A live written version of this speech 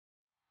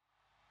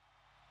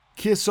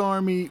Kiss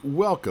Army,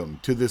 welcome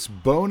to this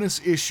bonus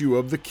issue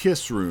of the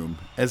Kiss Room,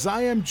 as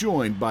I am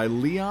joined by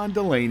Leon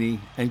Delaney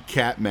and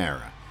Kat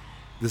Mara.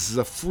 This is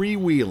a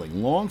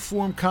freewheeling,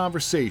 long-form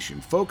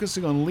conversation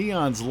focusing on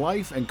Leon's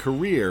life and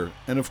career,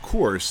 and of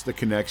course, the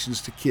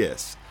connections to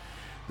Kiss.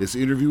 This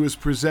interview is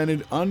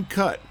presented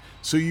uncut,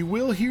 so you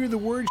will hear the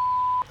word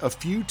a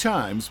few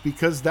times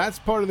because that's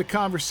part of the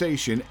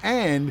conversation,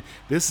 and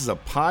this is a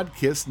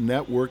Podkiss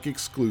Network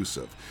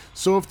exclusive.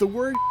 So if the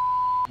word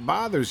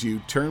bothers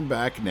you, turn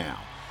back now.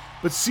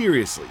 But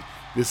seriously,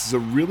 this is a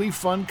really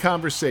fun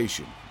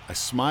conversation. I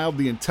smiled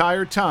the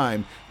entire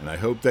time, and I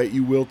hope that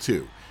you will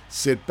too.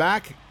 Sit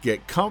back,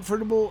 get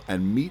comfortable,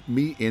 and meet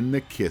me in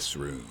the Kiss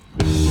Room.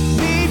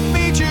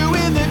 Meet you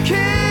in the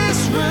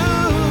Kiss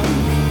Room.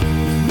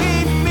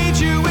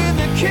 Meet you in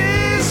the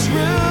Kiss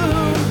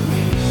Room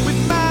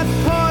with Matt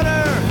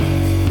Porter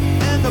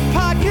and the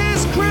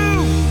Podkiss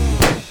crew.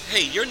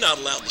 Hey, you're not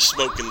allowed to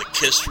smoke in the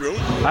Kiss Room.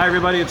 Hi,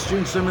 everybody. It's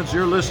Gene Simmons.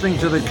 You're listening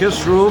to the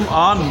Kiss Room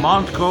on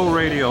Montco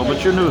Radio,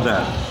 but you knew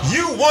that.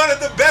 You wanted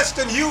the best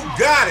and you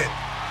got it.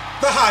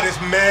 The hottest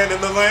man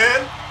in the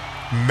land,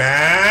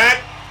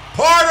 Matt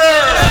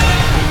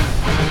Porter!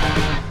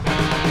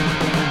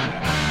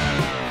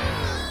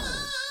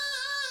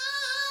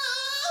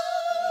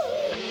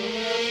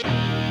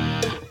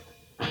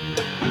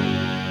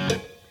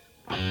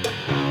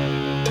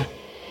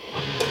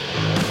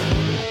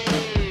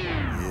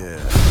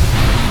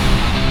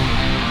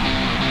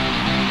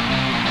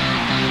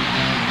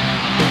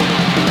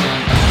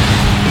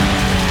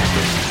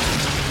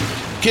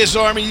 Kiss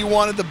Army, you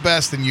wanted the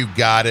best and you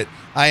got it.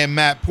 I am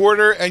Matt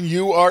Porter and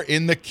you are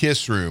in the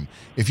Kiss Room.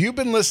 If you've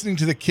been listening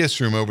to the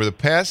Kiss Room over the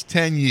past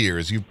 10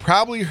 years, you've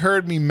probably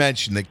heard me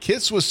mention that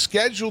Kiss was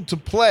scheduled to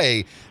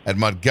play at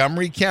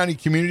Montgomery County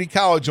Community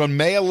College on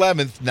May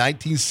 11th,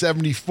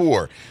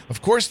 1974.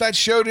 Of course, that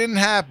show didn't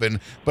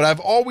happen, but I've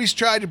always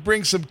tried to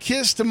bring some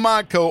Kiss to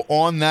Montco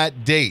on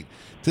that date.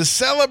 To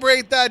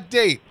celebrate that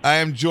date, I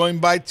am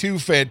joined by two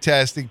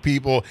fantastic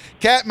people.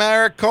 Kat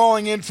Mara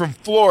calling in from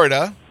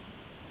Florida.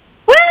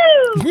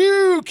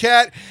 Woo,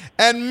 Kat.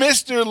 And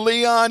Mr.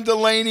 Leon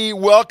Delaney,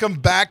 welcome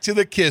back to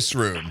the Kiss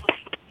Room.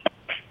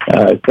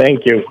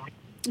 Thank you.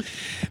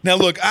 Now,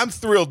 look, I'm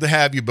thrilled to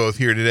have you both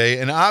here today.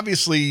 And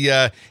obviously,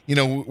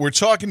 we're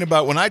talking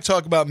about, when I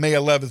talk about May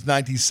 11th,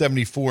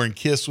 1974, and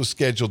Kiss was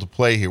scheduled to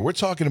play here, we're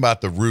talking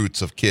about the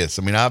roots of Kiss.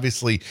 I mean,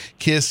 obviously,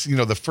 Kiss,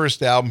 the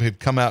first album had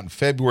come out in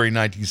February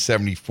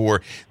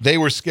 1974. They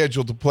were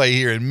scheduled to play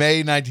here in May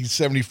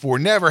 1974.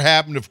 Never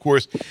happened, of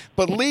course.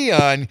 But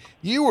Leon,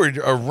 you were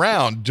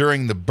around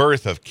during the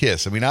birth of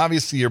Kiss. I mean,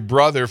 obviously, your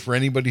brother, for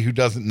anybody who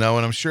doesn't know,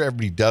 and I'm sure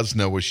everybody does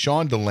know, was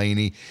Sean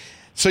Delaney.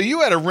 So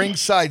you had a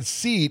ringside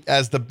seat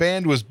as the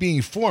band was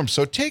being formed.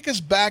 So take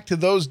us back to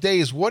those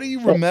days. What do you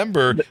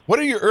remember? What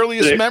are your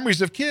earliest memories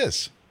of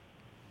Kiss?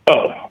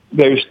 Oh,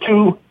 there's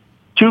two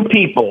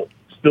people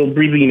still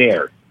breathing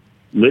air.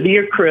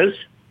 Lydia Criss,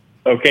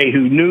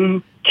 who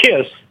knew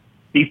Kiss,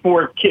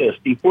 before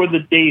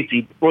the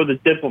Daisy, before the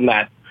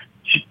Diplomat.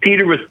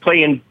 Peter was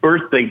playing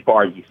birthday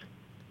parties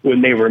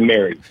when they were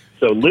married.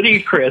 So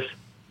Lydia Criss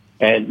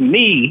and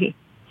me,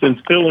 since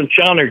Phil and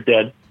Sean are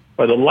dead,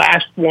 are the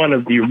last one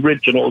of the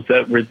originals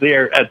that were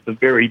there at the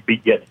very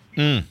beginning.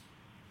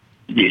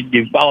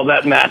 You follow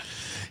that, Matt?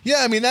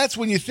 Yeah, I mean, that's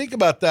when you think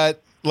about that,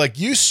 like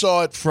you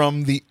saw it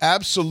from the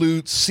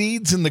absolute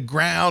seeds in the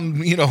ground,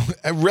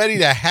 ready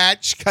to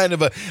hatch kind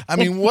of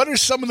what are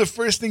some of the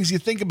first things you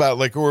think about?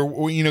 Like,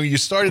 or you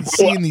started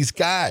seeing these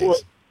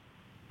guys.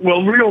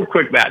 Well, real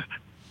quick, Matt.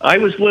 I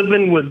was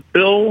living with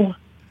Bill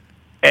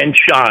and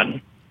Sean,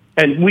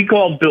 and we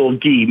called Bill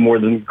Gee more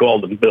than we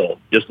called him Bill,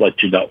 just to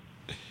let you know.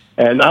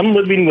 And I'm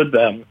living with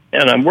them,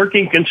 and I'm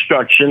working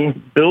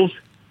construction. Bill's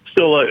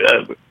still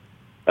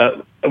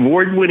a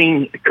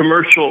award-winning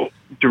commercial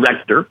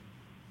director,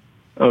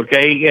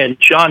 and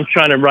Sean's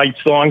trying to write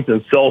songs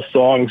and sell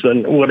songs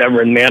and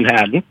whatever in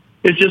Manhattan.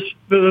 It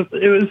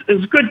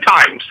was good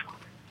times.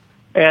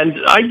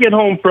 And I get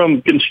home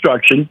from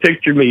construction,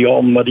 picture me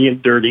all muddy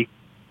and dirty,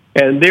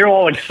 and they're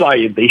all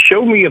excited. They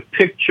show me a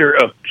picture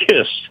of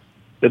Kiss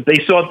that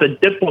they saw at the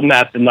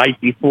Diplomat the night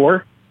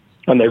before,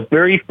 on their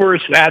very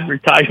first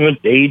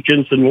advertisement to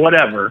agents and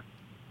whatever.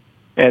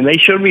 And they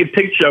showed me a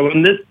picture of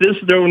him, this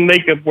their own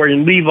makeup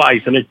wearing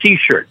Levi's and a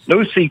T-shirt,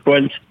 no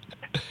sequins.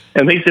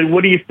 And they said,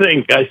 "What do you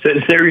think?" I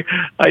said,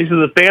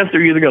 "The fans are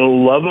either going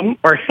to love him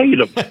or hate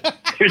him.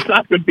 There's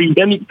not going to be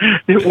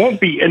there won't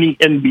be any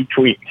in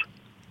between."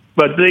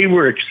 But they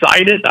were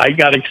excited. I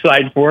got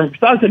excited for him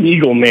because I was an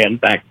Eagle man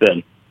back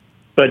then.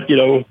 But,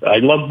 I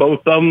love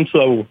both of them,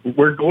 so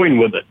we're going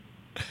with it.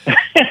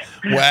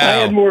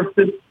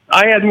 Wow.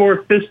 I had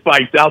more fist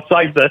fights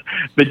outside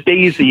the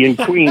Daisy in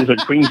Queens on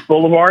Queens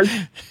Boulevard.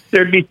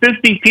 There'd be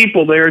 50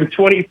 people there and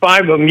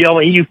 25 of them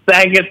yelling, "You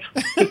faggots."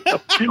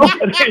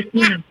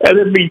 And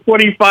there'd be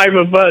 25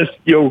 of us,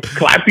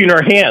 clapping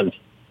our hands.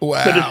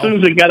 Wow. But as soon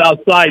as we got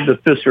outside, the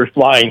fists were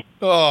flying.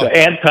 Oh. The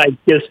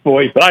anti-Kiss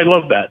boys. But I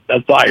love that.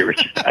 That's Irish.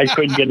 I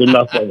couldn't get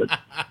enough of it.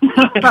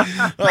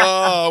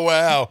 Oh,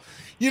 wow.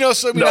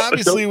 So I mean, No,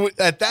 obviously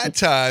at that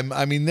time,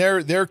 I mean,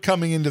 they're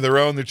coming into their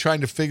own. They're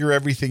trying to figure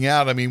everything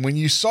out. I mean, when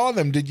you saw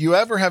them, did you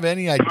ever have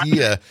any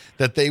idea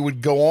that they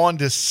would go on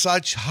to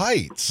such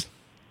heights?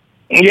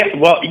 Yeah,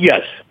 well,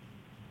 yes.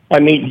 I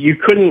mean, you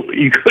couldn't,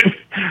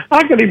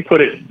 how can I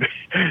put it?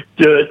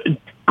 To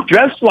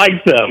dress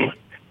like them,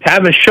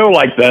 have a show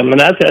like them, and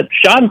that's it.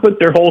 Sean put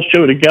their whole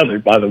show together,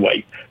 by the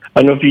way.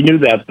 I don't know if you knew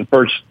that, the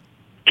first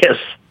Kiss.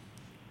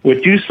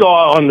 What you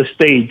saw on the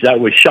stage, that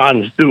was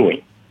Sean's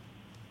doing.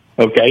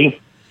 Okay?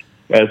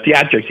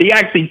 Theatrics. He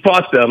actually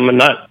taught them,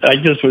 and I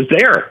just was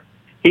there.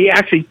 He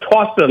actually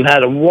taught them how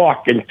to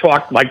walk and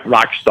talk like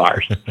rock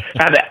stars,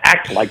 how to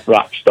act like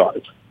rock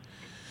stars,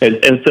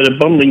 instead of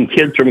bumbling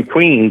kids from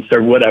Queens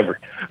or whatever.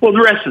 Well,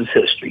 the rest is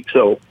history,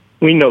 so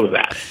we know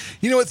that.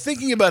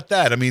 Thinking about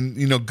that, I mean,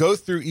 go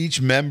through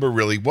each member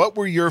really. What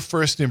were your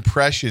first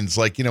impressions?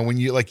 Like, when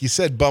you, like you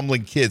said,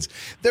 bumbling kids,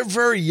 they're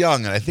very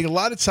young. And I think a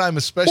lot of time,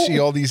 especially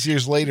all these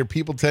years later,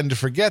 people tend to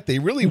forget they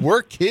really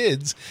were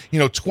kids,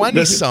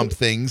 20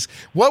 somethings.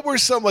 What were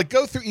some, like,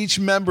 go through each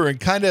member and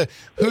kind of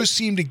who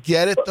seemed to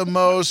get it the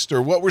most,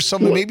 or what were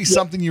some, maybe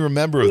something you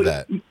remember of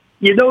that?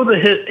 You know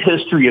the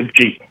history of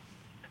Gene,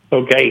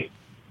 okay?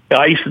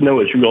 I used to know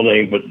his real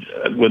name, but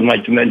with my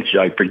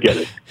dementia, I forget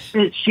it.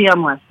 It's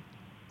Shamless.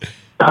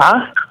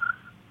 Huh?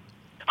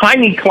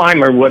 Jaime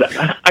Clymer,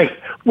 whatever. I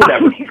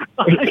think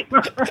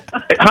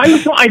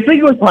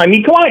it was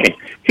Jaime Klein.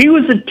 He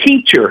was a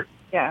teacher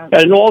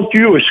at an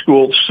all-Jewish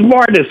school,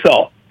 smart as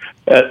hell.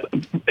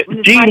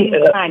 Gene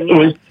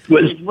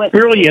was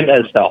brilliant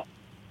as hell.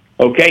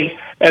 Okay?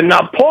 And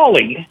now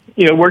Paulie,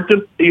 worked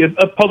at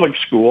a public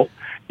school,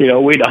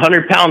 weighed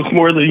 100 pounds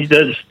more than he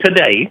does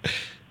today,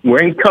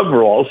 wearing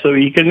coveralls, so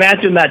you can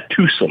imagine that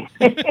twosome.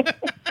 This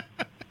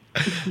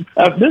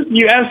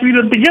you asked me at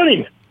the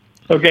beginning.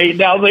 Okay,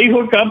 now they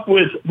hook up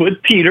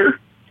with Peter,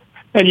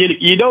 and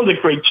you know the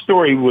great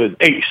story with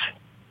Ace.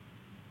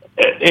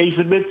 Ace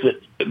admits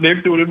it.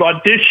 They're doing an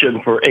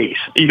audition for Ace,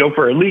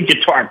 for a lead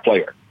guitar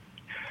player.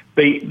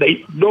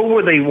 They know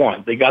what they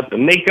want. They got the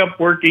makeup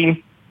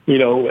working,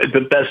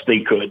 the best they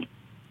could.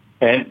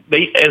 And as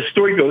the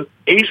story goes,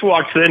 Ace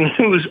walks in,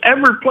 who was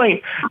ever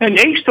playing. And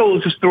Ace told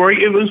us the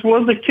story. It was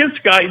one of the Kiss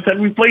guys that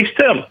replaced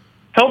him.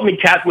 Help me,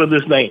 Kat, with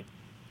his name.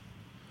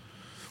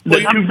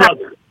 The two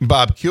brothers.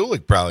 Bob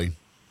Kulick, probably.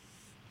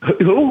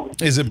 Who?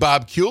 Is it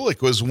Bob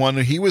Kulick was one?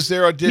 He was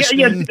there auditioning.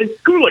 Yeah, it's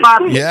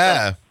Kulick.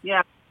 Yeah.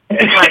 Yeah.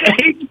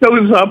 Ace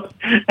goes up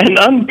and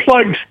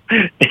unplugs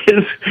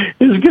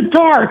his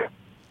guitar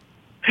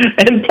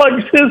and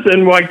plugs his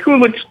in while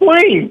Kulick's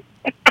playing.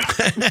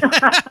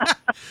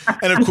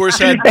 And of course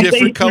had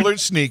different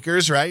colored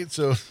sneakers, right?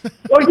 So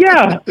well,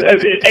 yeah.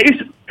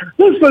 Ace,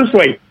 let's put it this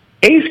way.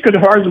 Ace could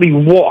hardly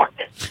walk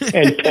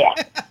and talk.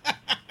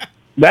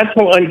 That's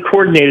how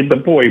uncoordinated the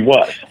boy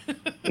was.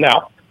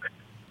 Now,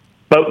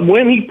 but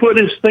when he put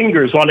his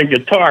fingers on a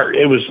guitar,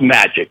 it was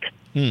magic.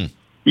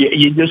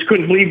 You just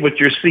couldn't believe what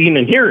you're seeing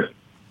and hearing.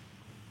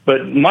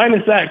 But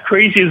minus that,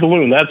 Crazy as a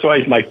Loon, that's why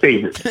he's my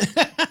favorite.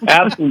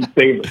 Absolute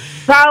favorite.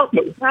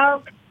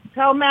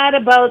 Tell Matt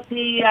about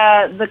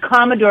the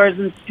Commodores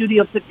in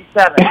Studio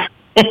 57.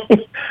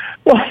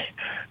 well,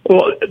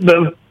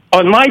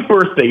 on my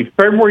birthday,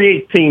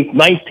 February 18th,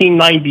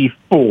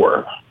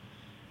 1994,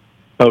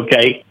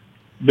 okay,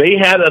 they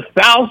had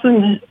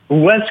 1,000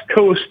 West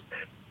Coast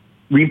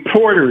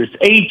reporters,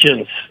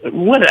 agents,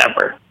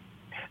 whatever,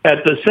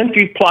 at the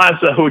Century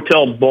Plaza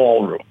Hotel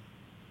ballroom.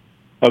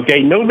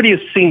 Okay, nobody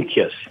has seen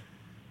Kiss.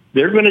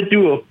 They're going to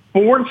do a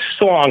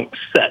 4-song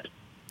set.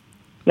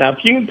 Now,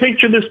 if you can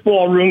picture this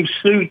ballroom,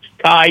 suits,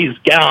 ties,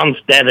 gowns,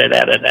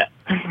 da-da-da-da-da.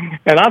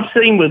 And I'm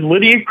sitting with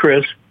Lydia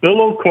Criss,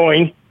 Bill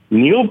O'Coin,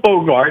 Neil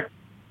Bogart,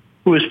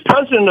 who was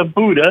president of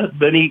Buddha,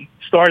 then he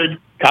started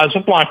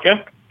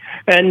Casablanca,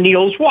 and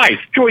Neil's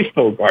wife, Joyce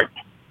Bogart.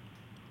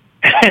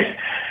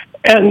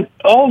 And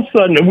all of a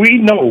sudden, we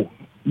know,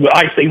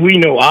 I say we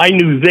know, I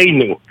knew they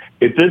knew,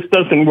 if this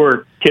doesn't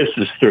work, Kiss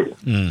is through.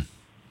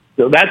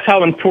 So that's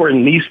how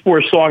important these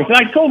 4 songs. And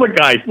I told the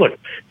guys, look,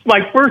 it's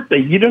my birthday.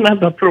 You don't have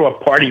to throw a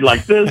party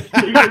like this.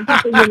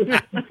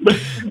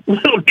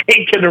 Little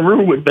cake in a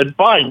room would have been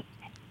fine.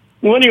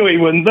 Well, anyway,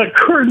 when the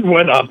curtain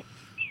went up,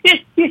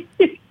 you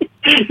could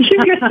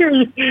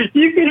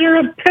hear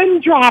a pin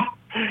drop.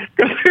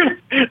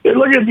 They're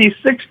looking at these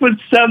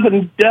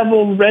 6'7"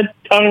 devil, red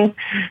tongue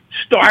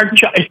star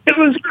child. It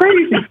was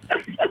crazy.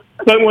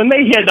 But when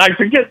they hit, I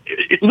forget.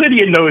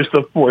 Lydia knows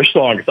the 4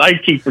 songs. I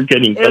keep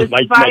forgetting.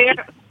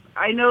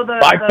 I know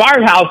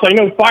Firehouse. I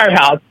know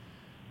Firehouse.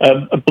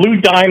 A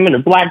blue diamond, a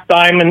black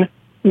diamond,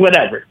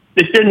 whatever.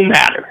 It didn't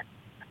matter.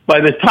 By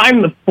the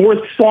time the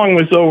 4th song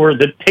was over,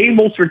 the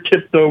tables were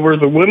tipped over.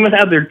 The women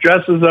had their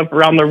dresses up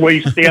around their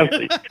waist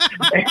dancing.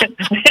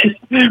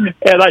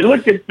 and I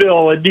looked at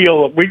Bill and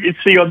Neil. We could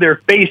see on their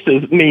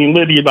faces, me and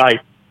Lydia and I,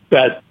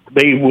 that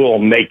they will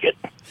make it.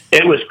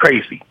 It was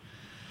crazy.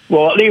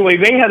 Well, anyway,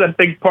 they had a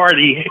big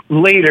party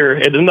later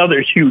at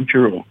another huge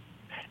room.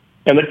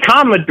 And the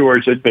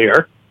Commodores are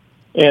there.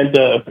 And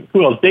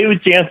who else?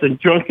 David Jansen,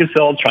 drunk as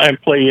hell, trying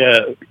to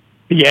play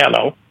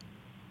piano.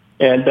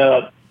 And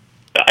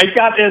I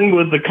got in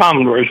with the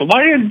Commodores. Well,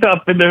 I ended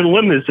up in their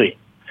limousine.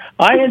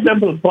 I ended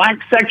up in the black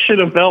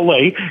section of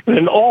L.A. in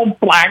an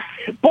all-black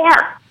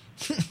bar,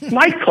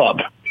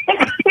 nightclub.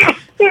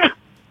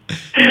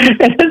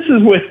 And this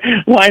is with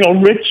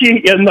Lionel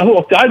Richie and the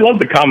whole. I love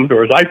the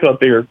Commodores. I thought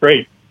they were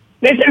great.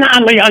 They said, "Nah,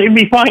 Leon, you'll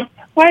be fine."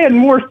 I had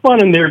more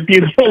fun in there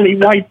being the only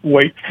white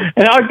boy.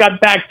 And I got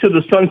back to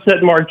the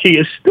Sunset Marquee.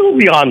 It's still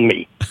beyond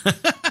me.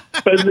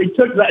 Because they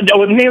took that.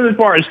 No, the name of the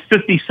bar is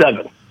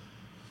 57.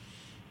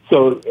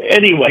 So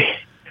anyway,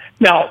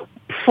 now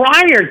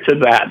prior to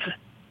that,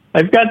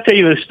 I've got to tell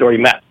you this story,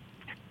 Matt.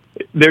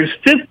 There's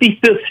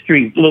 55th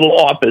Street little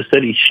office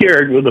that he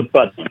shared with a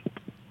buddy.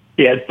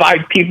 He had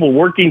 5 people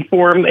working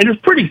for him, and it was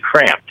pretty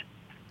cramped.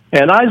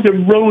 And I was a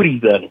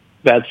roadie then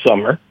that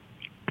summer.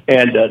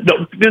 And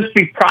this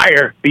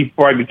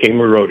before I became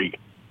a roadie.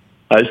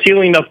 I was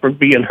healing up for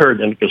being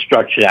hurt in a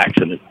construction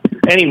accident.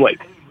 Anyway,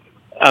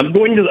 I'm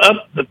going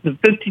up the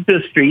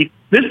 55th Street.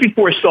 This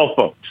before cell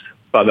phones,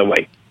 by the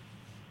way.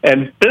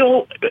 And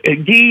Bill,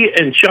 Guy,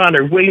 and Sean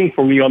are waiting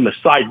for me on the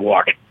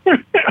sidewalk.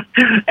 And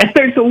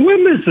there's a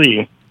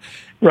limousine,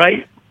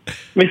 right?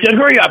 They said,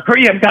 hurry up,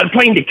 got a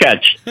plane to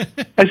catch.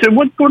 I said,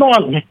 what's going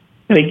on? And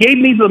they gave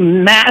me the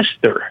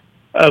master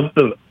of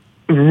the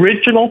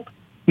original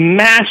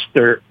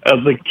master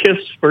of the Kiss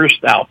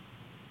first album.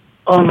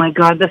 Oh, my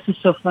God, this is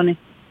so funny.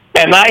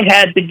 And I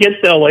had to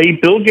get to L.A.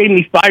 Bill gave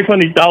me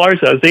 $500.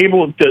 I was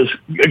able to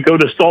go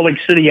to Salt Lake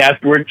City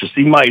afterwards to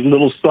see my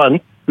little son,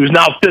 who's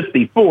now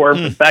 54,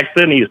 but back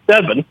then he was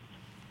 7.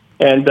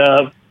 And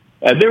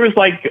there was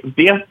like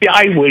the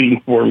FBI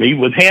waiting for me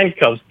with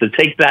handcuffs to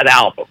take that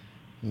album.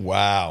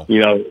 Wow.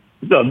 You know,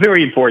 it's a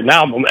very important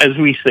album. As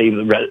we say,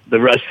 the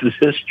rest is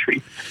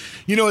history.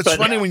 You know, it's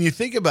funny when you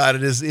think about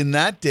it, is in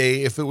that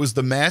day, if it was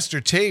the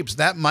master tapes,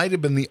 that might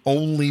have been the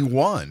only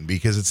one,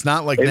 because it's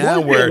not like now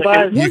where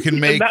you can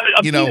make,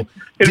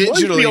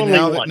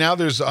 digitally. Now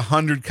there's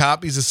 100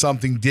 copies of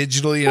something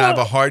digitally and have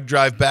a hard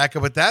drive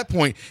backup. At that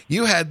point,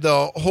 you had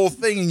the whole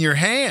thing in your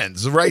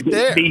hands right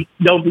there.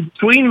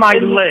 Between my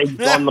legs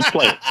on the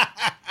plane.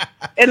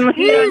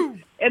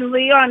 And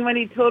Leon, when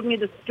he told me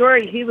the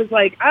story, he was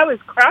like, I was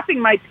crapping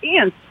my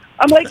pants.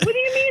 I'm like, what do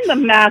you mean the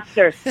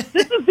master?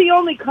 This is the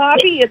only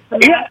copy. It's the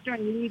master,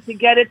 and you need to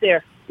get it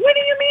there. What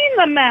do you mean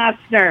the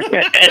master?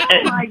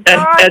 Oh, my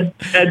God.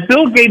 And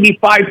Bill gave me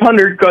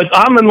 $500 because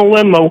I'm in the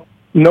limo,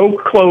 no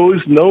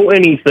clothes, no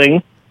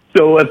anything.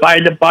 So if I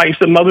had to buy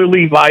some other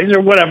Levi's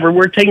or whatever,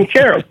 we're taken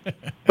care of.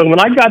 But when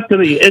I got to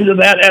the end of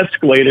that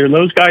escalator, and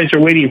those guys are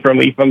waiting for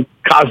me from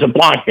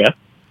Casablanca,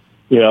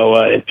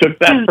 it took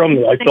that from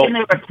me. I felt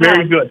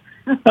very good.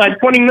 I had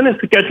 20 minutes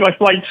to catch my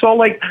flight to Salt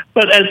Lake,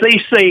 but as they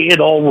say,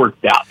 it all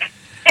worked out.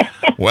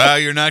 Wow,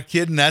 you're not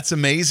kidding. That's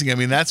amazing. I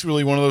mean, that's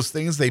really one of those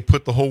things. They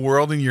put the whole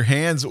world in your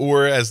hands,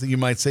 or as you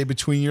might say,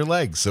 between your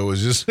legs. So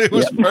it was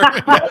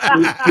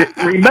perfect.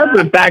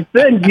 Remember, back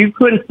then, you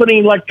couldn't put any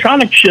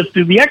electronic shit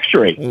through the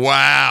X-ray.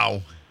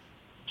 Wow.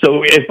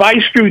 So if I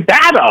screwed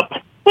that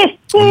up...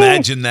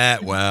 Imagine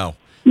that. Wow.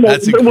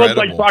 That's incredible. It was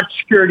like Fox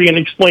Security and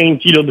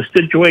explained, the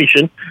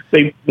situation.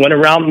 They went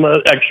around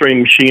the X-ray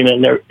machine,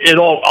 and it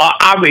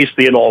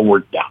all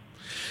worked out.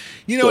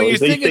 You're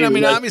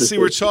thinking, obviously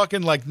we're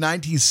talking like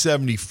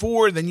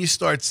 1974. Then you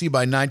start see by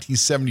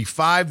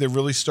 1975, they're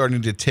really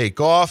starting to take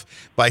off.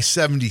 By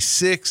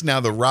 76, now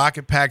the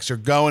rocket packs are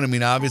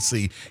going.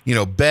 Obviously,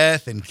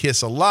 Beth and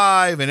Kiss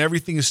Alive and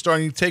everything is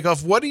starting to take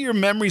off. What are your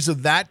memories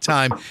of that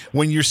time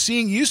when you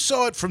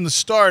saw it from the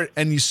start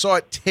and you saw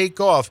it take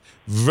off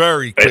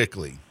very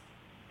quickly?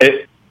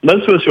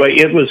 Let's put it this way,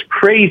 it was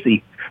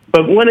crazy.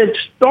 But when it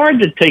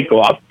started to take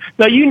off,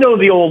 now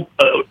the old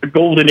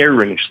golden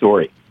earring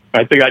story.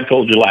 I think I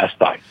told you last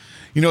time.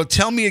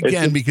 Tell me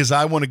again, because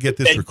I want to get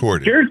this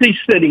recorded. Jersey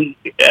City,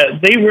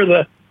 they were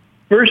the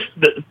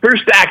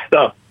first act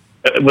up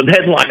with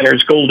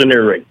headliners, Golden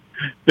Earring.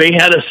 They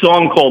had a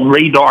song called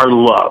Radar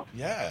Love.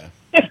 Yeah.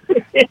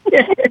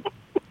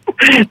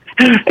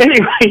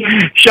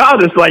 Anyway,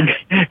 Sean is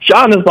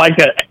like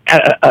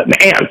an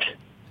ant,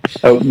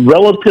 a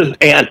relative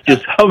ant,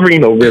 just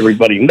hovering over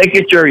everybody,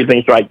 making sure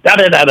everything's right. Da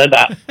da da da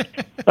da.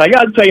 I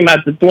got to tell you,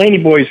 Matt, the Delaney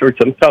boys were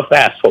some tough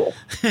assholes.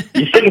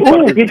 You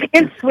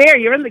can't swear.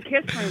 You're in the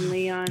Kiss room,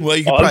 Leon. Well,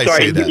 you can probably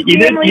say that. You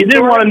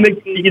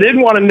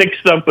didn't want to mix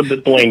up with the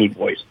Delaney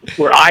boys.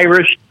 We're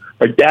Irish.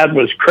 Our dad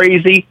was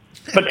crazy.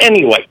 But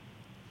anyway,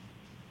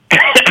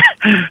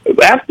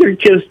 after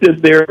Kiss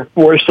did their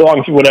 4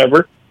 songs,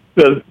 whatever,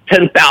 the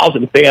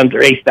 10,000 fans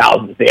or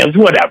 8,000 fans,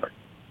 whatever,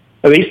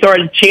 and they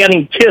started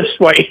chanting Kiss.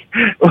 What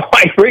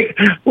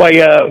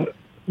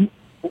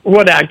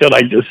act did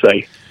I just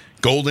say?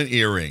 Golden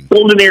Earring.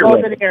 Golden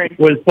Earring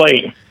was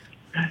playing.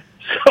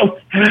 So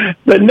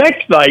the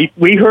next night,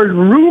 we heard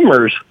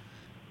rumors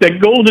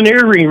that Golden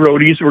Earring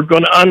roadies were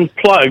going to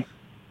unplug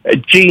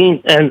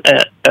Gene and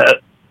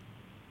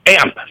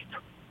Amp,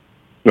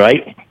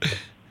 right?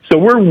 So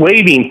we're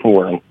waiting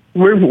for them.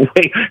 We're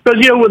waiting. Because,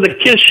 with a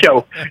Kiss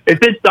show,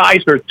 if it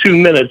dies for 2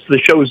 minutes, the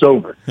show's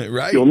over.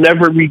 Right. You'll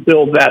never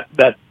rebuild that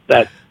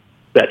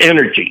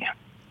energy.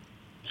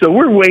 So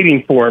we're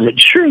waiting for him,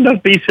 and sure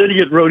enough, these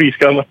idiot roadies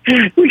come.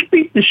 We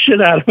beat the shit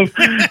out of him,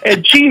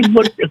 and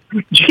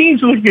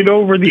Gene's looking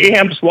over the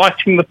amps,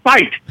 watching the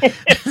fight.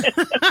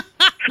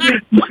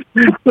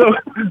 So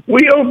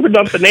we opened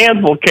up an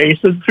anvil case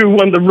and threw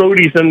one of the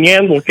roadies in the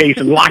anvil case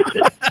and locked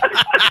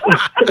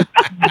it.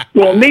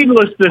 Well,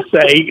 needless to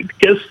say,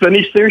 Kiss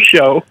finished their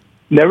show.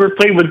 Never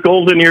played with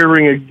Golden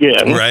Earring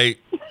again. Right.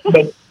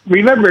 But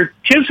remember,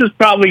 Kiss is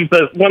probably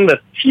one of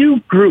the few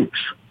groups,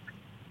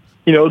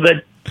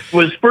 that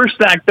was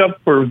first act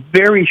up for a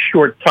very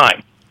short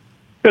time.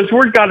 Because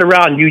word got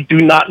around, you do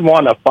not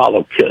want to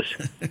follow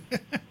Kiss.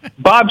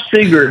 Bob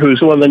Seger,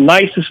 who's one of the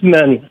nicest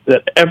men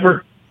that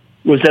ever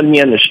was in the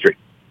industry.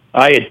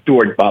 I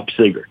adored Bob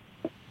Seger.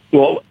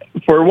 Well,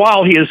 for a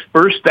while, he was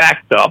first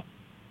act up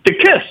to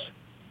Kiss.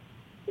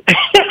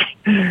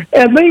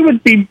 And they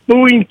would be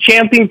booing,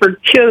 chanting for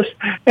Kiss.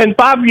 And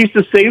Bob used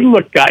to say,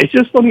 look, guys,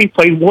 just let me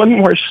play one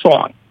more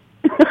song.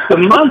 The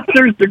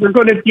monsters that are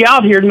going to be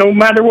out here no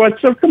matter what.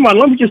 So come on,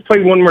 let me just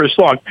play one more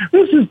song.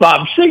 This is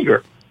Bob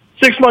Seger.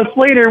 6 months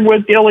later,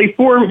 with the LA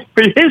Forum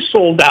for his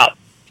sold out,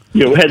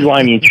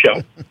 headlining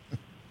show.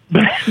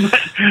 But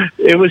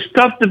it was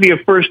tough to be a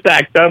first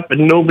act up,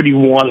 and nobody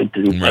wanted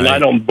to, right. And I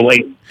don't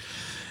blame.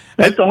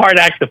 That's a hard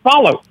act to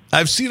follow.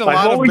 I've seen a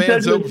lot of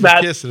bands open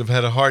for Kiss that have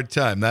had a hard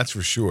time. That's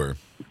for sure.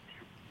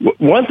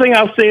 One thing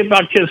I'll say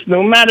about Kiss,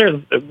 no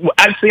matter,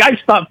 actually, I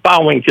stopped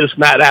following Kiss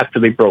Matt after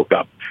they broke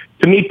up.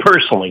 To me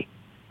personally,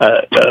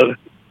 the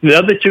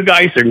other two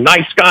guys are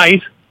nice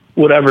guys,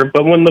 whatever.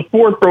 But when the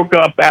four broke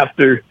up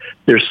after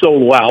their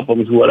solo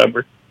albums,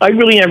 whatever, I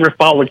really never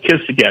followed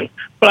Kiss again.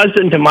 But I was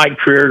into my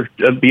career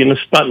being a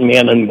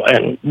stuntman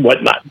and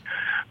whatnot.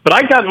 But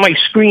I got my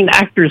Screen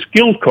Actors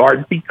Guild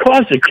card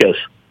because of Kiss,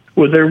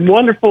 with their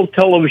wonderful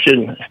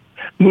television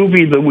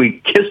movie of the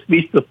week, Kiss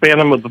Meets the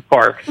Phantom of the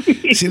Park.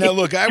 See, now,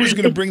 look, I was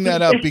going to bring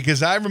that up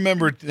because I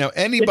remember,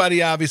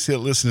 anybody obviously that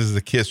listens to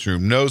the Kiss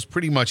Room knows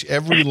pretty much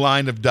every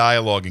line of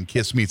dialogue in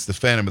Kiss Meets the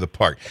Phantom of the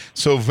Park.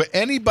 So for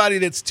anybody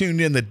that's tuned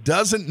in that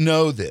doesn't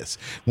know this,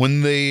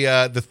 when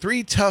the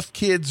three tough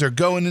kids are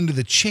going into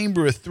the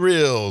Chamber of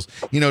Thrills,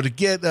 to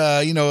get,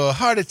 a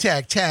heart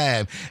attack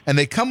time, and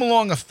they come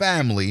along a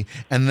family,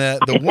 and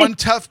the one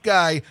tough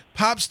guy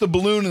pops the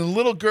balloon, and the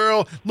little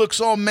girl looks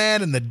all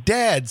mad, and the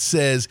dad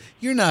says,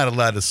 "You're not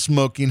allowed to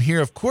smoke in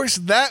here." Of course,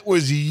 that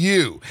was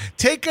you.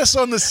 Take us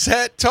on the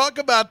set. Talk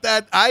about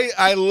that.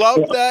 I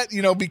love that,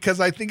 because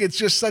I think it's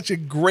just such a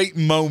great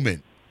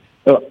moment.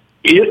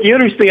 You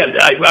understand,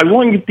 I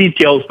won't get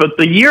details, but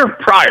the year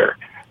prior,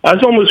 I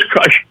was almost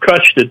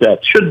crushed to death.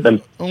 Should have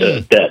been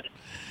dead.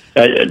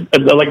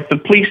 Like the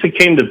police that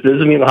came to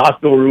visit me in the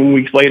hospital room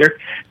weeks later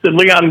said,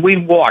 "Leon, we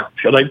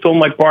walked." And I told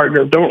my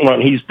partner, "Don't run,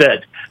 he's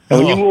dead." And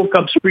when you woke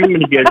up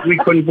screaming again, we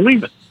couldn't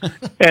believe it.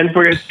 And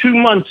for 2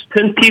 months,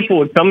 10 people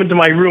would come into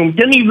my room,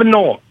 didn't even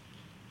know him.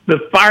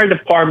 The fire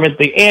department,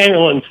 the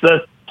ambulance,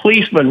 the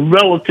policemen,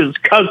 relatives,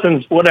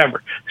 cousins,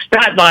 whatever.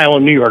 Staten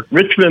Island, New York,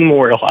 Richmond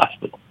Memorial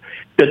Hospital.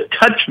 That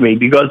touched me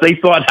because they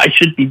thought I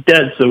should be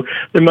dead, so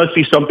there must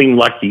be something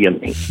lucky in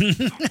me.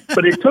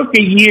 But it took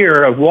a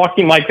year of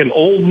walking like an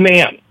old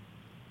man.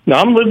 Now,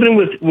 I'm living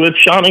with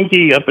Sean and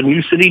Guy up in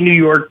New City, New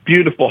York,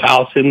 beautiful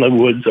house in the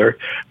woods. Our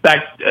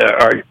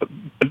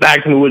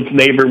back in the woods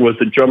neighbor was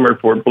the drummer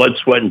for Blood,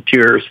 Sweat, and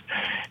Tears.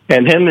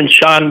 And him and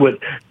Sean would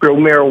grow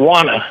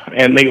marijuana,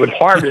 and they would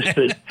harvest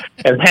it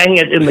and hang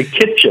it in the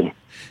kitchen.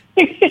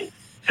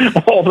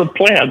 All the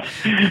plants.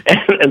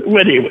 And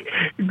anyway,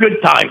 good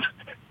times.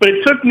 But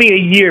it took me a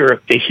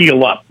year to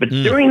heal up. But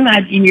during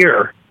that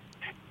year,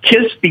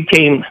 Kiss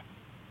became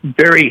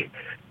very,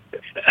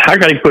 how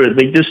can I put it?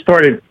 They just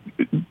started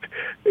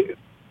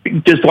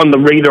just on the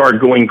radar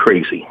going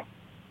crazy.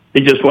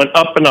 They just went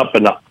up and up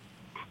and up.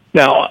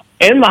 Now,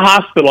 in the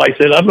hospital, I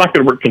said, I'm not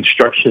going to work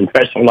construction the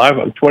rest of my life.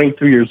 I'm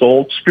 23 years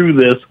old. Screw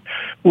this.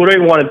 What do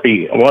I want to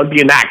be? I want to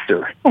be an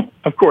actor.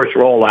 Of course,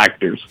 we're all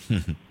actors.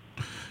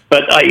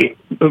 But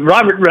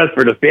Robert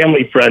Redford, a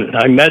family friend,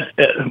 I met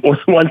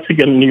once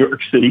again in New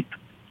York City,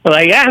 and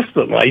I asked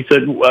him, I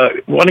said,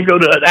 want to go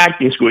to an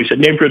acting school? He said,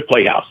 Neighborhood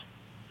Playhouse.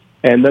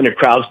 And then the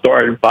crowd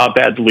started. Bob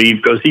had to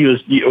leave because he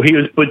was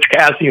Butch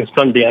Cassidy and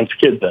Sundance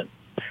Kid then.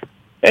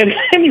 And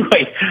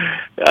anyway,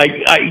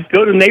 I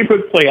go to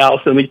Neighborhood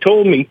Playhouse, and they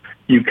told me,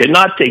 you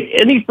cannot take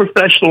any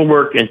professional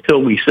work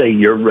until we say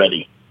you're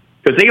ready.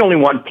 Because they only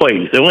want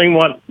plays. They only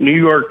want New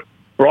York,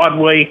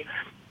 Broadway.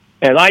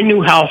 And I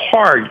knew how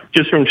hard,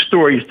 just from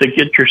stories, to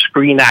get your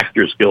Screen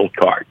Actors Guild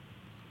card.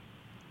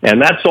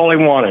 And that's all I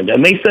wanted.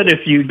 And they said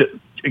if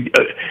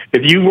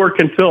you work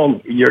in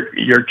film,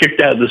 you're kicked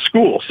out of the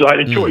school. So I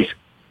had a choice.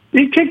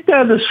 Be kicked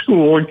out of the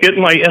school or get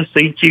my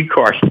SAT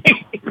card.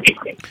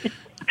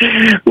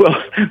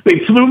 Well, they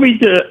flew me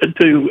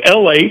to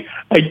L.A.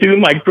 I do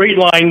my great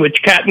line with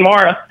Kat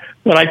Mara.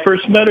 When I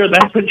first met her,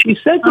 that's what she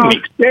said to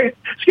me.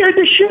 Scared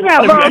the shit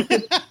out of me.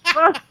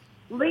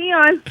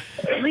 Leon,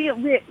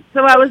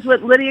 so I was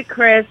with Lydia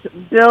Chris,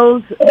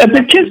 Bill's at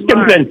the Kiss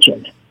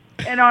convention,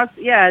 and also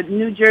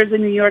New Jersey,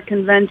 New York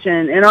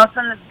convention, and all of a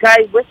sudden this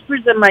guy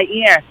whispers in my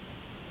ear,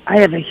 I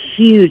have a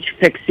huge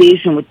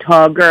fixation with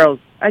tall girls.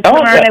 I turned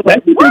around and I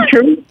went, what?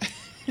 True.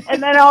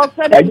 And then all of a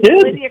sudden, I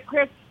did.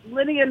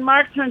 Lydia and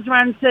Mark turns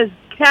around and says,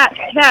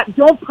 Cat,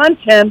 don't punch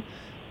him.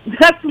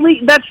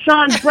 That's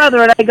Sean's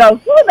brother. And I go,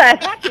 who the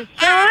heck is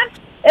Sean?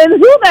 And who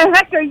the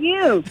heck are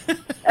you?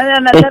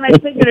 And then I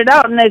figured it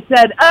out, and I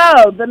said,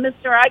 oh, the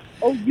Mr.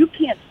 Oh, you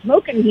can't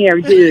smoke in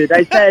here, dude.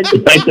 I said,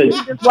 you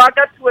just walk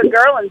up to a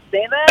girl and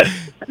say that?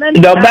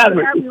 And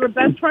then we were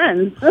best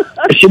friends.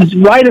 She's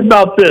right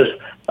about this.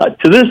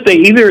 To this day,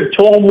 either a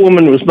tall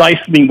woman was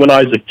nice to me when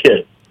I was a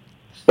kid,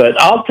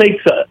 but I'll take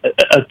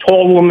a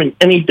tall woman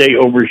any day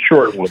over a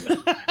short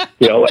woman.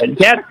 You know, and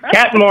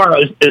Cat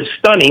Mara is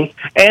stunning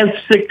and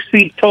 6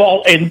 feet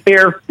tall and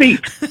bare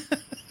feet.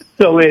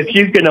 So if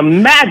you can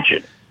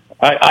imagine,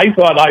 I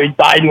thought I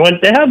died and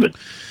went to heaven.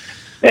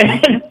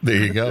 And there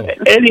you go.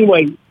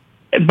 Anyway,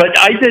 but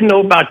I didn't know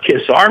about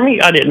Kiss Army.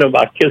 I didn't know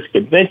about Kiss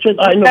Convention.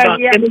 I didn't know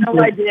about anything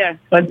no idea.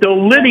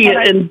 until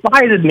Lydia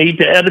invited me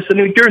to Edison,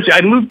 New Jersey.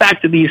 I moved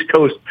back to the East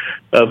Coast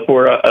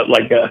for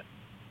an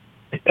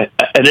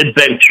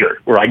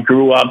adventure where I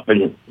grew up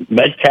and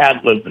met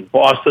Cat, lived in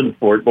Boston,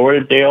 Fort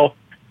Lauderdale,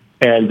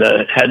 and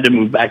had to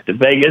move back to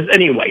Vegas.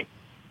 Anyway.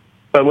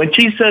 But when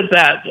she said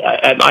that,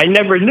 I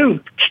never knew.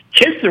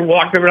 Kids are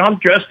walking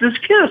around dressed as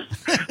Kiss.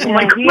 I'm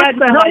like, what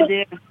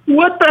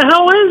the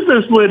hell is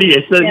this, Lydia?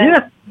 I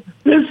said,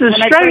 this is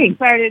strange.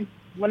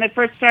 When I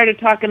first started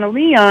talking to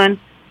Leon,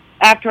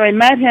 after I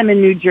met him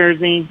in New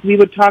Jersey, we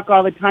would talk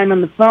all the time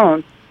on the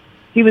phone.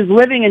 He was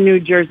living in New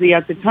Jersey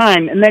at the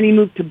time, and then he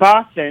moved to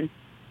Boston.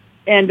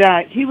 And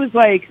he was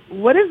like,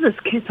 what is this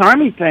Kiss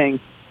Army thing?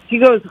 He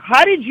goes,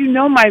 how did you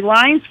know my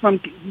lines from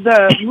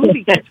the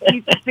movie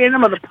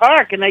Phantom of the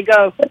Park? And I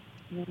go,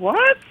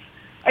 what?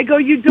 I go,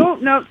 you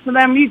don't know. So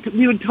then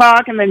we would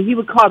talk, and then he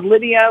would call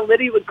Lydia.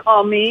 Lydia would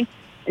call me,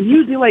 and he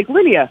would be like,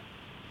 Lydia,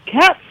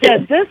 Cat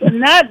said this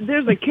and that.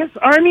 There's a Kiss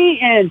Army,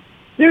 and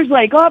there's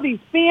like all these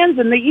fans,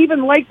 and they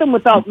even like them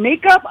without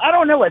makeup. I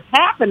don't know what's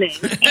happening.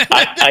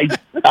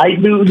 I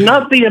knew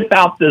nothing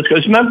about this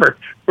because remember,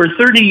 for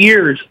 30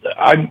 years,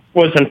 I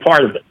wasn't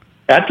part of it.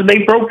 After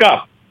they broke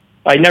up,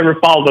 I never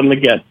followed them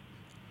again.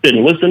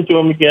 Didn't listen to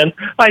them again.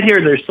 I'd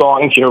hear their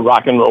songs,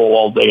 rock and roll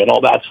all day and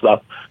all that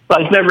stuff. But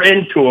I was never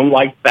into them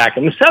like back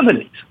in the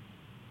 70s.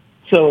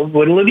 So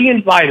when Lydia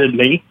invited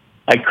me,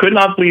 I could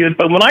not believe it.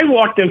 But when I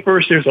walked in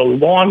first, there's a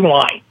long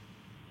line.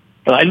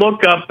 And I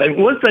look up,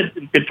 and what's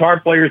that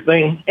guitar player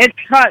thing?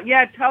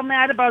 Tell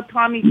Matt about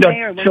Tommy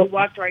Thayer when he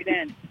walked right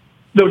in.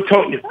 No,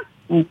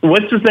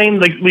 what's his name,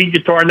 the lead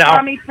guitar now?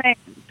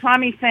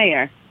 Tommy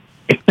Thayer.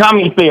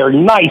 Tommy Thayer,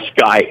 nice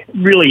guy,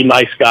 really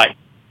nice guy.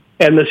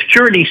 And the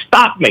security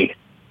stopped me.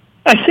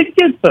 I said,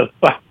 get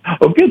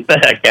the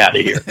heck out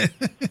of here.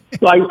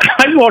 So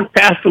I walked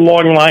past the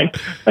long line.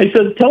 I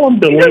said, tell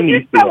him Delaney's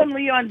here. Tell him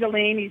Leon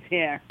Delaney's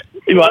here.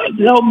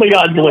 Tell him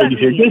Leon Delaney's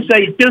here.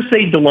 Just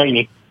say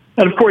Delaney.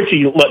 And, of course,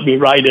 he let me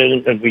right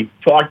in, and we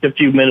talked a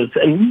few minutes,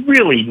 and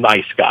really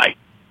nice guy.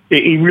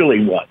 He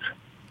really was.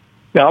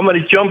 Now, I'm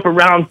going to jump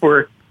around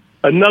for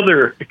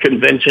another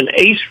convention.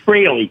 Ace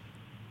Frehley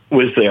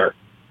was there,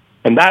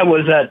 and that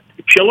was at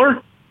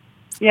Chiller?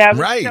 Yeah, it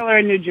was Chiller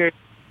in New Jersey.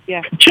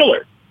 Yeah.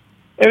 Chiller.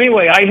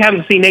 Anyway, I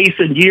haven't seen Ace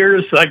in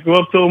years. I go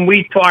up to him.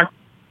 We talk.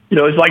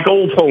 It's like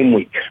old home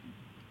week.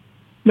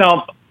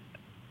 Now,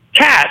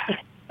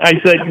 Cat, I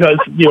said, because,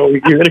 you're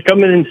going to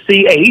come in and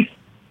see Ace,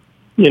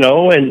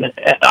 and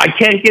I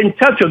can't get in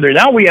touch with her.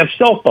 Now we have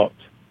cell phones.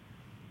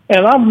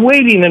 And I'm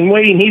waiting and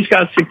waiting. He's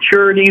got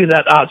security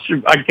that,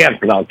 I can't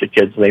pronounce the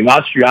kid's name,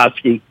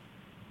 Ostrowski,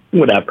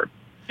 whatever.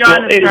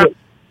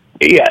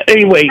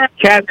 Anyway,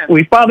 Cat,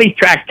 we finally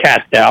tracked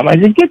Cat down. I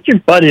said, get your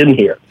butt in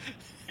here.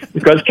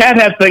 Because Cat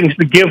had things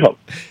to give him.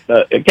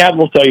 Cat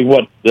will tell you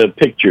what the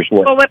pictures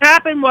were. Well, what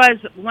happened was,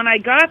 when I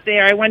got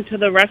there, I went to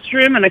the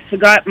restroom, and I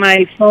forgot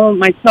my phone.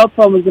 My cell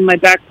phone was in my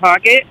back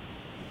pocket.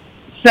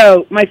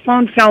 So my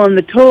phone fell in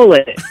the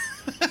toilet,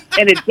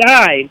 and it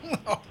died.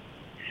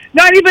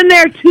 Not even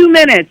there 2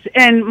 minutes,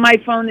 and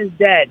my phone is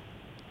dead.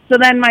 So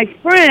then my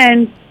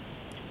friend,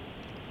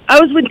 I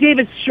was with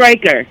David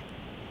Stryker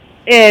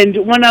and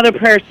one other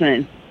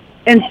person.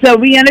 And so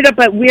we ended up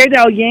at Weird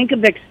Al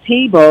Yankovic's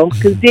table,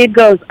 because Dave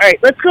goes, all right,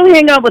 let's go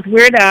hang out with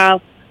Weird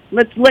Al.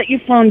 Let's let your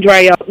phone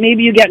dry out.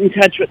 Maybe you get in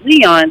touch with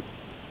Leon.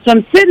 So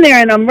I'm sitting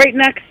there, and I'm right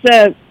next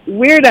to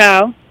Weird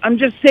Al. I'm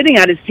just sitting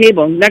at his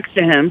table next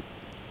to him.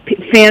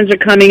 Fans are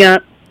coming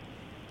up.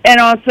 And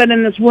all of a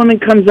sudden, this woman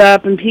comes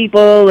up, and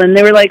people, and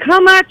they were like, how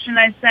much? And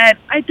I said,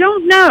 I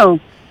don't know.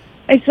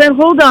 I said,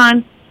 hold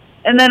on.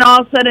 And then all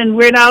of a sudden,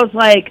 Weird Al's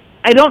like,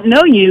 I don't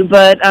know you,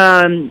 but,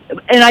 and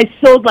I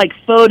sold, like,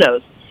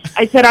 photos.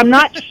 I said, I'm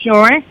not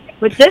sure,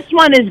 but this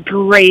one is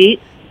great.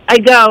 I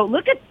go,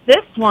 look at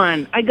this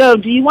one. I go,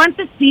 do you want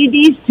the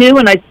CDs too?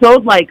 And I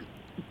sold, like,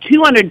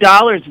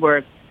 $200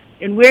 worth.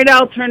 And Weird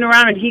Al turned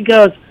around, and he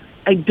goes,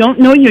 I don't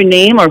know your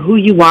name or who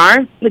you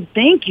are, but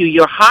thank you,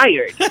 you're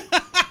hired.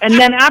 And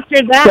then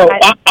after that... So,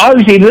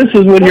 obviously, this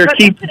is when you're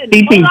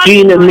keeping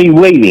Gene and me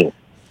waiting.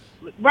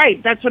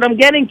 Right, that's what I'm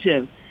getting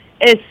to.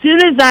 As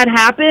soon as that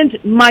happened,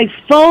 my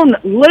phone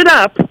lit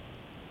up,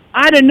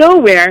 out of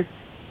nowhere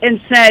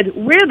and said,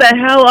 "Where the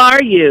hell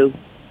are you?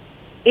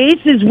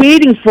 Ace is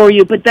waiting for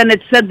you." But then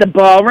it said the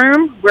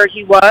ballroom where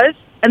he was,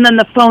 and then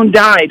the phone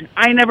died.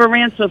 I never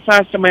ran so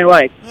fast in my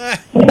life.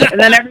 And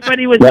then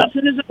everybody was, as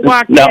soon as it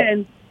walked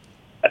in.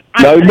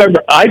 Now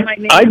remember,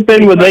 I've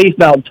been with Ace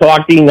now,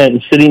 talking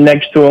and sitting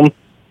next to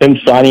him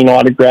signing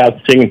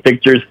autographs, taking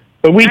pictures.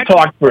 But we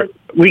talked for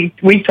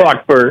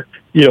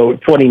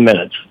 20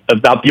 minutes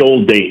about the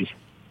old days,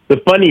 the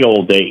funny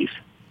old days.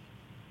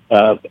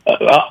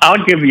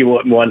 I'll give you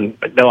one.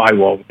 No, I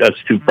won't.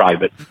 That's too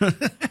private.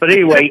 But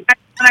anyway,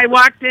 when I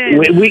walked in,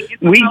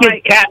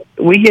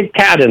 we get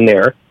Cat in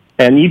there,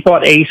 and he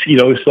thought Ace,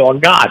 saw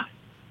God.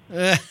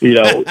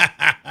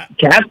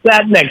 Cat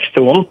sat next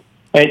to him,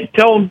 and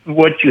tell him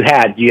what you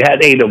had. You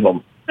had 8 of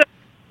them.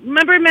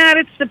 Remember, Matt?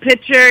 It's the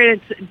picture.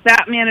 It's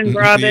Batman and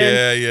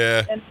Robin.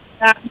 Yeah.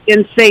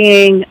 And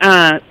saying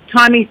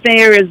Tommy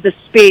Thayer is the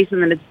space,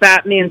 and then it's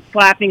Batman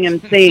slapping him,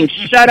 saying,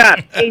 "Shut up."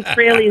 Ace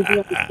Frehley is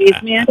the only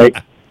spaceman.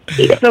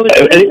 So as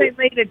soon as I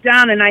laid it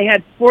down, and I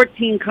had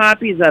 14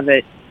 copies of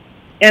it,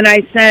 and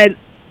I said,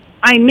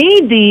 "I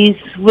made these.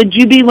 Would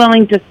you be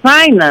willing to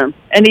sign them?"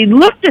 And he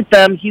looked at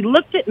them. He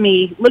looked at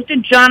me, looked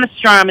at John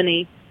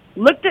Ostromany,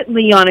 looked at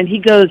Leon, and he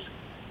goes,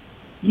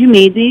 "You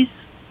made these?"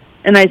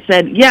 And I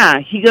said, "Yeah."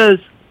 He goes,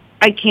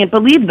 "I can't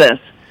believe this."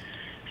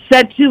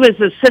 Said to his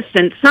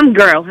assistant, some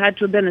girl had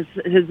to have been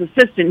his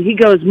assistant, he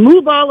goes,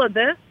 "Move all of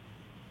this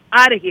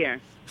out of here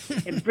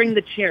and bring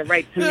the chair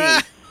right to me."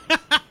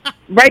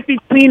 Right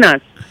between us.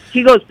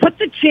 He goes, "Put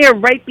the chair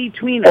right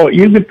between us." Oh,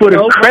 you could put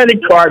a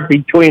credit card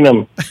between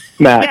them,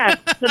 Matt. Yeah,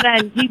 so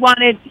then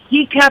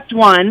he kept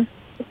one,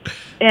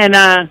 and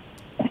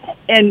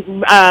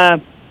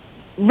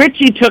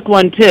Richie took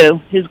one too,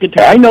 his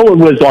guitar. I know it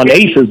was on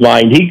Ace's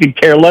mind. He could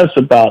care less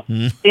about.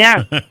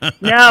 Yeah.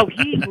 No,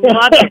 he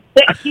loved it.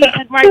 He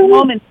went right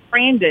home and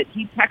framed it.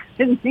 He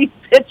texted me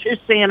pictures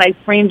saying, "I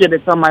framed it.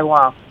 It's on my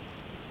wall."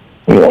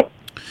 Yeah.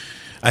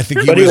 I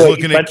think he was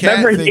looking at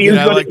Cat thinking,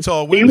 "I like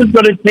tall women." He was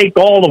going to take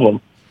all of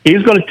them. He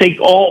was going to take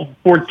all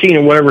 14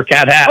 and whatever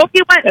Cat had. Oh,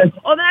 he went.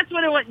 Oh, that's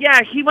what it was.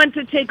 Yeah, he went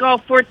to take all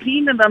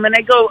 14 of them, and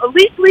I go, "At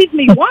least leave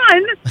me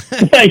one."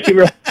 He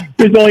was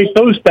only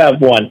supposed to have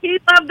one. He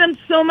loved them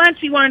so much,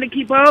 he wanted to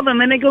keep all of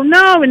them, and I go,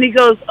 "No," and he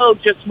goes, "Oh,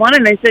 just one,"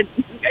 and I said,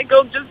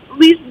 "Just at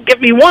least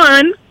give me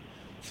one."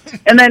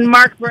 And then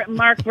Mark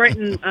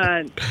Britton,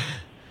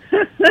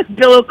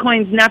 Bill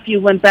O'Coin's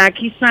nephew, went back.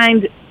 He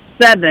signed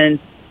 7,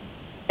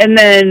 and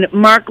then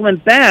Mark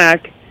went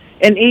back,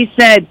 and he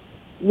said,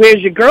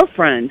 "Where's your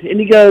girlfriend?" And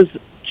he goes,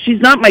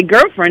 "She's not my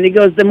girlfriend." He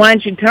goes, "Then why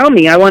didn't you tell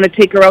me? I want to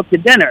take her out to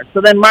dinner."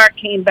 So then Mark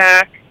came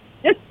back.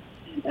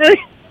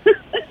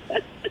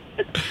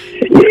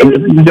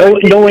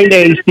 Knowing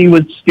Ace, he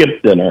would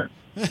skip dinner.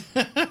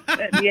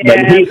 Yeah,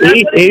 but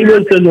he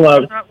was in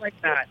love. Not like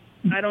that.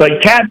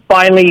 But Kat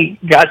finally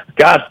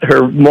got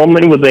her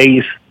moment with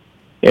Ace,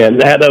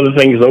 and had other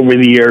things over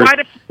the years.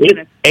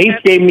 Ace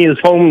gave me his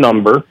home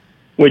number,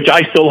 which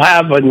I still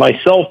have on my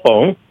cell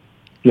phone.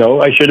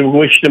 I should have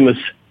wished him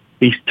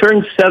he's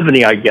turned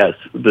 70, I guess,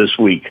 this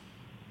week.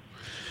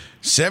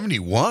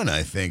 71,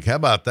 I think. How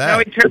about that? No,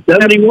 he turned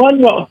 71?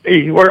 Well,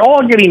 we're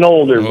all getting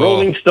older. Oh.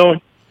 Rolling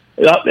Stone.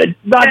 Not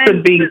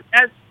to be...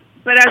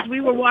 But as we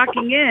were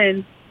walking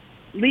in,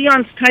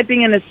 Leon's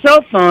typing in his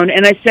cell phone,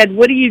 and I said,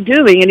 "What are you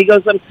doing?" And he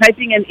goes, "I'm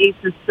typing in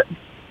Ace's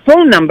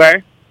phone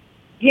number."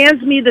 Hands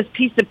me this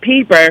piece of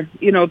paper,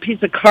 a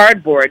piece of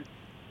cardboard,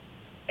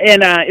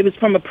 and it was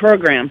from a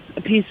program,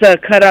 a piece of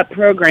cut-up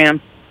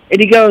program. And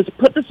he goes,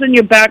 "Put this in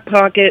your back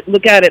pocket.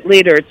 Look at it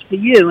later. It's for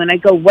you." And I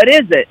go, "What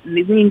is it?" And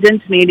he leaned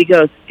into me, and he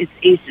goes, "It's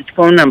Ace's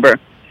phone number."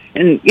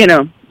 And,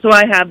 so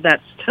I have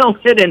that still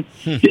hidden.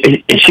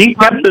 She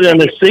kept it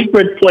in a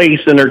secret place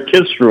in her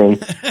kiss room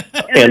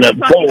in a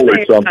bowl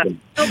or something.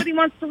 Nobody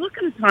wants to look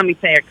in the Tommy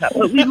Thayer cup,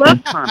 but we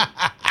love Tommy.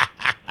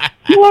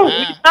 We love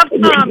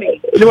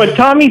Tommy.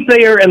 Tommy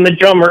Thayer and the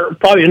drummer are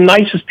probably the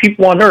nicest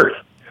people on earth.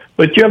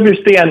 But you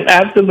understand,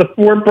 after the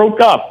 4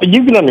 broke up,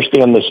 you can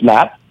understand this,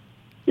 Matt.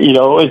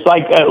 It's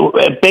like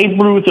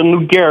Babe Ruth and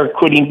Lou Gehrig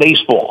quitting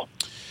baseball.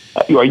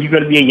 Are you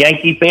going to be a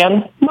Yankee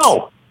fan?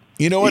 No.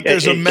 You know what?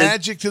 There's a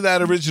magic to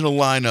that original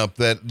lineup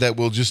that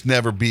will just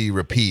never be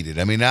repeated.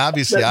 I mean,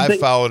 obviously, I've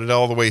followed it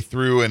all the way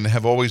through and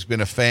have always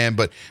been a fan.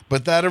 But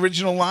that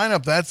original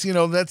lineup,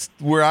 that's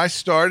where I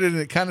started,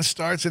 and it kind of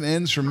starts and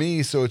ends for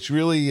me. So it's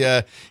really,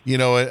 and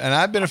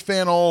I've been a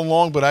fan all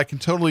along. But I can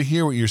totally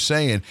hear what you're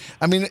saying.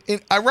 I mean,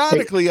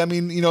 ironically,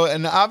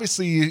 and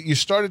obviously, you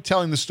started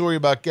telling the story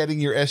about getting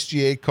your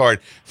SGA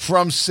card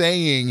from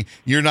saying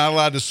you're not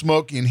allowed to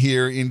smoke in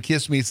here in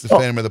Kiss Meets the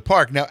Phantom of the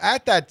Park. Now,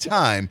 at that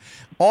time,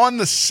 on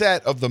the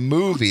set of the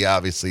movie,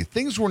 obviously,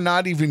 things were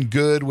not even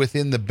good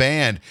within the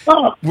band.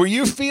 Were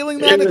you feeling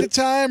that at the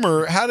time,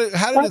 or how did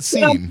it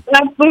seem?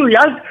 Absolutely.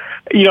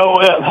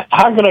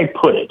 How can I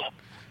put it?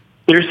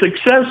 Their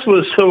success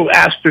was so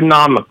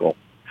astronomical.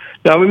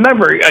 Now,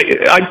 remember,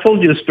 I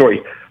told you the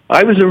story.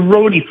 I was a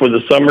roadie for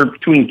the summer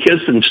between Kiss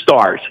and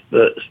Stars,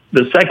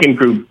 the second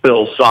group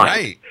Bill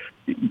signed.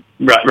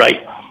 Right.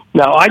 Right.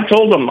 Now, I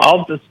told him,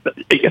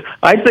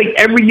 I think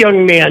every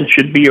young man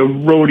should be a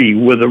roadie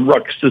with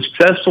a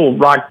successful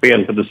rock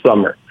band for the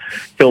summer.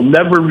 He'll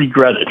never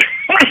regret it.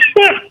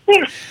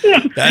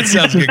 That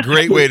sounds like a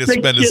great way to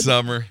spend a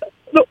summer.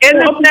 In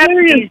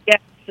the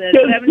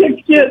 70s,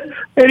 yes.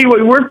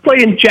 Anyway, we're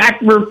playing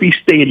Jack Murphy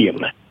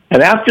Stadium.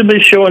 And after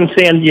this show in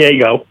San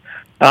Diego,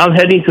 I'm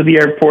heading to the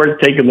airport,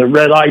 taking the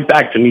red eye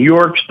back to New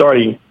York,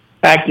 starting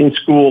acting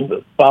school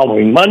the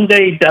following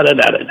Monday,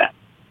 da-da-da-da-da.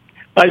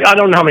 I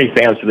don't know how many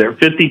fans are there,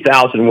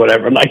 50,000,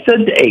 whatever. And I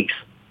said to Ace,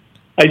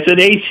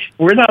 Ace,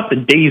 we're not the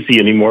Daisy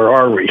anymore,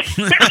 are we?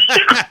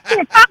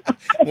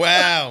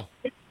 Wow.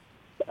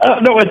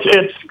 No,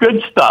 it's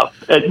good stuff.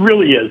 It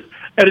really is.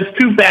 And it's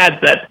too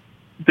bad that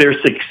their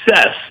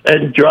success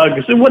and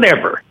drugs and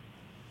whatever,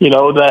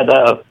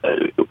 that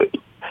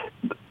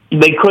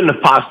they couldn't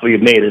have possibly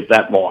made it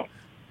that long.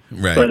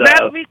 Right. But,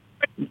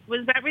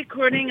 was that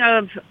recording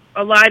of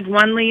Alive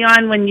One,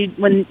 Leon, when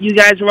you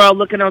guys were all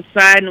looking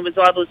outside and it was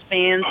all those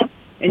fans,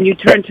 and you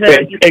turned to...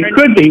 It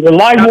could be.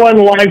 Live 1,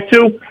 Live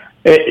 2.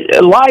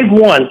 Live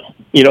 1,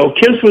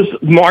 KISS was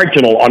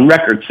marginal on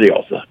record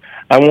sales.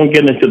 I won't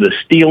get into the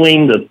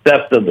stealing, the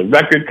theft of the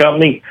record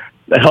company.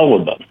 The hell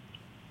with them.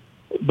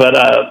 But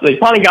they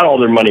finally got all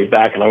their money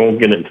back, and I won't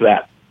get into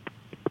that.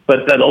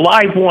 But that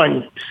Alive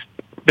 1,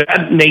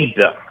 that made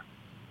them.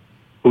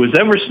 Who was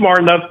ever smart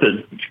enough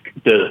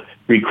to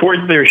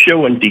record their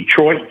show in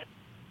Detroit,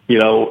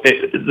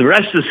 the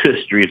rest is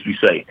history, as we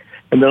say.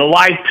 And then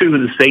Alive 2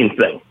 is the same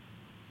thing.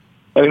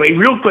 Anyway,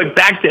 real quick,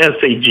 back to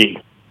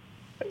SAG.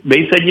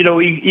 They said, you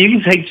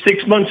can take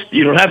 6 months.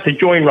 You don't have to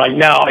join right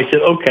now. I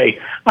said, okay.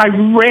 I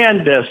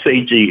ran to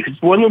SAG.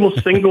 It's one little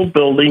single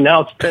building.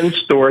 Now it's 10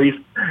 stories.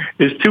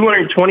 It's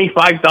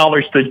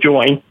 $225 to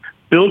join.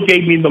 Bill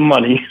gave me the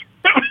money.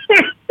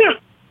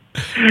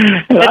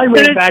 And I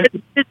ran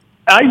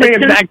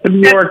back to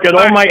New York, and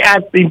all my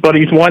acting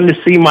buddies wanted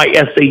to see my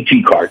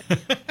SAG card.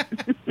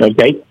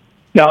 Okay?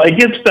 Now, it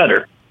gets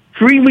better.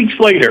 3 weeks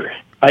later,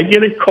 I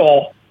get a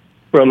call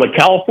from a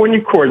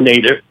California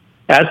coordinator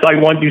as I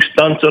want to do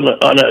stunts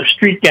on a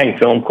street gang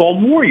film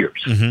called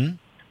Warriors. Mm-hmm.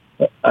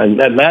 And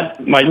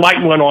that my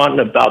light went on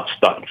about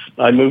stunts.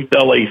 I moved to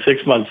L.A.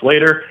 6 months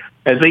later.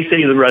 As they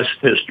say, the rest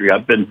is history.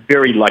 I've been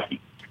very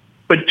lucky.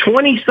 But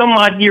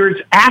 20-some-odd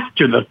years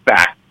after the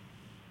fact,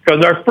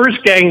 because our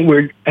first gang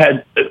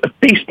had a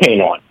face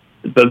paint on,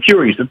 the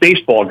Furies, the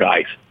baseball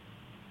guys.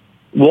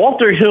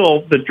 Walter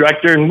Hill, the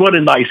director, and what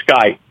a nice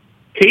guy,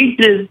 he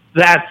did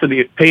that to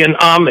pay an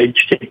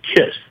homage to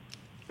KISS,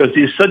 because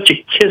he's such a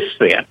KISS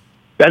fan.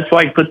 That's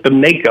why he put the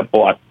makeup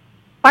on.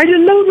 I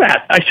didn't know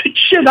that. I said,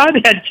 shit,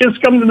 I'd had KISS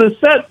come to the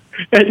set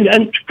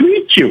and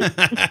greet you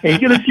and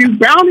get a few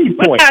brownie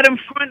points. I had him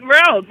front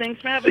row. Thanks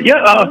for having me.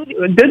 I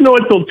didn't know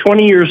it until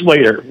 20 years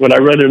later when I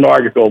read an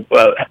article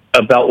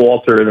about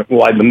Walter and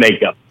why the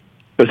makeup,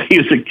 because he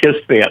was a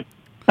KISS fan.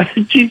 I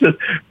said, Jesus,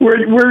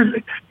 we're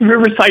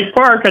Riverside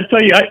Park. I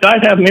tell you,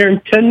 I'd have him there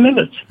in 10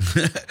 minutes.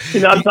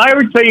 Did I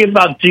ever tell you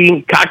about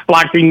Gene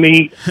cock-blocking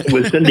me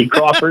with Cindy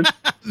Crawford?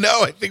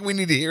 No, I think we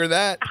need to hear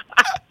that.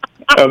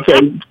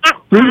 Okay.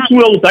 Bruce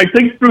Willis, I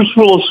think Bruce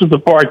Willis was the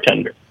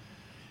bartender.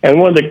 And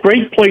one of the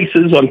great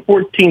places on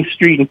 14th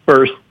Street and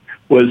First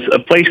was a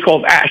place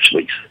called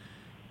Ashley's.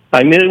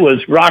 I mean, it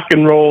was rock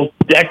and roll,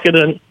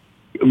 decadent,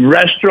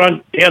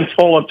 restaurant, dance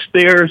hall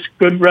upstairs,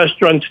 good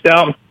restaurants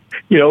down.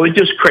 It was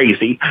just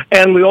crazy.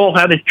 And we all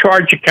had a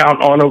charge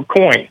account on a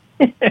coin,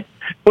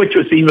 which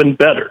was even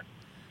better.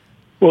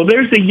 Well,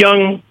 there's a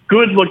young,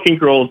 good-looking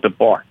girl at the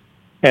bar.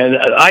 And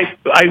I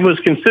was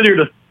considered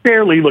a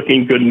fairly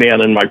looking good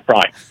man in my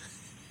prime.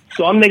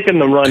 So I'm making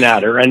the run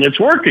at her, and it's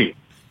working.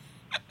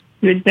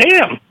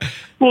 Damn.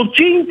 Well,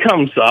 Gene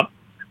comes up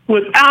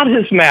without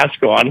his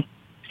mask on.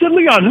 He said,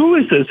 Leon, who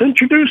is this?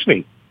 Introduce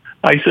me.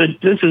 I said,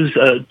 this is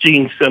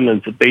Gene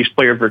Simmons, the bass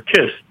player for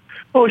KISS.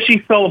 Oh, she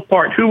fell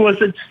apart. Who was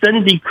it?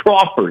 Cindy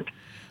Crawford.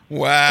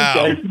 Wow.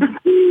 Okay.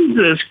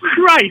 Jesus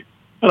Christ.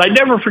 But I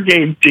never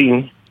forgave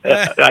Gene.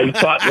 I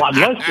thought, well, I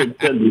must have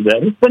Cindy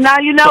then. So now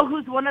you know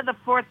who's one of the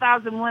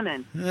 4,000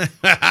 women. Yeah.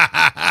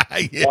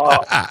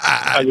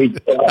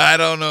 I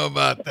don't know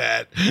about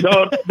that.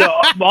 No,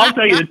 I'll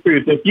tell you the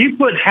truth. If you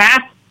put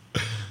half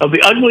of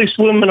the ugliest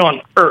women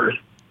on earth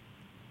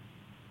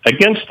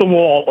against the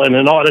wall in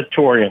an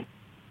auditorium,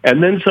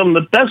 and then some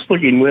of the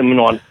best-looking women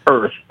on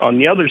earth on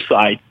the other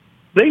side,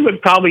 they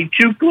would probably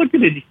puke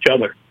looking at each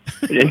other.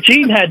 And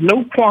Gene had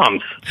no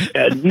qualms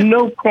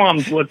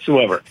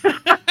whatsoever.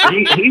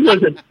 He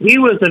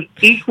was an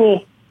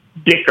equal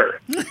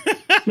dicker.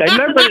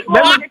 Now,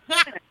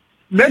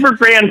 remember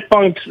Grand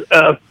Funk's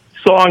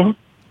song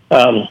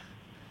that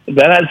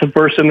has a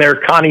verse in there,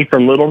 Connie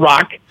from Little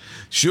Rock?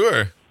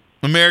 Sure.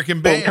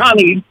 American Band.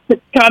 Well,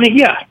 Connie,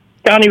 yeah.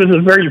 Connie was a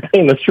very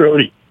famous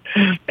roadie.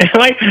 And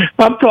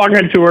I'm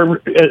talking to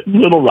her at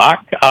Little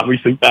Rock,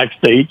 obviously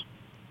backstage.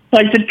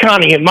 I said,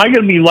 Connie, am I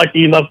going to be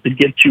lucky enough to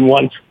get you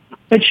once?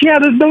 And she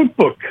had a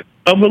notebook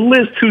of a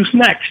list, who's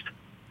next.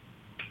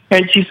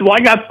 And she said, well, I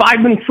got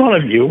 5 in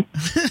front of you.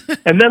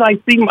 And then I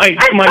see my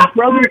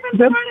brother. In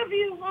front of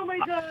you. Oh, my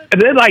God.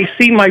 And then I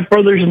see my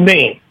brother's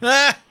name.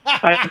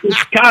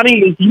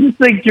 Connie, if you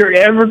think you're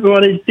ever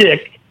going to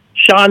dick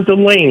Sean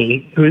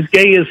Delaney, who's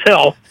gay as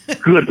hell,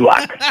 good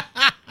luck.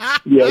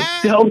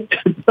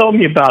 Tell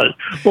me about it.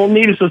 Well,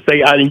 needless to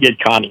say, I didn't get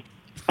Connie.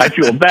 I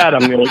feel bad.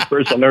 I'm the only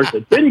person on earth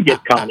that didn't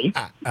get Connie.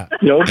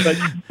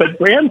 But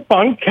Grand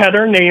Funk had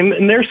her name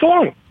in their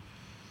song.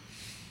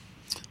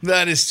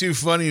 That is too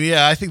funny.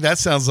 Yeah, I think that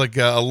sounds like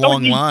a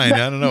long line.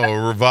 I don't know,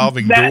 a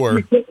revolving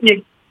door.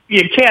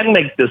 You can't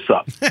make this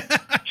up.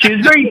 She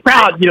was very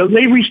proud.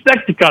 They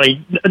respected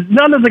Connie.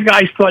 None of the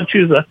guys thought she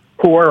was a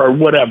whore or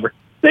whatever.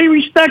 They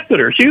respected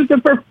her. She was a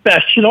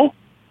professional,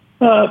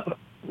 what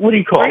do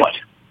you call it?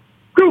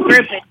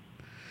 Groupie.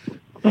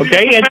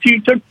 Okay, and she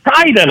took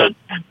pride in it.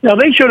 Now,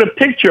 they showed a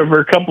picture of her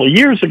a couple of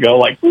years ago,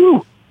 like,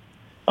 ooh.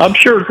 I'm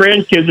sure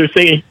grandkids are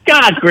saying,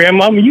 God,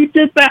 Grandmama, you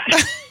did that?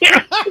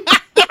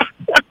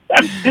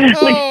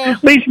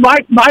 At least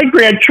my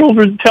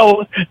grandchildren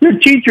tell their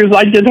teachers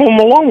I did Home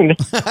Alone.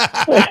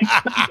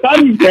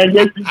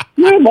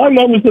 My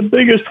mom was the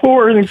biggest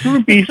whore in the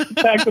groupies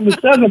back in the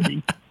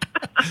 70s.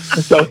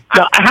 So,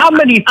 now, how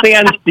many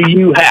fans do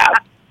you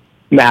have,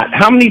 Matt?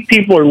 How many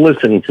people are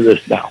listening to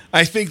this now?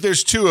 I think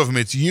there's two of them.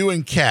 It's you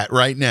and Kat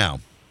right now.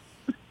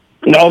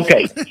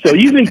 Okay, so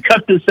you can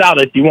cut this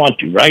out if you want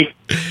to, right?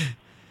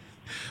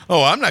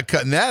 Oh, I'm not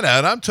cutting that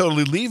out. I'm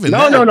totally leaving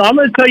that. No. I'm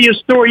going to tell you a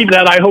story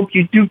that I hope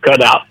you do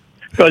cut out,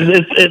 because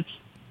it's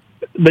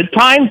the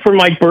time for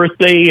my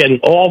birthday and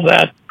all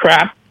that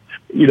crap,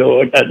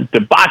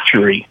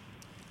 debauchery.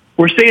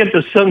 We're staying at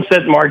the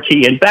Sunset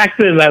Marquee, and back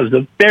then that was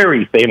a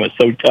very famous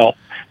hotel,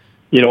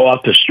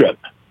 off the Strip.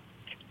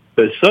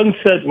 The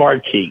Sunset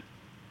Marquee.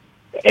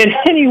 And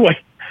anyway,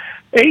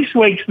 Ace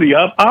wakes me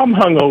up. I'm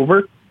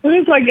hungover, and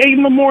it's like 8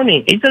 in the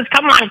morning. He says,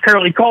 "Come on,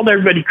 Curly." Called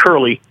everybody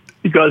Curly,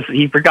 because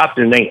he forgot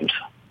their names.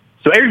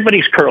 So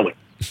everybody's Curly.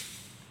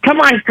 "Come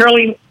on,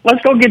 Curly,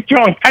 let's go get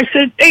drunk." I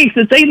said, "Ace,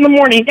 it's 8 in the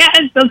morning." "Yeah,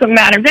 it doesn't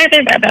matter."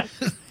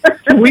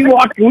 we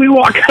walk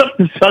up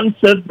the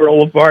Sunset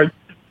Boulevard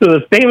to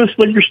the famous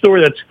liquor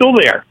store that's still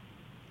there.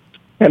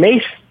 And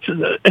Ace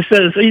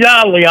says,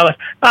 "Yeah, Leon,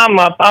 I'm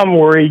up. I'm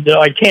worried.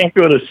 I can't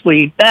go to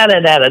sleep. I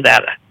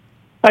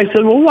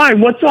said, "Well, why?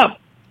 What's up?"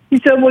 He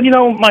said, "Well,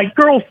 my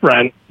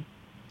girlfriend,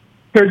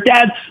 her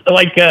dad's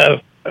like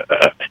a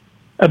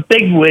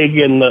big wig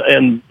in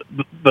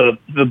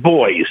the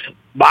boys,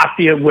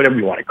 mafia, whatever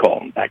you want to call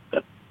them back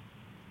then."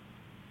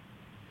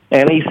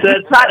 And he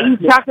said,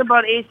 he's talking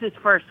about Ace's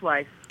first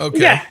wife. Okay.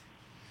 Yeah.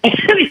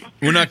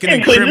 We're not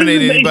going to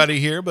incriminate anybody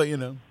here, but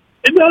No,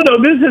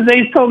 this is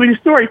Ace told me the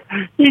story.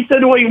 He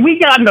said, "Well, we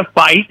got in a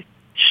fight.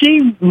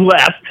 She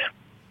left."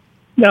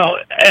 No,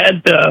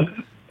 and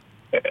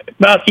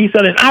about, he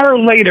said, an hour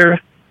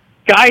later,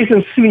 guys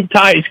in suit and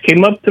ties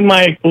came up to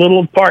my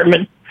little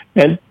apartment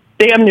and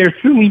damn near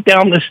threw me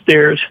down the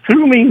stairs,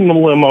 threw me in the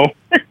limo,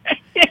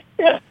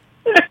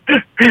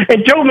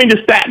 and drove me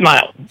to Staten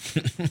Island.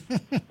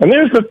 And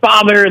there's the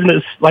father in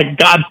this, like,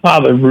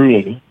 Godfather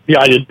room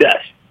behind a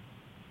desk.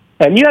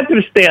 And you have to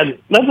understand,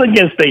 nothing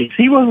against Ace.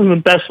 He wasn't the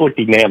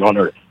best-looking man on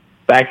earth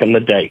back in the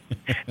day.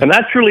 And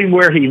that's really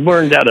where he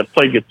learned how to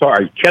play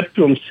guitar. He kept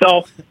to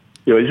himself.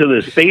 He's in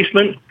his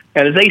basement.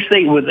 And as they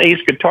say with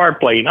Ace guitar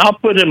playing, I'll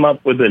put him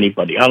up with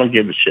anybody. I don't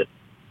give a shit.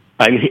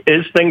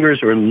 His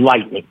fingers are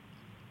lightning.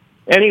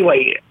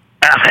 Anyway,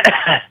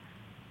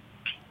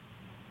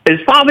 his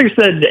father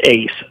said to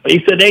Ace,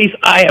 he said, "Ace,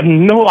 I have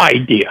no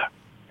idea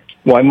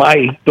why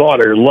my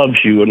daughter loves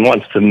you and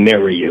wants to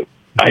marry you.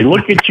 I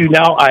look at you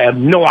now, I have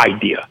no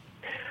idea.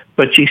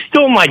 But she's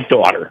still my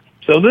daughter.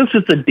 So this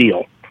is the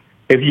deal.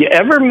 If you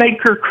ever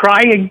make her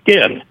cry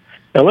again,"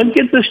 now let's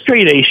get this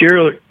straight, Ace,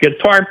 you're a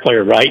guitar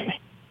player, right?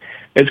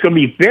 "It's going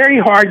to be very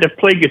hard to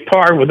play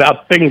guitar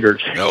without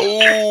fingers." No.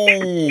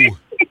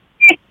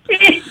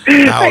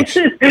 I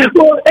said,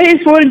 "Well,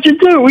 Ace, what did you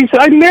do?" He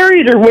said, "I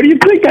married her. What do you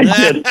think I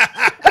did?"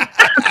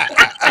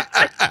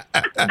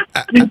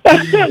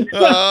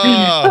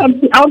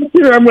 I'm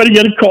sure I'm going to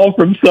get a call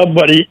from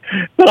somebody,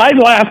 but I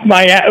laughed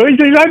my ass. He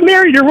said, "I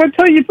married her. What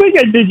do you think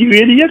I did, you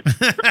idiot?"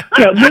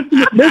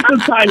 This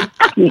is time.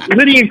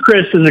 Lydia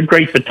Chris is a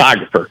great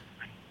photographer.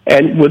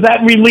 And with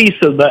that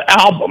release of the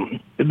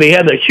album, they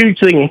had a huge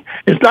thing.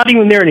 It's not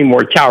even there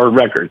anymore, Tower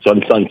Records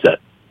on Sunset.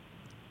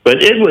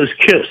 But it was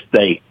Kiss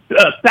Day.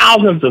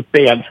 Thousands of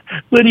fans.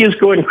 Lydia's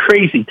going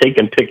crazy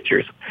taking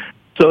pictures.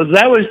 So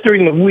that was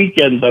during the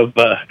weekend of,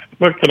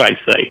 what can I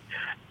say,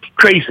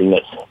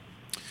 craziness.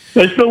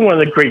 It's still one of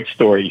the great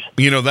stories.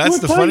 That's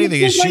the funny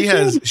thing is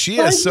she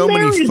has so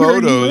many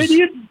photos.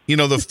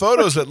 The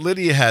photos that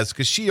Lydia has,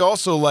 because she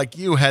also, like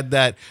you, had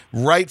that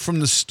right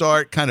from the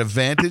start kind of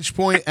vantage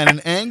point and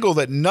an angle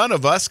that none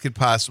of us could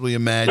possibly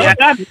imagine.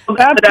 Yeah,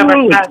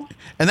 absolutely.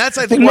 And that's,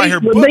 I think, why her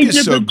book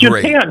is so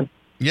great.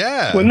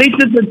 Yeah. When they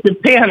did the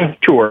Japan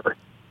tour,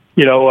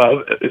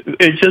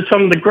 it's just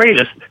some of the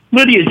greatest.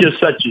 Lydia's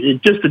just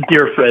a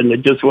dear friend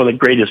and just one of the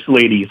greatest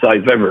ladies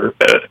I've ever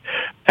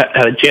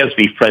had a chance to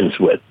be friends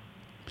with.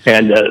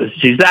 And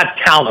she's that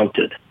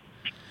talented.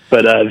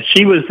 But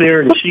she was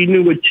there and she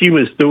knew what she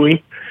was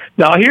doing.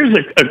 Now, here's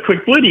a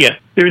quick Lydia.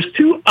 There's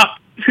two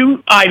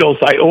idols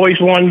I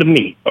always wanted to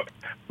meet,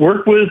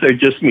 work with, or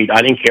just meet.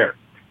 I didn't care.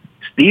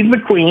 Steve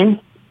McQueen,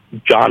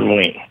 John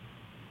Wayne.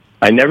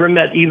 I never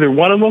met either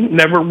one of them,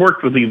 never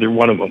worked with either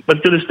one of them.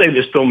 But to this day,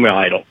 they're still my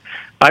idol.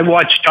 I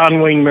watch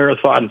John Wayne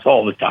marathons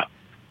all the time.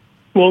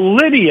 Well,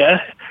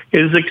 Lydia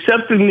is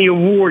accepting the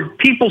award,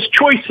 People's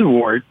Choice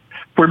Award,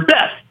 for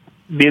best,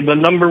 being the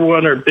number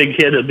one or big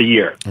hit of the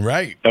year.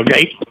 Right.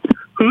 Okay?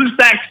 Who's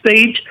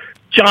backstage?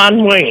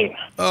 John Wayne.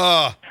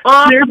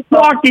 They're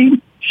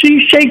talking.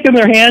 She's shaking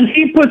her hand.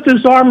 He puts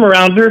his arm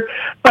around her.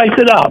 I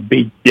said, I'll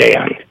be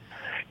damned.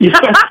 You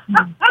know?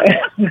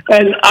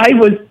 And I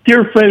was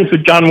dear friends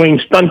with John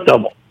Wayne's stunt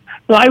double.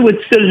 So I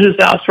would sit at his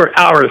house for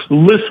hours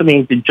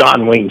listening to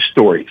John Wayne's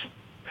stories.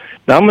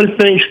 Now I'm going to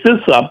finish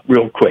this up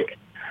real quick.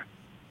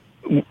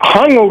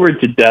 Hungover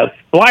to death,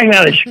 flying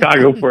out of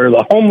Chicago for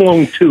the Home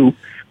Alone 2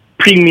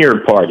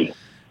 premiere party.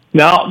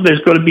 Now there's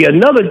going to be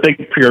another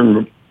big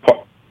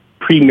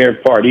premiere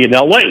party in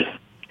L.A.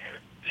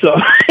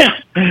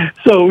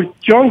 So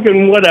drunk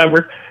and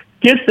whatever,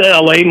 get to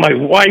L.A., my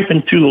wife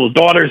and two little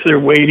daughters are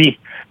waiting,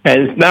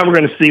 and now we're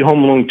going to see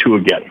Home Alone 2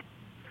 again.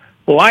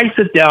 Well, I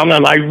sit down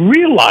and I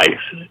realize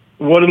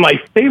one of my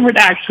favorite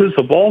actors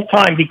of all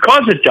time,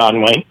 because of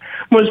John Wayne,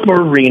 was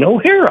Maureen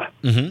O'Hara.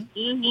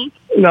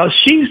 Now,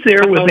 she's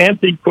there with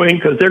Anthony Quinn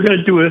because they're going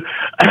to do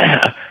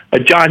a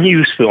John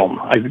Hughes film.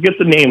 I forget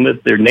the name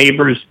of their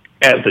neighbors.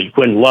 Anthony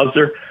Quinn loves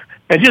her.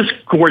 And just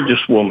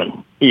gorgeous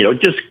woman, you know,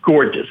 just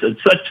gorgeous and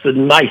such the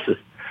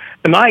nicest.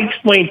 And I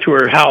explained to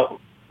her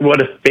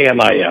what a fan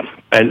I am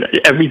and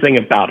everything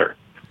about her.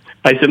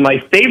 I said, my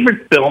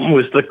favorite film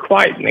was The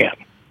Quiet Man.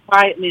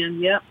 Quiet Man,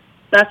 yep.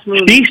 That's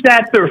movie. She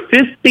sat there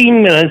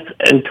 15 minutes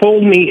and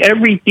told me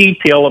every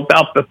detail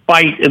about the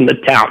fight in the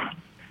town.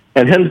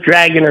 And him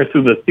dragging her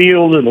through the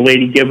field and the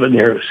lady giving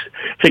her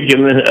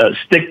a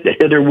stick to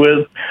hit her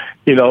with,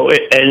 you know,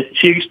 and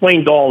she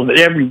explained all of it,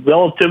 every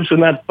relatives in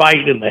that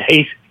fight and the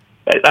haste.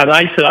 And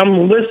I said,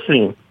 I'm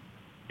listening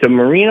to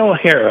Maureen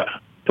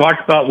O'Hara talk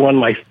about one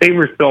of my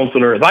favorite films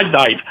on earth. I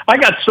died. I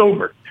got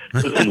sober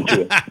listening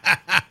to it.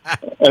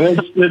 And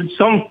then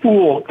some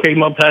fool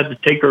came up and had to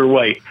take her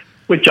away,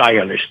 which I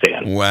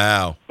understand.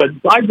 Wow. But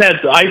I've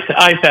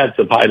had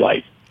some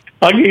highlights.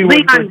 I'll give you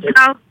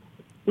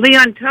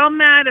Leon, tell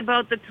Matt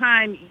about the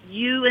time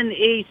you and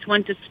Ace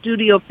went to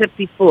Studio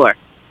 54.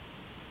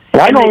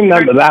 Well, I don't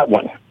remember that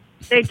one.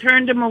 They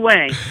turned him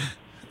away.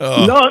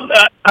 No,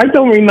 I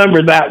don't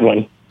remember that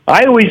one.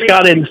 I always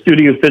got in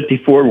Studio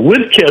 54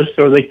 with Kiss,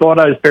 or they thought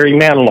I was Barry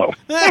Manilow.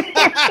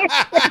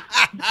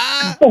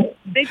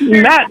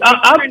 Matt,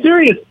 I'm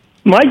serious.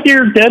 My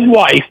dear dead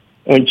wife,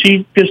 when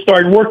she just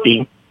started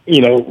working,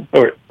 you know,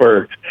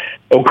 for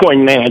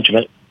O'Coin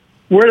Management,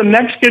 we're at a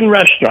Mexican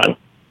restaurant,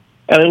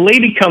 and a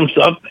lady comes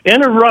up,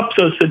 interrupts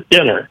us at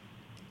dinner,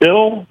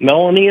 Bill,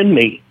 Melanie, and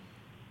me.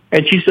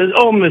 And she says,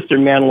 oh, Mr.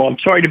 Manilow, I'm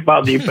sorry to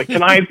bother you, but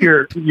can I have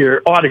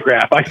your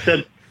autograph? I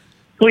said,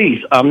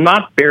 please, I'm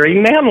not Barry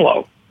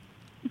Manilow.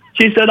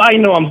 She said, I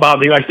know I'm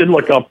bothering you. I said,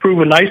 look, I'll prove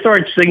it. And I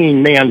started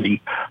singing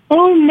Mandy.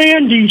 Oh,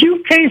 Mandy,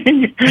 you came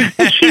in.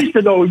 And she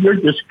said, oh, you're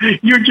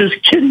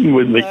just kidding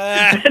with me.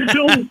 And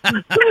Bill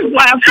was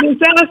laughing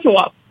his ass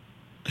off.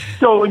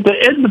 So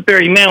to end the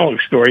Barry Manilow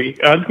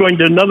story, I was going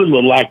to another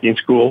little acting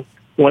school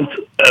once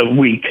a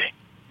week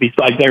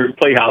besides their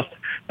Playhouse.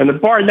 And the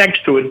bar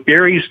next to it,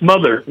 Barry's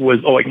mother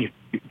was always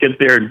get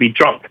there and be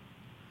drunk.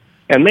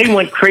 And they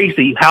went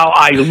crazy how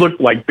I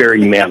looked like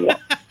Barry Manilow.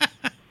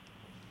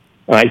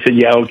 And I said,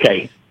 yeah,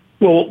 okay.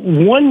 Well,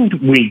 one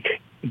week,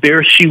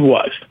 there she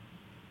was,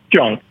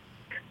 drunk.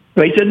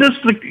 And they said, this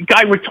is the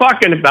guy we're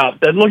talking about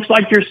that looks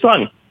like your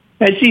son.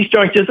 And she's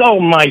drunk. She says, oh,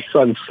 my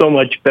son's so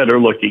much better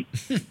looking.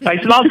 I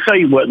said, I'll tell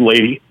you what,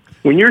 lady.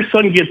 When your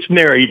son gets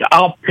married,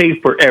 I'll pay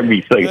for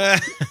everything.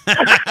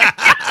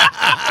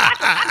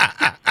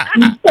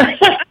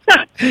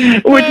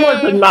 Which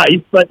wasn't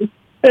nice, but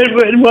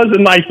it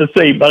wasn't nice to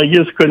say, but I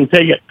just couldn't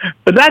take it.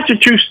 But that's a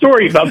true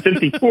story about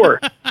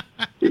 54.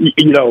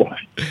 You know,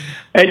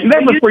 and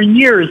remember, for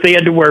years they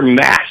had to wear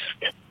masks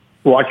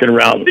walking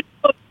around.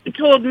 You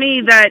told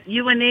me that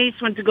you and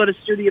Ace went to go to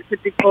Studio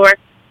 54,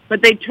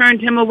 but they turned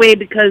him away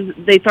because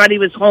they thought he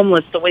was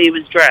homeless the way he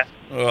was dressed.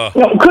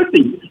 Well, could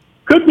be.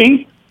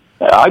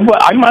 I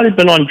might have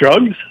been on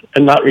drugs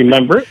and not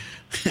remember it.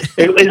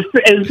 It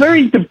was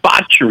very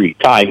debauchery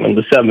time in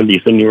the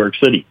 70s in New York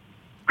City.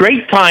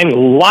 Great time, a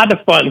lot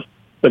of fun,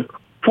 but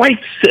quite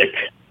sick.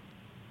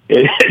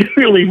 It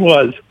really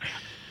was.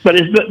 But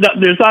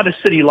there's not a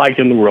city like it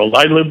in the world.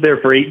 I lived there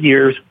for 8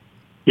 years.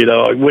 You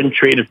know, I wouldn't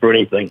trade it for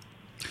anything.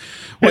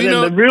 Well, and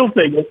then the real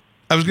thing is,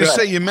 I was going to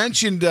say, you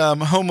mentioned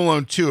Home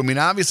Alone 2. I mean,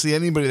 obviously,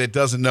 anybody that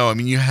doesn't know, I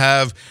mean, you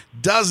have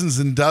dozens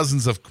and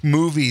dozens of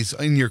movies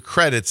in your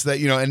credits that,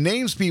 and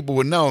names people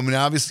would know. I mean,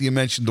 obviously, you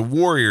mentioned The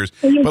Warriors,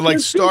 but like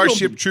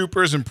Starship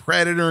Troopers and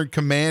Predator and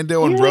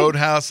Commando and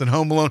Roadhouse and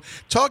Home Alone.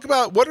 Talk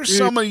about what are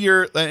some of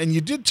your, and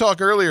you did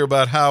talk earlier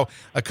about how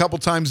a couple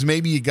times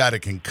maybe you got a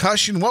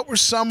concussion. What were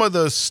some of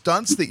the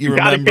stunts that you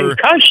remember?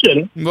 Got a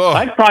concussion? Oh.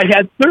 I probably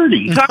had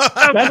 30.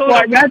 That's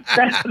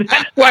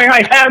why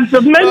I have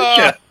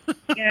dementia.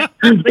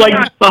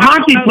 Like the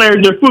hockey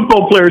players or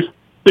football players.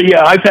 So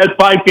yeah, I've had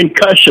 5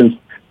 concussions.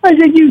 I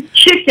said, you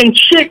chicken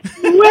shit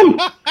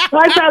wimp.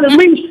 I've had at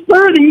least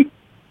 30.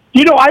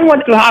 I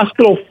went to the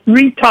hospital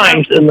 3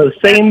 times in the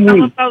same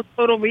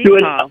week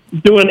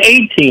doing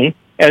 18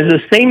 as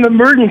the same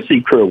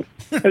emergency crew,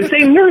 the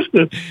same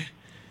nurses.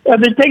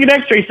 They take an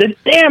x-ray. Said,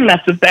 damn,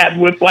 that's a bad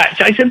whiplash.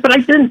 I said, but I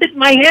didn't hit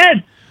my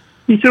head.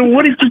 He said,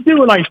 what did you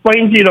do? And I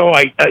explained,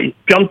 I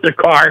jumped the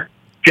car,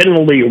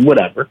 generally or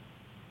whatever.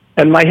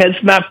 And my head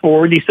snapped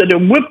forward. He said, a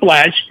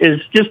whiplash is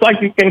just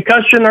like a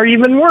concussion or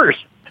even worse.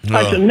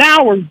 I said,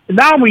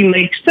 now we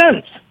make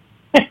sense.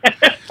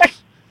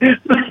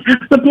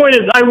 The point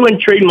is, I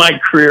wouldn't trade my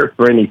career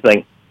for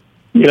anything.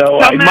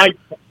 I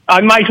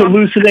might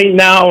hallucinate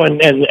now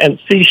and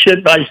see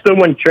shit, but I still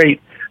wouldn't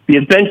trade the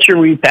adventure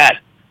we've had.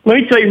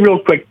 Let me tell you real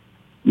quick.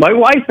 My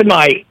wife and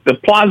I, the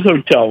Plaza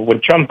Hotel,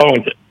 when Trump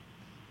owned it,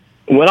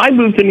 when I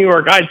moved to New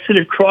York, I'd sit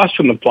across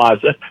from the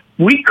Plaza.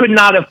 We could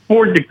not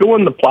afford to go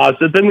in the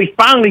Plaza. Then we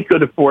finally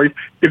could afford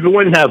to go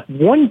in and have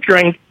one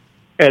drink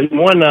and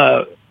one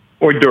hors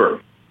d'oeuvre.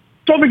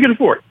 That's all we could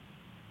afford.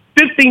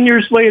 15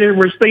 years later,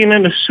 we're staying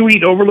in a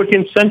suite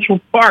overlooking Central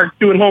Park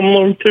doing Home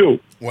Alone 2.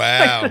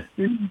 Wow. I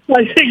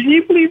say, can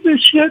you believe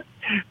this shit?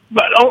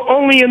 But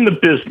only in the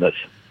business,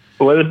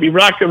 whether it be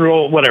rock and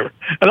roll, whatever.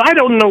 And I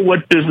don't know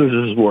what business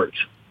is worse,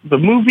 the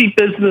movie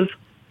business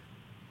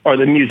or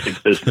the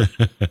music business.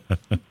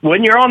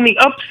 When you're on the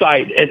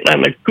upside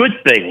and the good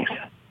things,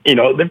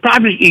 they're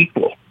probably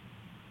equal.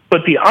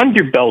 But the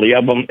underbelly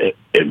of them,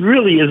 it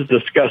really is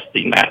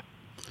disgusting, Matt.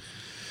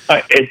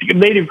 It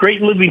made a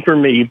great living for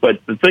me, but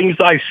the things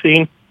I've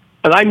seen,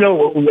 and I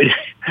know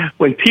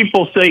when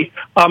people say,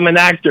 I'm an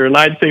actor, and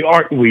I'd say,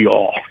 aren't we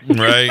all?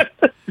 Right.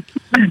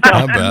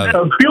 How bad?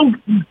 A real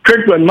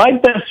quick one. My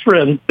best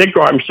friend, Dick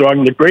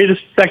Armstrong, the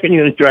greatest second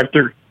unit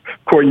director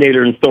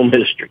coordinator in film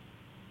history.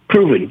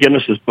 Proven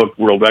Guinness's Book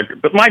World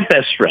Record, but my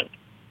best friend.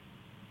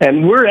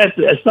 And we're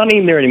it's not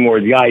even there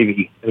anymore, the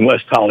Ivy in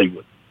West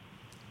Hollywood.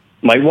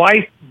 My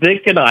wife,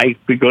 Vic, and I,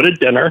 we go to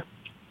dinner,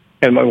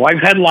 and my wife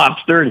had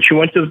lobster, and she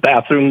went to the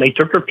bathroom, and they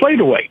took her plate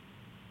away.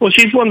 Well,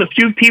 she's one of the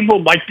few people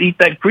who like to eat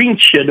that green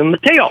shit in the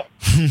tail.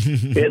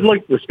 It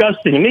looked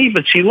disgusting to me,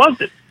 but she loved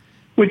it.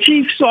 When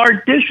she saw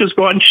our dishes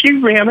gone, she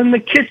ran in the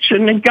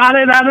kitchen and got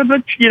it out of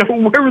the,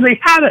 wherever they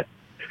had it.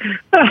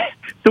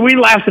 So we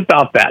laughed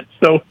about that.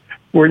 So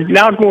we're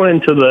now going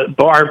into the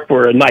bar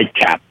for a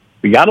nightcap.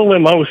 We got a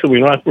limo, so we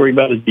don't have to worry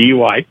about a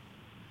DUI.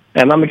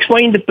 And I'm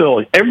explaining to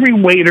Bill, every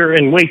waiter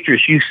and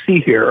waitress you see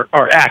here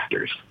are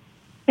actors.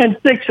 And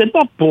Dick said,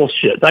 "Oh,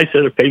 bullshit." I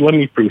said, okay, let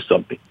me prove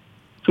something.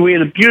 So we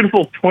had a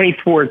beautiful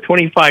 24,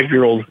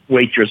 25-year-old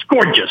waitress,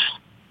 gorgeous.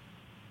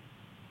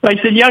 I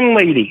said, young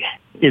lady,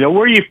 where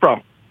are you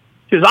from?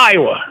 She says,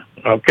 Iowa.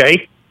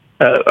 Okay.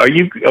 Are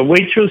you a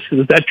waitress?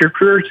 Is that your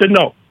career? I said,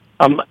 no.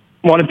 I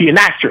want to be an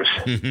actress.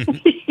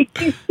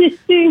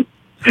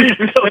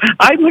 So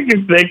I looked at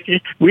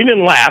Vic. We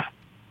didn't laugh.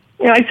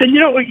 And I said,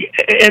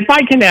 if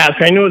I can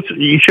ask, I know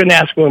you shouldn't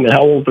ask women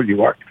how old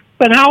you are,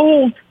 but how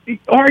old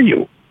are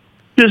you?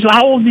 She says,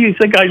 how old do you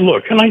think I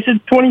look? And I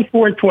said,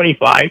 24,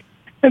 25.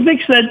 And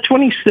Vic said,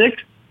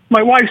 26.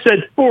 My wife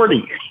said,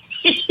 40.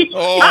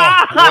 Oh,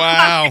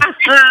 wow.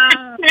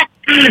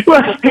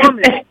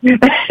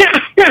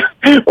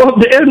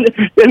 Well,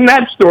 in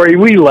that story,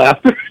 we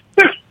laughed.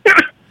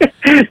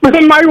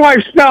 But my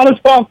wife smiled us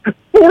off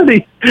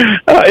 40.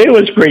 It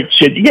was great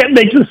shit. You can't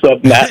make this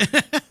up, Matt.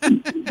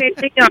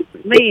 Hey,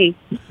 Lee,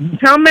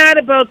 tell Matt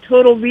about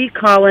Total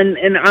Recall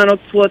and Arnold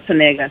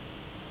Schwarzenegger.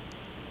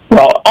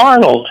 Well,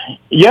 Arnold,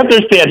 you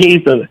understand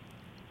he's a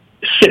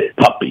sick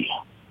puppy.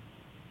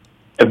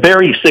 A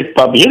very sick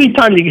puppy.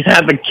 Anytime you can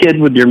have a kid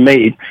with your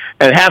maid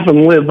and have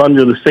him live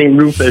under the same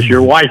roof as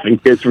your wife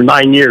and kids for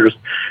 9 years,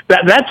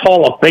 that's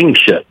Hall of Fame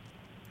shit.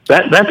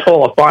 That's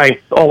Hall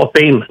of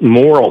Fame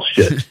moral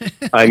shit.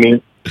 I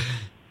mean,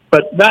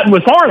 but that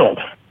was Arnold,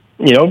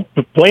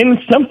 plain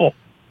and simple.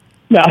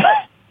 Now,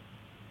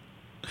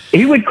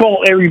 he would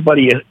call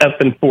everybody a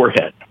effing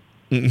forehead.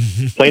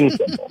 Plain and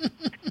simple.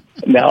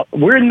 Now,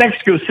 we're in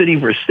Mexico City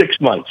for 6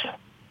 months.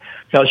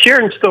 Now,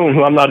 Sharon Stone,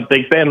 who I'm not a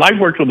big fan, I've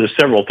worked with her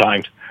several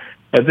times,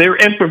 as they're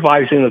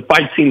improvising the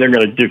fight scene they're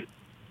going to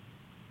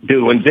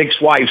do, and Vic's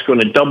wife's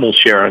going to double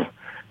Sharon.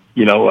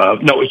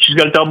 No, she's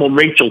going to double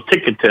Rachel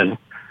Tickerton,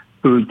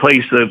 who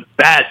plays the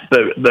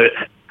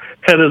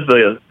head of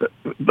the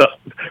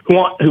who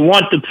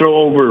want to throw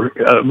over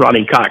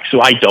Ronnie Cox, so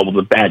I doubled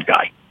the bad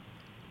guy.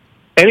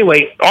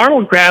 Anyway,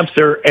 Arnold grabs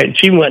her, and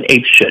she went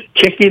apeshit,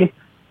 kicking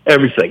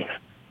everything.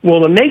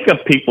 Well, the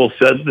makeup people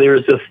said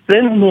there's a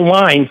thin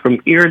line from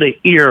ear to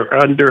ear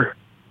under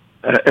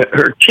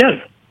her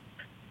chin,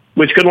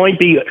 which could only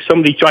be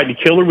somebody tried to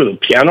kill her with a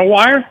piano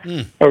wire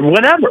or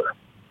whatever.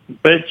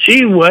 But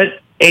she went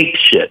ape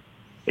shit.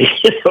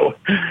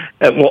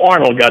 Well,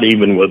 Arnold got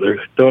even with her.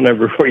 Don't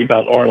ever worry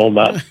about Arnold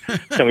not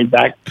coming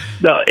back.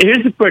 No,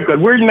 here's a quick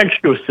one. We're in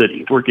Mexico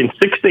City, working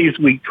 6 days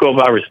a week,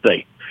 12-hour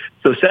stay.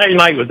 So Saturday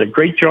night was a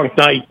great drunk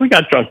night. We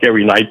got drunk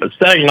every night, but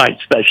Saturday night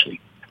especially.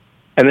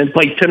 And then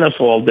played tennis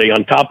all day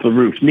on top of the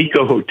roof,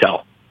 Nico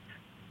Hotel.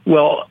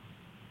 Well,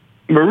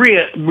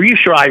 Maria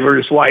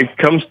Shriver's wife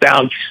comes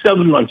down. She's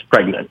 7 months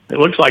pregnant. It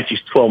looks like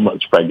she's 12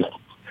 months pregnant.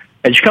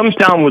 And she comes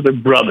down with her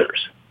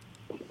brothers,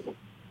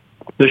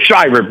 the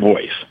Shriver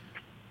boys.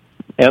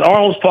 And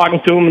Arnold's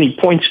talking to him, and he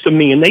points to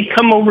me. And they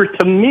come over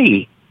to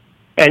me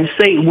and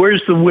say,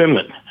 "Where's the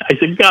women?" I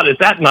said, "God, is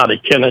that not a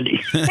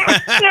Kennedy?"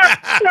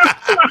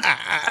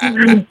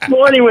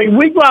 Well, anyway,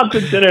 we go out to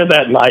dinner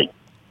that night.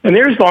 And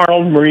there's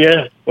Arnold,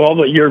 Maria, all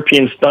the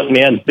European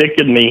stuntman, Dick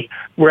and me.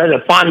 We're at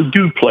a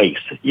fondue place,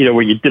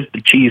 where you dip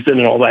the cheese in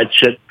and all that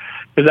shit.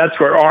 Because that's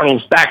where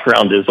Arnold's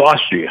background is,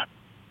 Austria.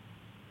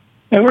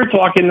 And we're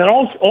talking, and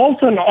all of a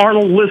sudden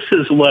Arnold lifts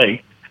his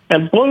leg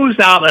and blows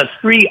out a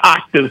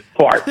 3-octave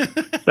part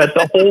that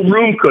the whole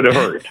room could have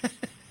heard.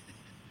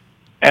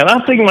 And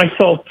I'm thinking to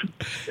myself,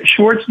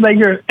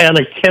 Schwarzenegger and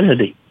a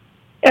Kennedy.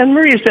 And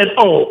Maria said,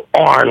 "Oh,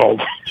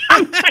 Arnold."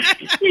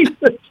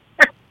 Jesus.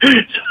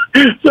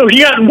 So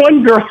you got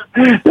one girl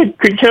that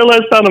could care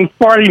less about him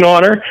farting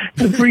on her,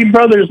 and 3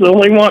 brothers that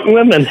only want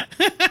women.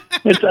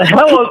 It's a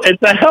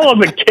hell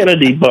of a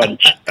Kennedy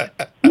bunch.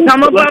 Tell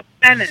them about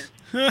tennis.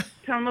 Tell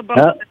them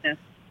about tennis.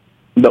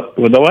 The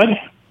what?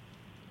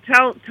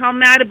 Tell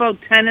Matt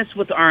about tennis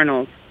with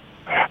Arnold.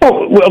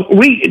 Oh, well,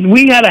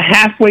 we had a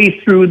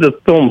halfway through the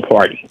film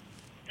party,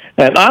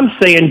 and I'm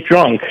saying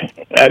drunk.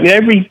 I mean,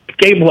 every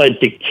cable had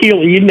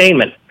tequila, you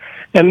name it.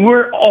 And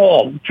we're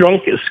all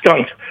drunk as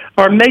skunks.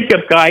 Our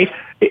makeup guy,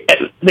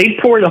 they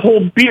poured a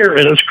whole beer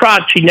in his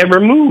crotch. He never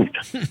moved.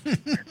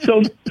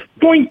 So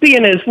point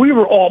being is we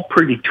were all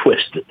pretty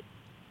twisted.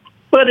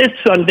 But it's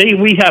Sunday.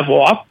 We have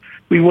off.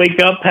 We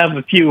wake up, have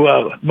a few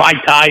Mai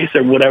Tais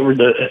or whatever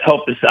to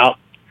help us out.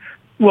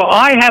 Well,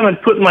 I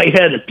haven't put my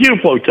head at a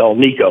beautiful hotel,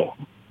 Nico.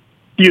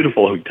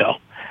 Beautiful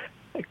hotel.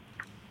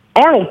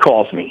 Arnold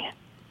calls me.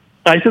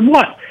 I said,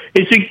 "What?"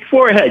 He said,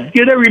 "Go ahead.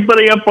 Get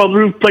everybody up on the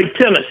roof, play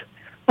tennis."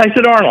 I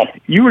said, "Arnold,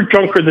 you were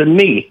drunker than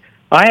me.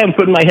 I haven't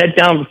put my head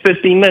down for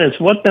 15 minutes.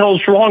 What the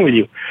hell's wrong with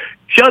you?"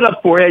 "Shut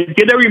up, forehead.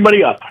 Get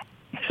everybody up."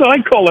 So I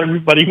call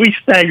everybody. We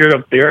staggered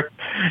up there,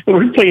 and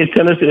we're playing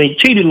tennis, and he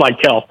cheated like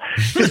hell.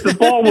 If the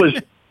ball was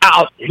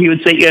out, he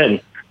would say in.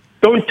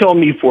 "Don't tell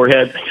me,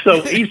 forehead."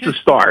 So he's the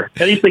star.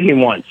 Anything he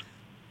wants.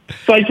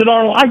 So I said,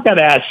 "Arnold, I got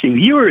to ask you.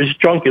 You were as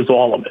drunk as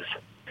all of us.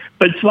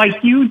 But it's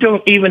like you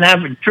don't even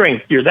have a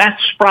drink. You're that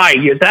spry.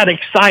 You're that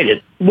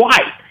excited.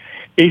 Why?"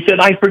 He said,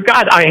 "I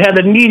forgot I had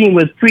a meeting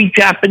with 3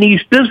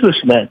 Japanese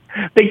businessmen.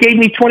 They gave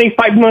me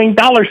 $25 million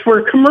for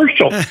a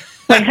commercial.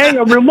 My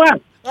hangover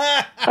left."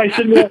 I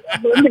said, "Well,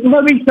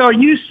 let me tell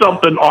you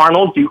something,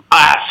 Arnold, you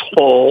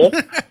asshole.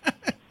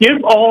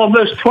 Give all of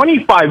us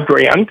 25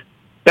 grand.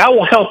 That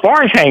will help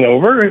our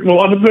hangover, and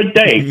we'll have a good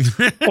day."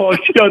 "Oh,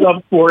 shut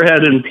up,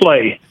 forehead, and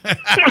play."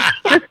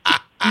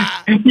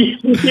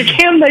 You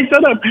can't make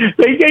that up.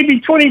 They gave me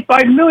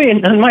 $25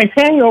 million, and my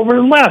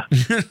hangover left.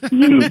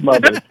 You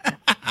mother.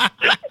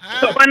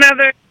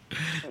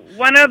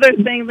 One other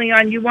thing,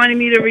 Leon. You wanted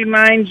me to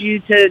remind you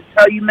to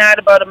tell you, Matt,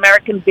 about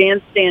American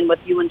Bandstand with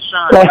you and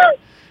Sean.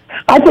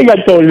 I think I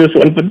told you this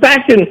one, but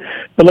back in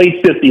the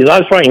late 50s, I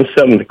was writing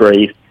 7th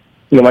grade.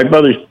 My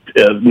brother's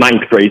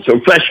 9th grade, so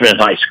freshman in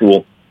high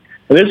school.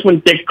 And this one,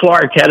 Dick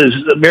Clark had his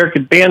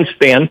American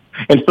Bandstand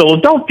in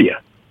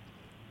Philadelphia.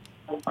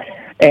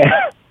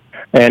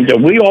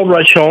 And we all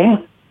rush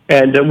home,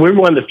 and we're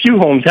one of the few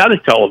homes out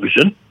of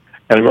television,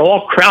 and we're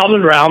all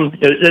crowded around.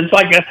 It's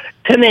like a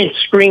 10-inch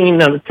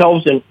screen, and the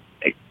television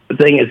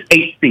thing is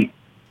 8 feet.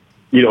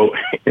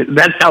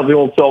 That's how the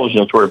old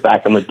televisions were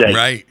back in the day.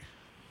 Right.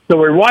 So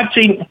we're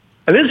watching,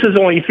 and this is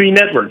only 3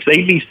 networks,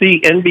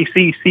 ABC,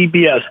 NBC,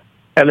 CBS.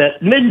 And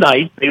at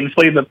midnight, they would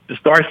play the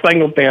Star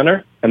Spangled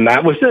Banner, and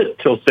that was it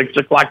till 6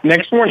 o'clock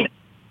next morning.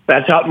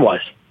 That's how it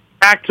was.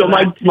 So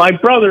my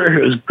brother,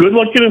 who was good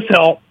looking as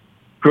hell,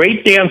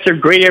 great dancer,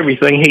 great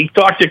everything, he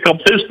talked to a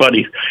couple of his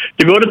buddies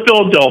to go to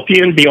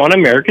Philadelphia and be on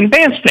American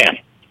Bandstand.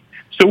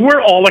 So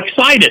we're all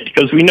excited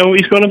because we know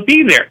he's going to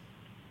be there.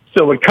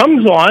 So it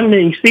comes on,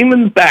 and you see him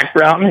in the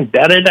background, and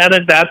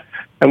da-da-da-da-da.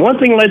 And one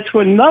thing led to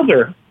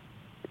another.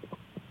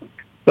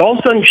 All of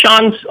a sudden,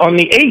 Sean's on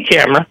the A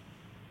camera,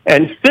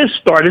 and fists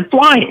started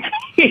flying.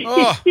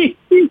 Oh.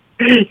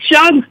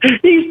 Sean,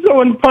 he's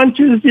throwing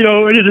punches,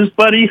 at his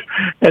buddies,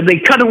 and they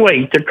cut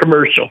away to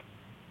commercial.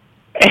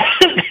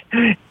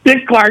 And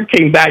Dick Clark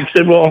came back and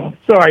said, "Well,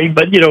 sorry,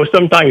 but,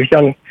 sometimes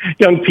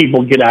young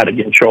people get out of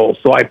control,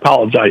 so I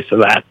apologize for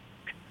that."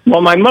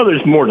 Well, my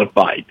mother's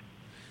mortified,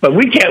 but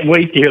we can't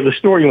wait to hear the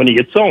story when he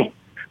gets home.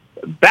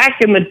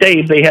 Back in the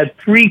day, they had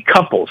 3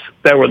 couples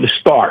that were the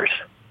stars.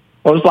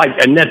 It was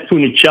like Annette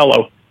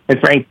Funicello and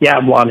Frank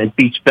Yablon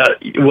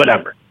and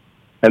whatever.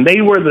 And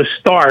they were the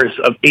stars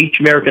of each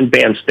American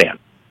Bandstand.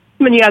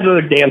 I mean, you had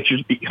other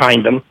dancers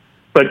behind them,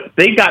 but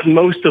they got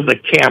most of the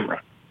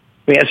camera.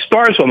 We had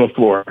stars on the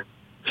floor.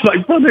 So my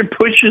brother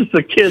pushes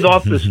the kid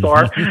off the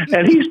star,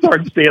 and he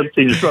starts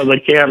dancing in front of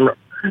the camera.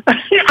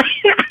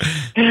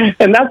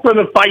 And that's when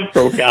the fight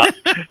broke out.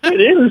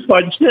 It was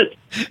fun shit.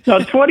 Now,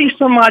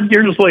 20-some-odd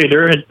years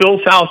later, at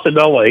Bill's house in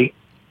L.A.,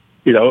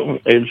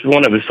 it's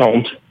one of his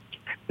homes,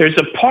 there's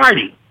a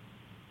party,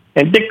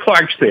 and Dick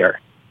Clark's there.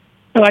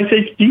 And I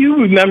said, do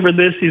you remember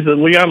this? He said,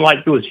 Leon, like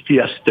it was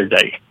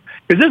yesterday.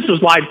 Because this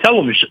was live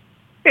television.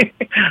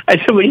 I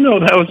said, well,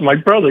 that was my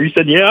brother. He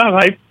said, yeah,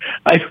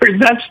 I've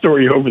heard that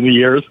story over the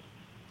years.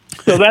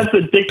 So that's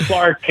a Dick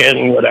Clark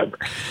and whatever.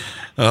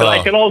 But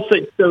I can also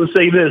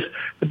say this.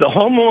 At the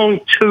Home Alone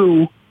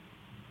 2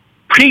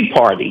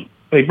 pre-party,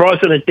 they brought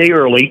us in a day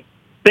early,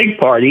 big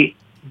party,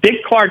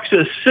 Dick Clark's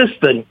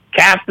assistant,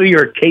 Kathy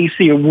or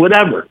Casey or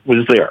whatever,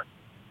 was there.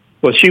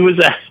 Well, she was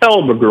a hell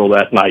of a girl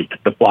that night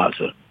at the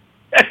Plaza.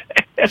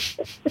 I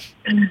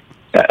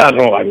don't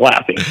know why I'm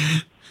laughing.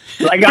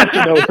 I got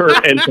to know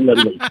her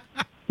intimately.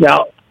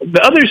 Now,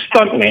 the other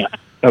stuntman,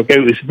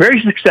 was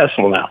very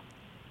successful now.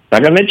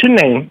 Not going to mention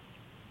name.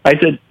 I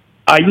said,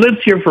 I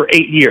lived here for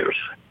 8 years.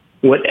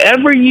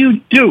 Whatever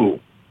you do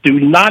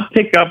not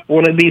pick up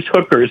one of these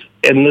hookers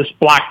in this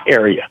block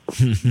area.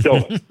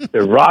 Don't.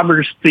 They're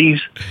robbers,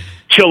 thieves,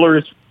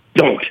 killers.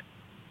 Don't.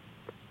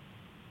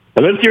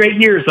 I lived here 8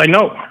 years. I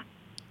know.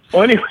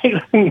 Well,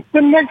 anyway,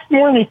 the next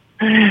morning,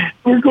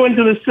 we're going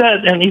to the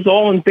set, and he's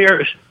all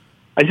embarrassed.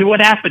 I said, what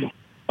happened?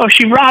 Oh,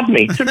 she robbed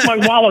me, took my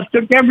wallet,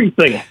 took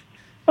everything.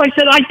 I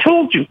said, I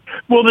told you.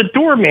 Well, the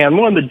doorman,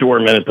 one of the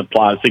doormen at the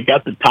Plaza,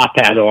 got the top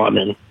hat on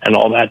and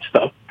all that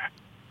stuff.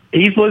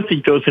 He's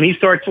listening to us, and he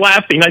starts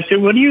laughing. I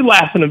said, what are you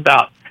laughing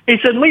about? He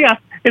said, Leah,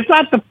 it's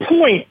not the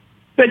point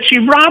that she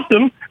robbed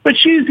him, but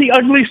she's the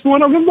ugliest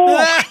one of them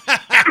all.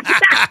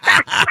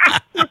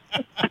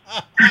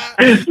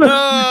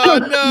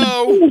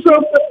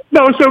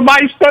 So my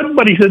son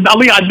buddy said, now,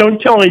 Leon, don't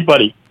tell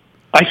anybody.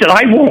 I said,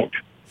 I won't.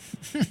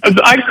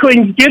 I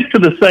couldn't get to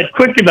the set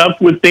quick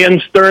enough with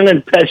Dan Stern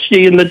and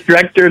Pesci and the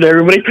director and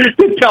everybody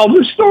to tell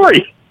the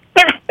story.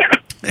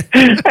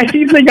 I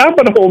keep thinking, I'm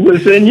going to hold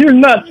this in. You're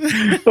nuts.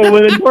 So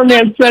when the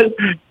doorman said,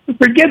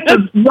 forget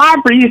the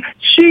robbery,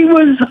 she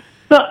was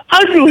the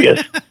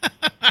ugliest.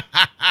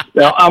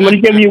 Now, I'm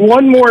going to give you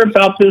one more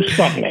about this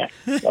stuntman,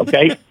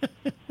 okay?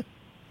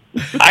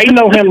 I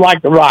know him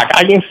like a rock.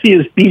 I can see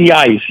his beady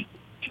eyes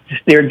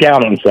stare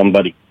down on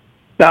somebody.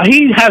 Now,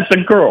 he has a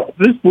girl.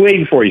 This is way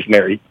before he's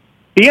married.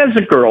 He has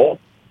a girl,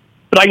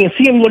 but I can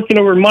see him looking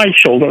over my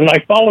shoulder, and I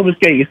follow his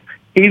gaze.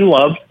 He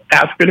loves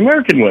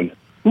African-American women.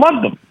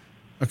 Loved them.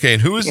 Okay,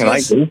 and who is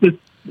this?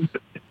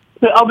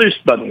 The other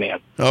stuntman.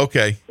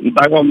 Okay.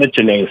 I won't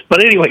mention names.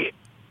 But anyway,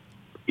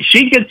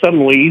 she gets up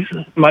and leaves.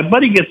 My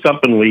buddy gets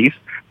up and leaves.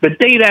 But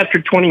Dave,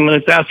 after 20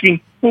 minutes, asking,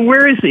 well,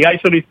 where is he? I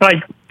said, he's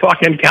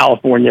talking in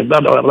California,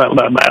 blah, blah, blah,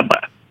 blah, blah,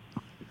 blah.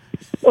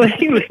 Well,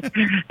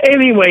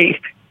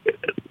 anyway,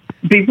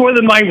 before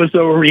the night was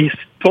over, he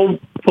told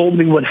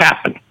me what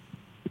happened.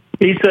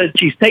 He said,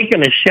 she's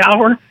taking a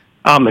shower.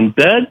 I'm in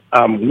bed.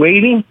 I'm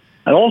waiting.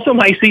 And all of a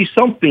sudden, I see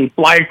something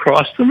fly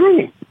across the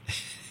room.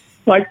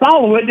 So I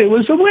follow it. It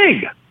was a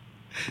wig.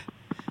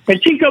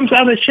 And she comes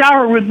out of the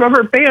shower with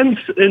rubber bands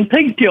and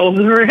pigtails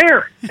in her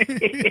hair.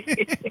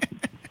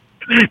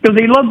 Because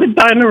he loved the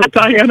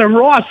Diana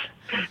Ross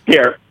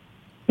hair.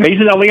 And he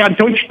said, oh, Leon,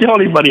 don't you tell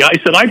anybody. I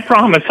said, I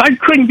promise. I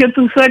couldn't get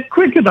the set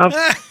quick enough.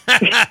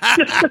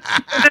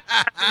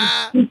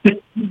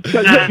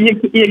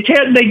 You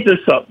can't make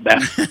this up,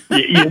 man.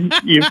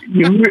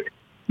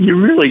 You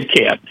really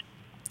can't.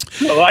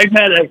 So I've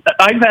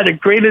had a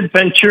great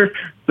adventure,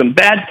 some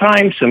bad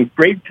times, some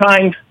great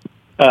times.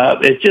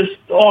 It's just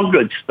all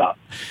good stuff.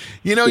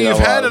 You've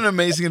had an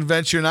amazing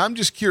adventure, and I'm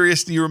just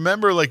curious, do you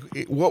remember,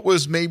 what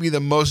was maybe the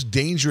most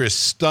dangerous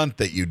stunt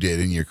that you did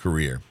in your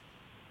career?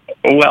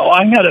 Well,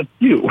 I had a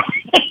few.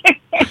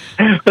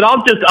 But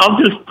I'll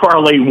just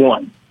parlay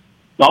one.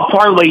 I'll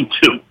parlay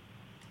two.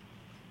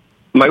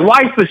 My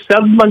wife was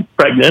 7 months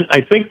pregnant.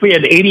 I think we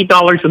had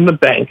 $80 in the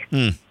bank.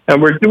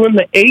 And we're doing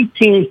the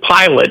 18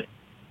 pilot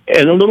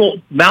in a little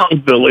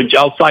mountain village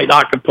outside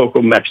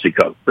Acapulco,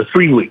 Mexico, for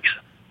 3 weeks.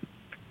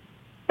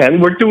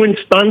 And we're doing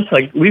stunts,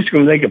 like at least we're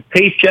going to make a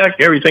paycheck.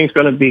 Everything's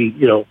going to be,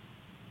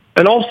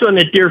 And all of a sudden,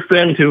 a dear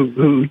friend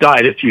who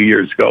died a few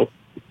years ago,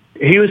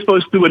 he was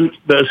supposed to do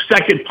the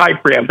second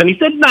pipe ramp. And he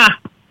said, nah,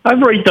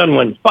 I've already done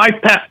one.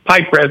 5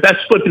 pipe ramps,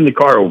 that's flipping the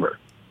car over.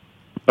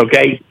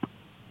 Okay?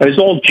 And it's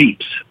all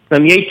Jeeps.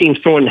 And the 18's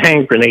throwing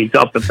hand grenades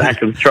up the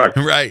back of the truck.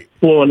 Right.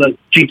 Blowing the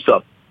Jeeps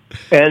up.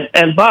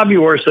 And Bobby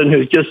Orson,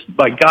 who's just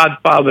my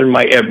godfather and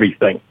my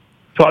everything,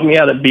 taught me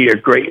how to be a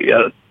great,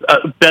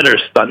 better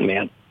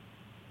stuntman.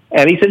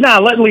 And he said,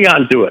 let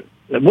Leon do it.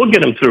 We'll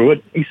get him through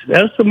it. He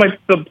said, so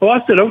the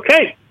boss said,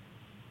 okay.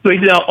 So he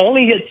said, now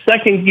only hit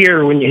second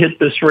gear when you hit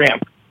this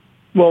ramp.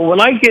 Well,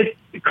 when I get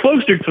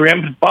closer to the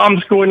ramp,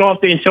 bombs going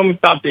off, they tell me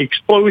about the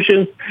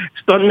explosions.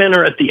 Stuntmen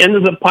are at the end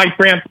of the pipe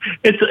ramp.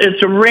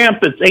 It's a ramp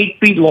that's 8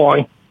 feet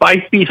long, 5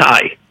 feet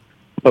high,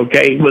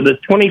 okay, with a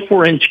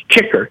 24-inch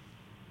kicker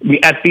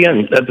at the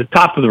end, at the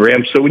top of the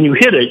ramp. So when you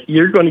hit it,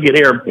 you're going to get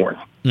airborne.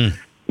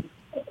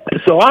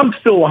 So I'm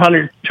still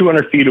 100,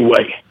 200 feet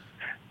away.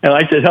 And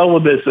I said, hell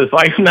with this. If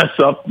I mess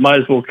up,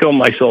 might as well kill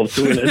myself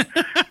doing it.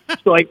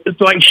 So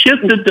I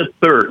shifted to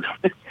third.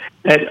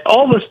 And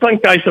all the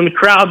stunt guys in the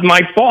crowd,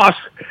 my boss,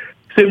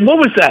 said, what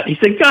was that? He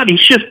said, God, he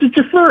shifted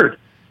to third.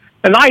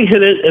 And I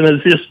hit it, and it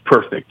was just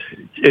perfect.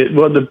 It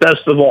was the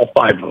best of all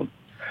 5 of them.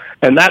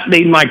 And that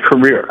made my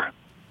career.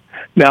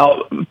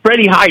 Now,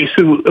 Freddie Heiss,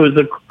 who was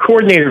the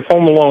coordinator of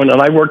Home Alone,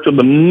 and I worked with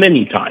him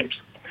many times,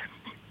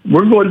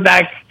 we're going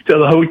back to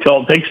the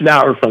hotel. It takes an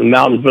hour from the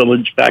Mountain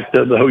Village back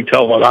to the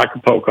hotel in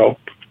Acapulco.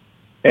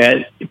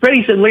 And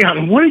Freddie said,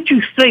 Leon, what did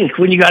you think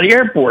when you got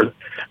airborne?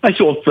 I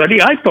said, well,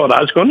 Freddie, I thought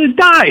I was going to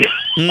die.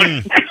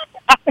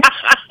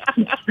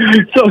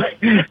 So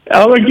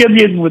I'm going to give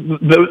you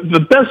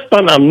the best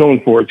stunt I'm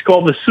known for. It's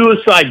called the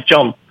suicide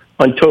jump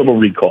on Total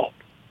Recall.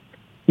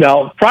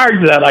 Now, prior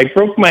to that, I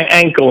broke my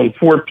ankle in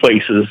 4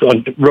 places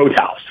on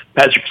Roadhouse,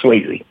 Patrick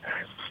Swayze.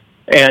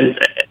 And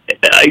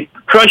I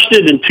crushed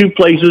it in 2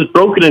 places,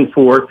 broke it in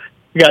 4,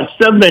 got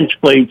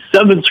 7-inch plates,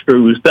 7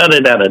 screws,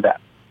 da-da-da-da-da.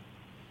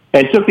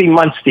 And it took me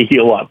months to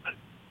heal up.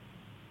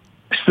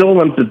 Still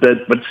limped a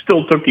bit, but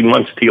still took me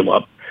months to heal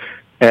up.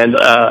 And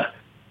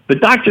the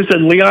doctor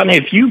said, Leon,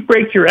 if you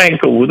break your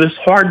ankle with this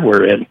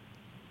hardware in,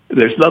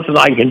 there's nothing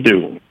I can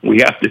do. We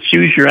have to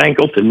fuse your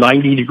ankle to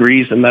 90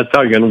 degrees, and that's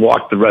how you're going to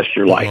walk the rest of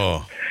your life.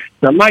 Oh.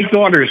 Now, my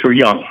daughters were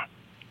young.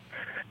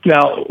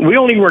 Now, we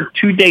only worked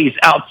 2 days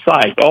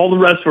outside. All the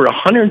rest were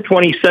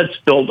 120 sets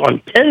built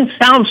on 10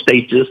 sound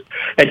stages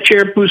at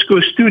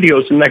Churubusco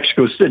Studios in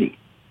Mexico City.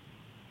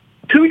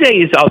 2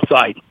 days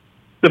outside.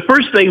 The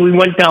first day, we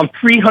went down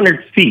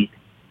 300 feet.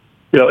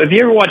 You know, if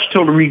you ever watch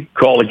Total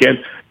Recall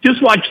again,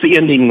 just watch the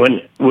ending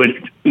when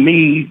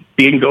me,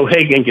 Dingo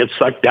Hagen, gets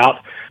sucked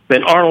out,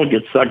 then Arnold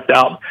gets sucked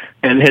out,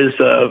 and his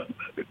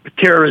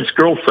terrorist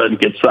girlfriend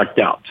gets sucked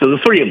out. So the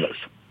 3 of us.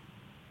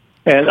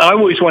 And I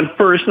always went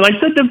first. And I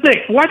said to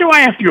Vic, why do I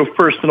have to go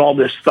first in all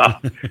this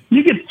stuff?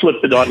 You can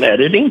flip it on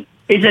editing.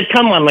 He said,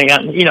 come on,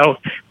 Leon. You know,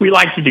 we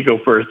like you to go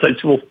first. I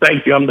said, well,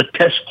 thank you. I'm the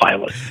test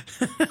pilot.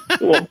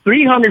 Well,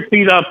 300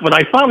 feet up, when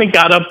I finally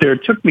got up there,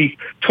 it took me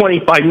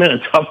 25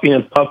 minutes, huffing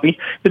and puffing.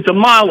 It's a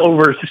mile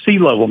over sea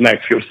level,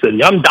 Mexico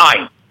City. I'm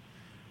dying.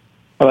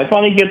 And I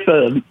finally get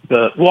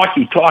the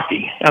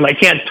walkie-talkie, and I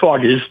can't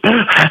talk. It's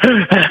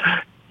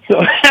so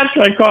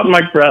after I caught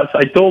my breath,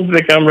 I told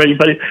Vic I'm ready,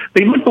 but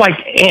they look like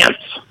ants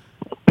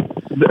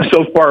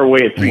so far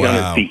away at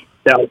 300 feet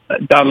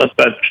down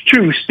the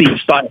true steep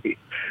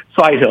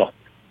side hill.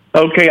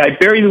 Okay, I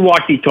buried the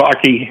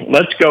walkie-talkie.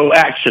 Let's go,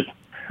 action.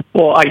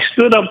 Well, I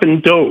stood up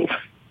and dove.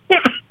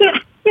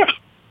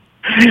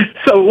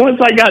 So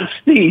once I got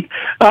steep,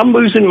 I'm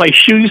losing my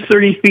shoes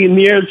 30 feet in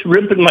the air. It's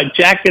ripping my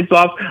jackets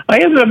off. I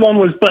ended up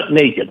almost butt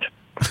naked.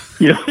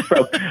 You know,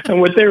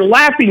 and they were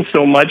laughing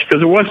so much because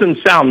there wasn't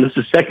sound. This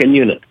is second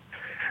unit.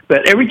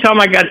 But every time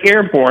I got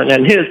airborne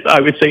and hit, I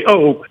would say,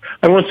 oh,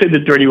 I won't say the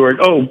dirty word,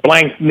 oh,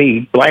 blank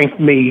me, blank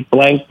me,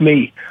 blank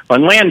me,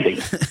 on landing.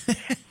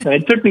 And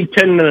it took me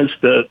 10 minutes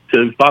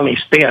to finally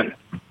stand.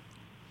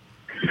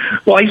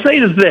 Well, I say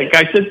to Vic,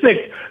 I said,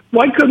 Vic,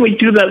 why couldn't we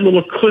do that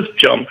little cliff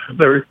jump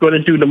that we're going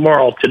to do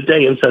tomorrow,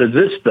 today, instead of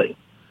this thing?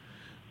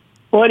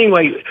 Well,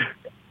 anyway,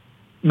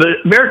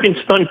 the American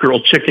Stunt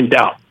Girl chickened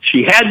out.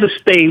 She had to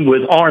stay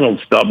with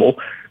Arnold's double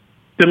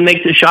to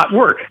make the shot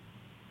work.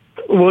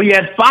 Well, you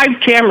had 5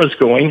 cameras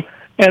going,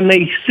 and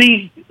they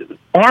see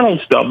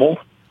Arnold's double.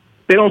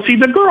 They don't see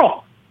the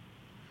girl.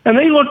 And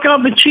they look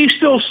up, and she's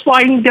still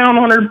sliding down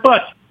on her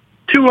butt,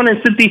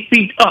 250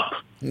 feet up.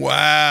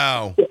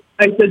 Wow.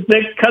 I said,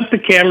 Vic, cut the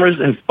cameras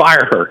and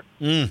fire her.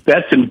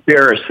 That's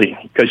embarrassing,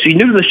 because she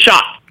knew the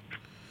shot.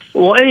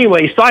 Well,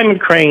 anyway, Simon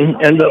Crane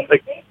ended up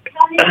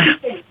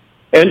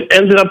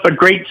a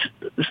great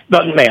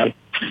stunt man.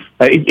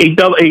 He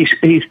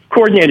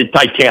coordinated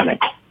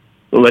Titanic.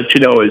 To let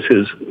you know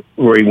is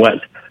where he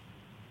went.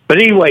 But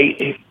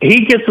anyway,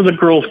 he gets to the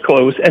girl's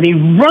clothes, and he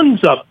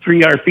runs up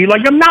 300 feet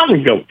like a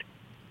mountain goat.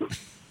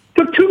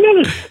 Took 2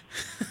 minutes.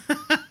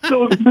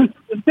 So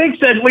Vic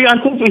said, Leon,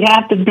 I think we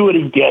have to do it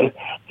again.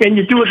 Can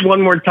you do it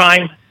one more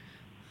time?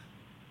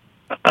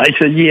 I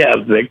said, yeah,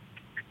 Vic.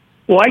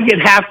 Well, I get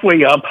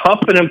halfway up,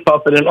 huffing and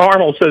puffing, and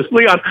Arnold says,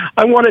 Leon,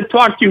 I want to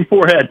talk to you,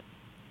 forehead.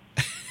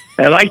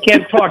 And I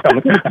can't talk.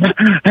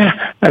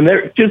 And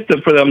they're just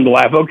for them to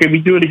laugh. Okay, we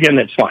do it again,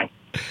 that's fine.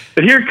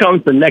 But here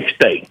comes the next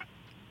day.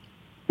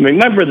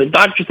 Remember, the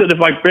doctor said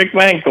if I break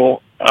my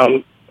ankle,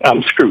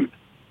 I'm screwed.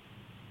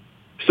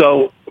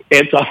 So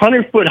it's a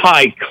 100-foot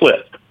high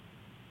cliff.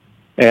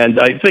 And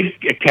I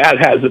think Kat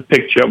has a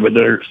picture of it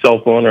on her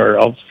cell phone, or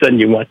I'll send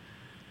you one.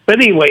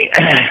 But anyway,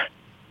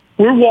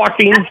 we're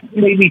walking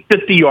maybe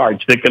 50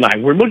 yards, Vic and I.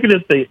 We're looking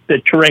at the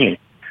terrain.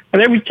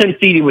 And every 10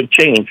 feet it would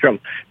change from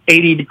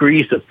 80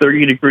 degrees to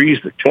 30 degrees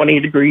to 20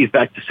 degrees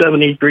back to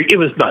 70 degrees. It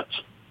was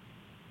nuts.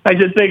 I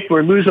said, Vic,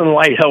 we're losing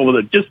light. Hell with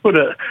it. Just put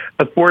a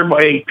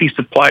 4x8 piece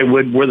of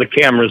plywood where the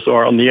cameras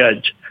are on the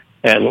edge,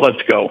 and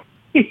let's go.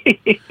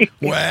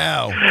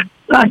 Wow.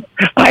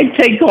 I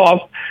take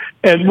off,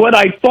 and what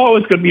I thought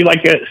was going to be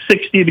like a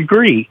 60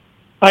 degree,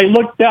 I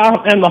looked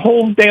down, and the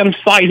whole damn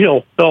side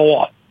hill fell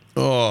off.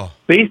 Oh.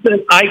 They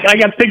said, I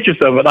got pictures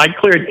of it. I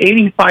cleared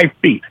 85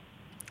 feet.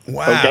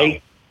 Wow.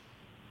 Okay?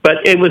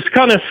 But it was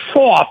kind of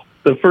soft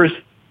the first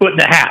foot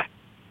and a half.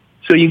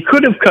 So you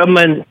could have come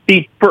in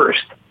feet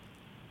first.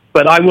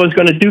 But I was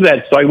going to do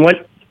that, so I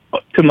went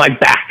to my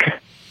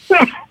back.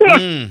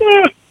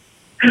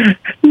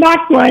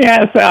 Knocked my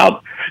ass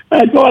out.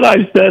 I thought I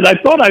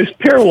was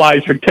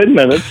paralyzed for 10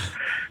 minutes.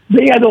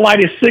 They had to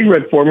light a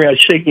cigarette for me. I was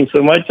shaking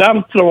so much.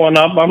 I'm throwing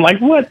up. I'm like,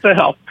 what the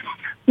hell?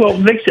 Well,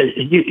 Vic said,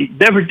 you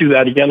never do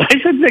that again. I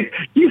said, Vic,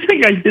 you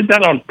think I did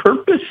that on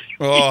purpose?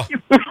 Oh.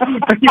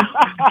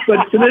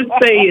 But to this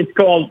day, it's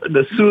called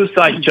the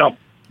suicide jump.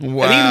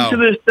 Wow. And even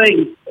to this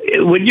day,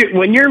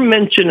 when you're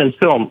mentioned in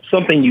film,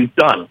 something you've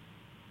done,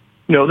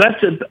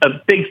 that's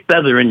a big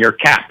feather in your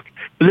cap.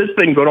 This has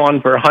been going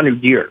on for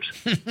 100 years,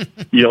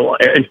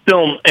 and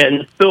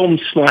film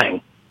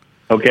slang,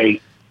 okay?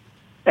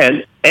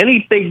 And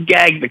any big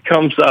gag that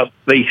comes up,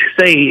 they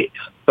say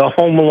the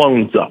Home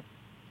Alone's up.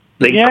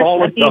 They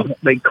call it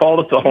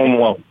the Home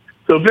Alone.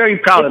 So very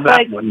proud of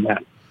that one,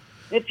 Matt.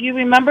 If you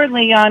remember,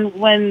 Leon,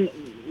 when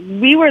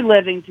we were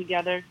living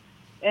together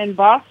in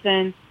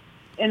Boston,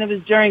 and it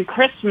was during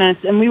Christmas,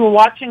 and we were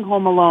watching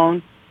Home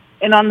Alone,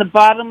 and on the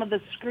bottom of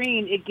the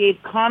screen, it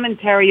gave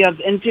commentary of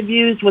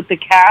interviews with the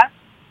cast,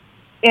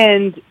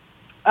 and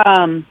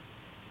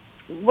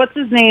what's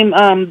his name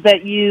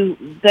that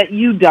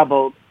you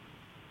doubled?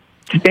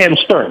 Dan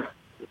Stern.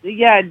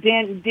 Yeah,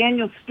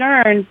 Daniel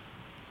Stern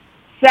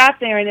sat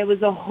there, and it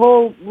was a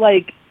whole,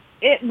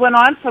 it went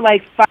on for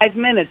 5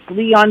 minutes.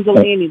 Leon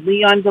Delaney,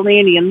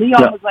 and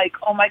Leon was like,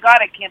 "Oh my God,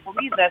 I can't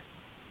believe this,"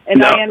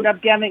 and I ended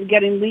up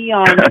getting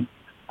Leon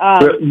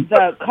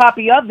the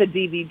copy of the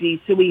DVD,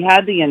 so we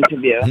had the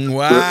interview.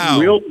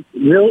 Wow.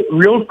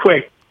 Real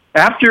quick,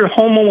 after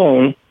Home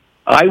Alone,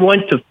 I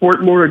went to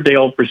Fort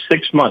Lauderdale for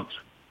 6 months,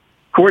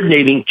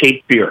 coordinating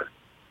Cape Fear,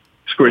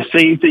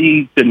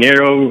 Scorsese, De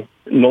Niro,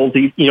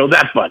 Nolte,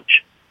 that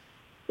bunch.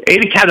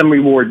 8 Academy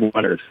Award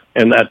winners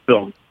in that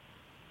film.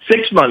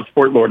 6 months,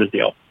 Fort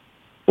Lauderdale.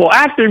 Well,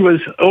 after it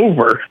was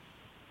over,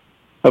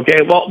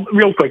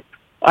 real quick,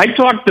 I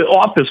talked to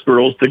office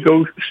girls to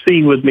go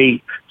see with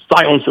me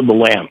Silence of the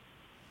Lamb.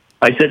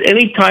 I said,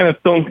 anytime a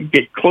film can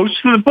get close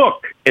to the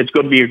book, it's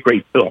going to be a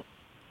great film.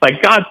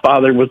 Like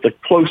Godfather was the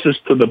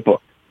closest to the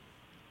book.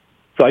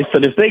 So I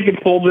said, if they can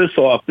pull this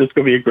off, this is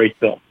going to be a great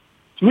film.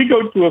 So we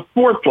go to a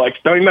fourplex.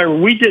 Now remember,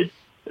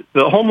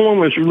 the Home Alone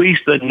was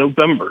released in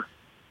November,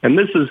 and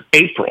this is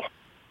April.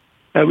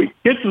 And we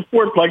get to the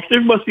fourplex,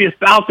 there must be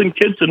 1,000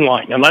 kids in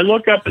line. And I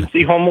look up and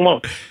see Home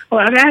Alone. Well,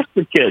 I'd ask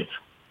the kids,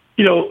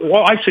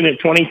 I've seen it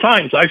 20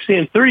 times. I've seen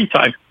it 30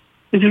 times.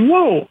 I said,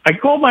 whoa. I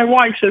called my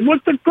wife, said,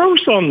 what's the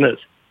gross on this?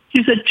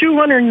 She said,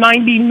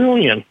 $290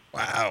 million.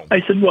 Wow.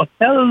 I said, well,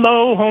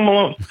 hello, Home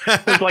Alone.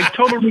 It was like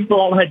Total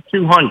Recall had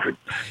 200.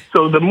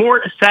 So the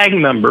more SAG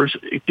members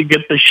to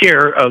get the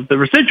share of the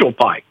residual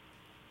pie.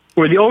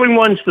 We're the only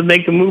ones to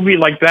make a movie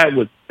like that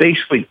with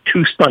basically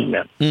 2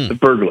 stuntmen, the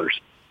burglars.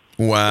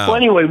 Wow. So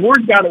anyway,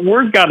 word got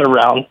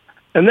around.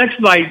 And next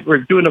night, we're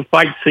doing a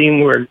fight scene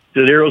where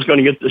De Niro's going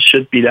to get the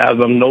shit beat out of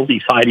him.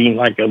 Nolte's hiding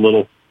like a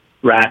little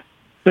rat.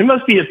 There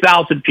must be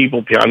 1,000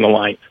 people behind the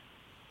lines.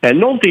 And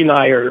Nolte and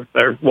I are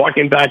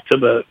walking back to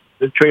the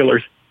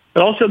trailers.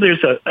 And also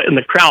there's in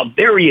the crowd,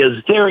 there he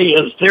is.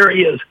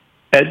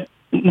 And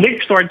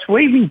Nick starts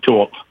waving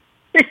to him.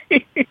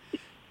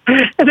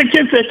 And the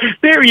kid said,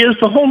 there he is,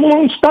 the Home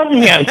Alone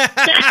stuntman.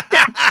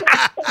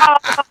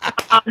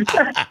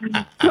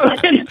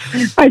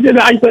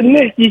 I said,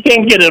 Nick, you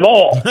can't get it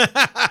all.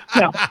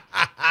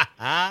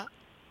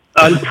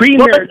 On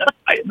Premiere,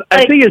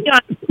 I think it's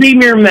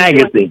Premiere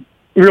Magazine.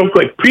 Real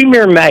quick,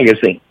 Premiere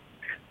Magazine.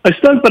 A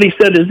stunt buddy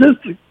said,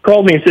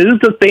 called me and said, is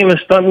this the famous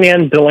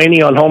stuntman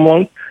Delaney on Home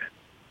Alone?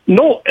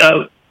 No,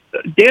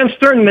 Dan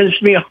Stern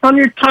mentioned me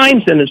 100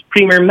 times in his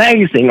Premiere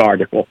Magazine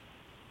article.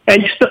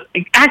 And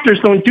actors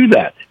don't do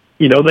that.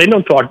 They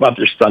don't talk about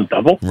their stunt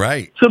double.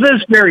 Right. So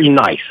that's very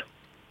nice.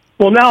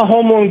 Well, now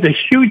Home Alone's a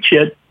huge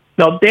hit.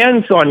 Now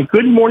Dan's on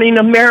Good Morning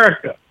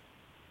America,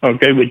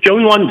 with Joe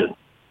London.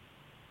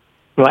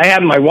 Well, I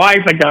had my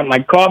wife, I got my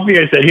coffee,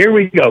 I said, here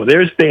we go,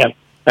 there's Dan.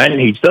 And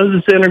he does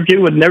this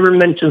interview and never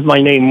mentions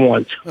my name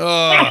once.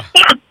 Oh.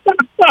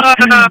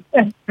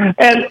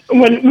 And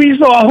when we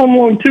saw Home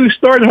Alone 2,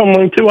 started Home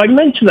Alone 2, I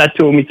mentioned that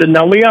to him. He said,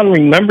 now, Leon,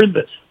 remember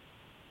this.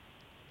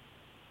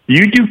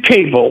 You do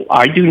cable,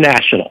 I do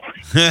national.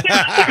 It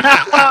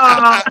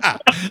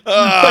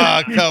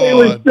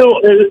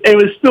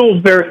was still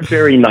very,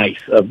 very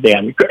nice of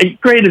Dan.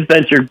 Great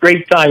adventure,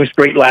 great times,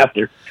 great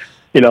laughter.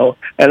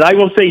 And I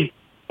will say,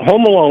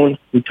 Home Alone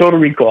and Total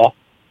Recall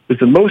was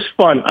the most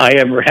fun I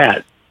ever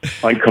had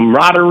on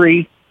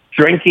camaraderie,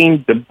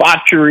 drinking,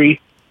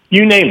 debauchery,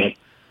 you name it.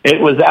 It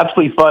was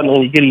absolutely fun,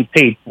 and you're getting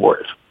paid for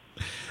it.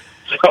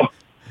 So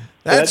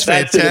that's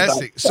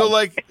fantastic. So,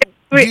 like,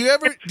 do you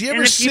ever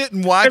if sit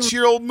and watch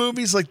your old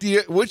movies? Like,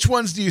 which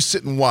ones do you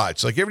sit and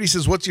watch? Like, everybody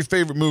says, "What's your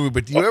favorite movie?"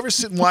 But do you ever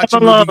sit and watch a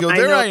movie and go,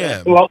 "There I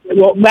am"? Well,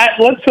 Matt,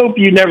 let's hope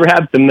you never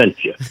have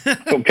dementia,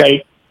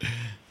 okay?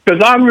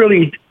 Because I'm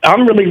really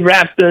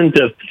wrapped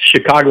into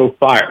Chicago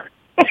Fire.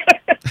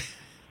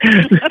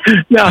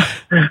 Now,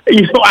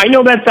 I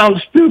know that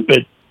sounds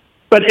stupid,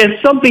 but if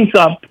something's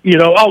up,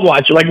 I'll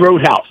watch it. Like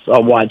Roadhouse,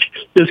 I'll watch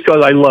just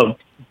because I love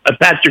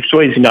Patrick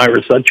Swayze and I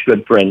were such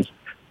good friends.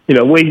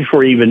 Way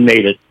before he even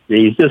made it.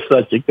 He's just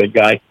such a good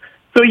guy.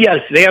 So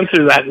yes, the answer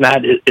to that,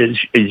 Matt, is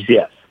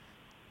yes.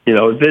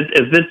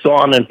 If it's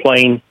on and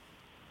playing,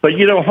 but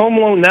Home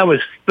Alone, that was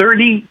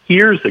 30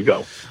 years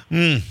ago.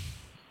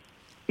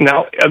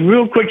 Now, a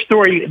real quick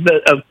story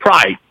of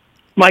pride.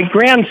 My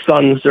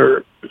grandsons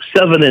are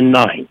 7 and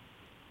 9,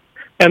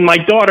 and my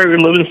daughter, who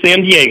lives in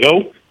San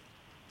Diego,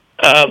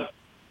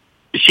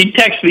 she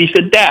texted me,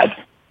 said, "Dad,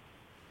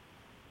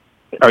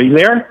 are you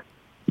there?"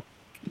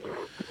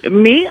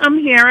 Me? I'm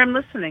here. I'm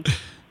listening.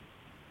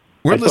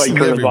 We're listening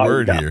to every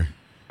word here.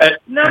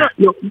 No,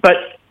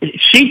 but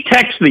she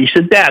texted me. She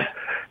said, "Dad,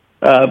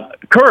 Curran,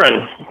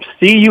 Curren,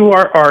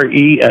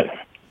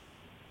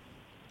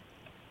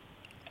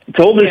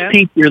 told his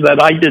teacher that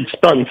I did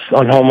stunts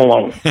on Home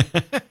Alone."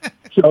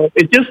 So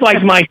it's just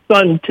like my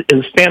son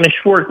in Spanish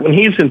Fork when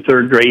he's in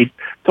 3rd grade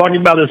talking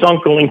about his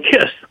uncle in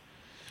Kiss.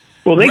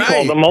 Well, they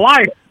called him a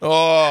liar.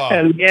 Oh.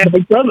 And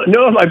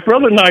my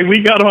brother and I, we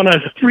got on a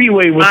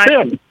 3-way with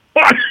him.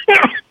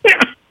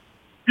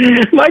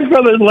 My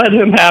brother let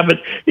him have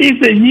it. He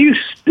said, "You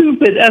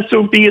stupid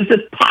SOB, is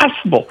it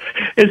possible?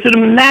 Is it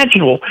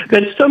imaginable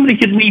that somebody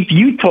could leave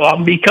Utah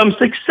and become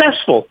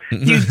successful?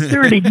 You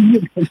dirty."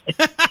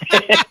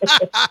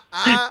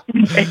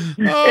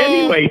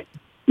 Anyway,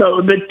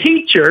 so the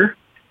teacher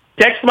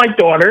texted my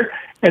daughter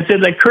and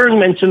said that Curran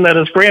mentioned that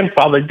his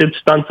grandfather did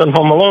stunts on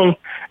Home Alone,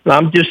 and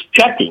I'm just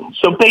checking.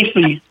 So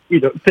basically,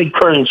 think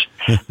Curran's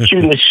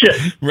shooting the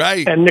shit.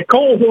 Right. And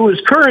Nicole, who is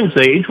Curran's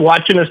age,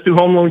 watching us do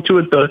Home Alone 2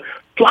 at the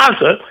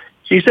Plaza,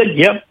 she said,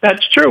 "Yep,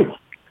 that's true."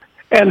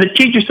 And the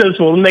teacher says,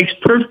 "Well, it makes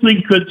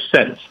perfectly good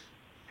sense.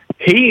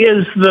 He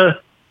is the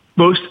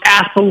most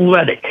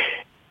athletic,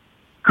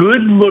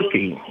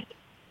 good-looking,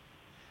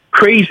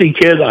 crazy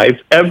kid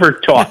I've ever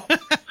taught."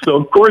 So,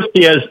 of course,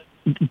 he has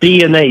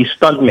DNA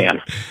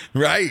stuntman.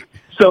 Right.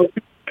 So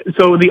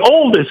the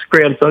oldest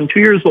grandson, 2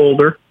 years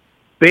older,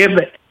 they have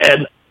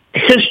a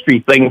history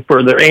thing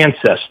for their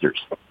ancestors.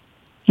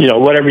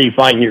 Whatever you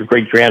find in your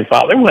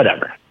great-grandfather,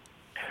 whatever.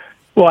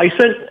 Well, I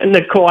sent, and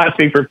Nicole asked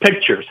me for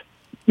pictures,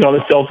 on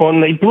the cell phone.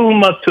 They blew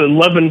them up to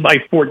 11 by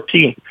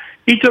 14.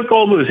 He took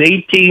all those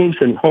 18s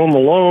and Home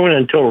Alone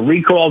and Total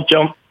Recall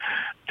jump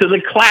to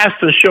the class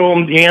to show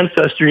him the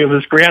ancestry of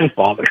his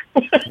grandfather.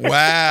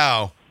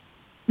 Wow.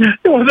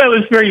 Well,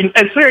 it's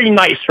very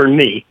nice for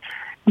me,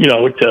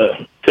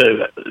 to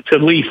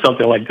leave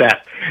something like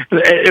that.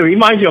 It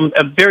reminds me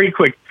of very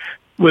quick.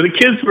 When the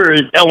kids were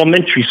in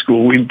elementary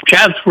school,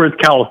 Chatsworth,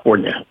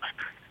 California,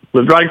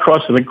 lived right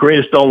across from the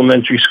greatest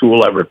elementary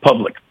school ever,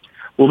 public.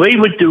 Well, they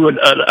would do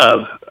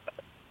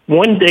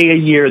one day a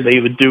year. They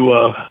would do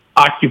a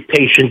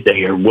occupation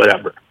day or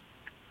whatever,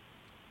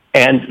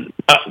 and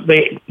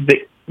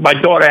my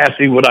daughter asked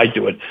me would I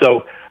do it.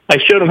 So I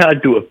showed them how to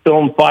do a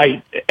film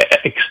fight,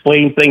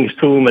 explain things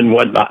to them and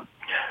whatnot.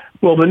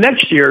 Well, the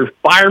next year,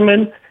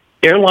 firemen,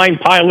 airline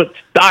pilots,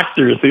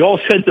 doctors, they all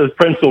said to the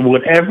principal,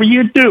 "Whatever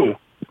you do,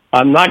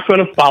 I'm not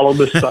going to follow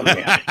the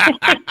stuntman."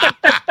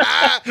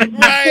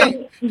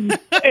 Right.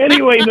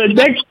 Anyway, the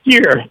next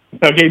year,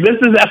 okay, this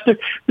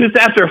is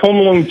after Home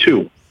Alone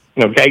 2,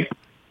 okay?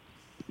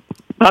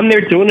 I'm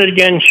there doing it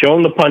again,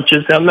 showing the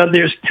punches. And now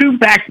there's 2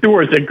 back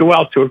doors that go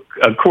out to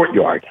a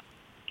courtyard.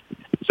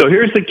 So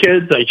here's the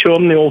kids. I show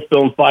them the old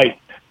film fight,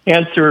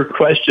 answer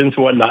questions,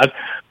 whatnot.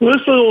 Well,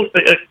 this little,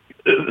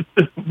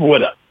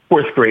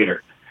 4th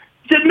grader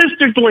said,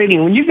 "Mr. Delaney,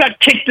 when you got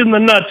kicked in the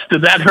nuts,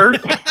 did that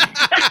hurt?"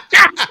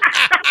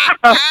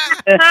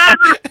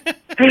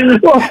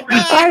 Well,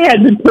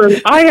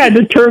 I had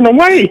to turn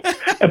away,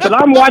 but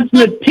I'm watching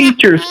the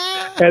teachers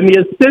and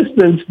the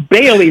assistants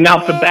bailing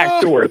out the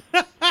back door.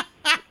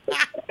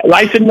 And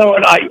I said, "No,"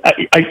 and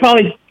I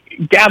finally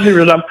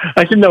gathered it up.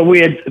 I said, "No, we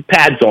had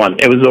pads on.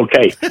 It was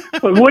okay."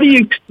 But what do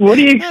you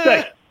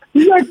expect?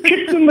 You got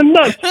kicked in the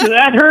nuts. Did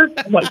that hurt?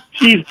 I'm like,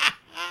 geez.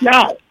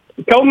 Now,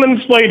 a couple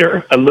minutes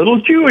later, a little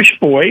Jewish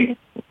boy,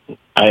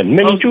 I have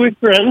many Jewish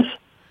friends,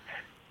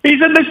 he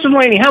said, "Mr.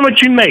 Delaney, how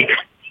much you make?"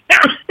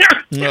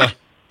 Yeah.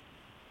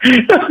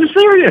 I'm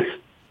serious.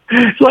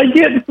 So I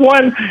get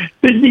 1,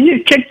 did you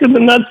get kicked in the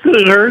nuts? Did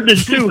it hurt? And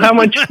 2, how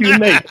much do you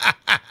make?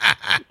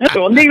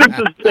 Well, needless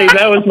to say,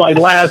 that was my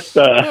last.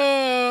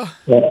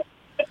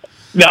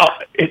 Now,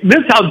 this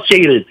is how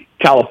jaded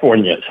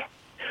California is.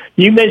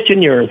 You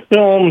mentioned you're a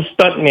film,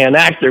 stuntman,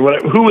 actor,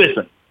 whatever. Who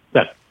isn't?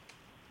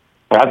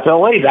 That's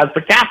LA. That's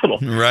the capital.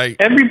 Right.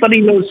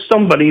 Everybody knows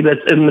somebody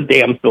that's in the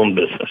damn film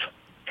business.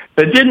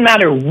 It didn't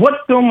matter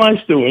what film I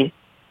was doing.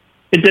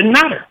 It didn't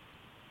matter.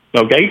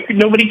 Okay?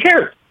 Nobody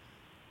cared.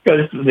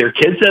 Because their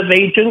kids have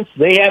agents,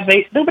 they have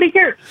agents. Nobody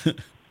cares.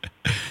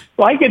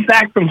 So I get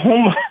back from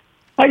home.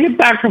 I get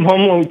back from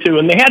Home Alone 2,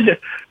 and they had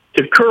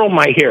to curl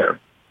my hair,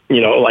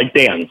 like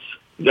Dan's.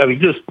 I mean,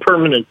 just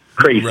permanent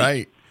crazy.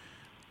 Right.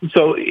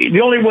 So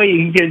the only way you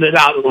can get it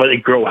out is let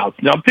it grow out.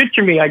 Now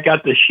picture me, I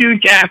got this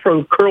huge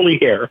afro curly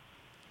hair,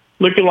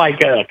 looking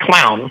like a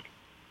clown.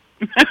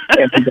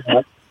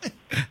 And,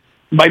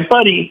 my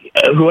buddy,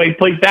 who I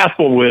played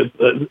basketball with,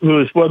 who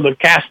was one of the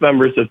cast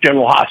members of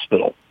General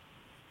Hospital,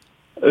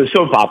 a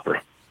soap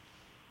opera.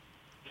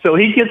 So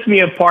he gets me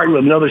apart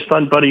with another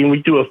stunt buddy, and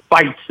we do a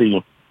fight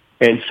scene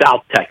in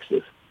South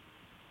Texas,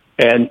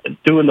 and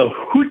doing the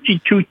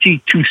hoochie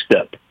toochie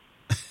two-step.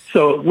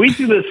 So we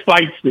do this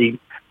fight scene,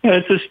 and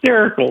it's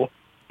hysterical.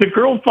 The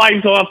girl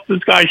flies off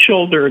this guy's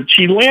shoulder, and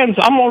she lands.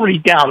 I'm already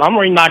down. I'm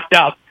already knocked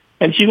out.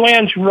 And she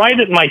lands right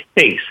at my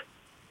face.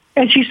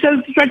 And she says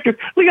to the director,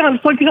 Leon,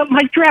 it's looking up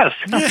my dress.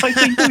 And I'm like,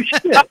 oh,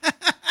 shit.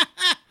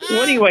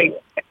 Well, anyway,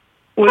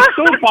 with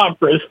soap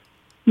operas,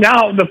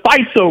 now the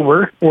fight's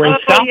over. We're in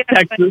South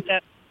Texas.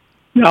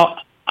 Now,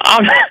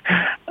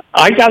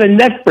 I got a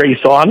neck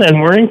brace on,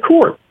 and we're in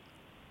court.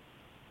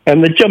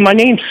 And my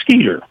name's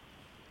Skeeter.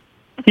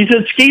 He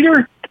said,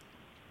 Skeeter,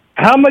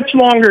 how much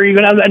longer are you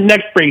going to have that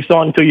neck brace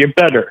on until you're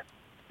better?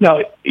 Now,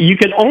 you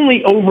can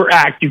only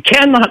overact. You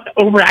cannot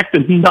overact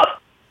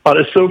enough on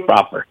a soap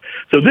opera.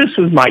 So this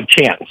was my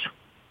chance.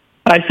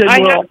 I said, I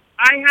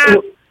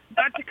have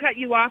not to cut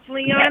you off,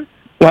 Leon,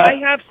 I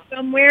have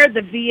somewhere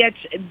the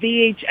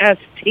VHS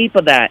tape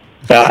of that.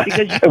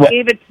 Because you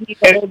gave it to me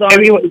to hold on.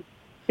 Anyway,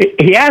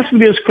 he asked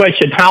me this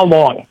question, how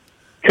long,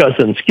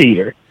 Cousin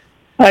Skeeter?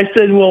 I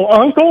said, well,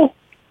 Uncle,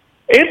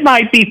 it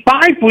might be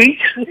 5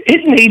 weeks.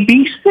 It may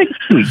be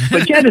 6 weeks.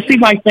 But you had to see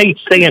my face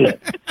saying it.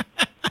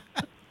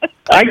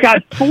 I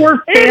got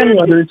 4 fan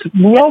letters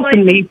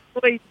welcoming me.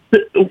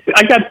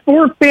 I got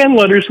 4 fan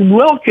letters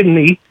welcoming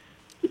me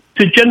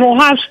to General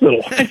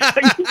Hospital.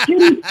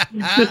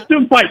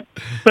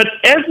 But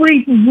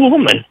every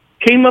woman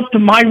came up to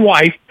my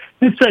wife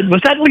and said,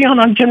 was that Leon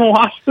on General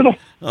Hospital?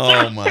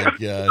 Oh, my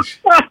gosh.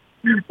 That's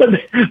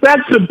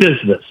the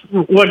business.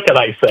 What can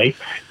I say?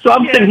 So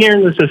I'm sitting here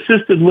in this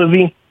assisted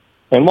living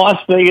in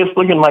Las Vegas,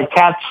 looking at my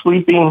cat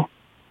sleeping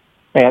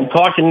and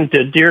talking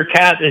to Dear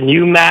Cat and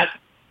you, Matt.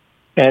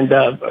 And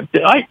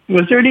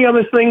was there any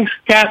other things,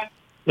 Kat,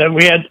 that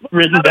we had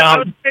written down? I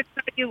was going to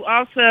tell you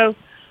also,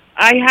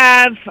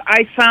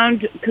 I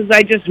found, because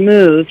I just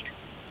moved,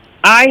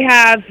 I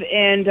have,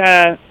 and,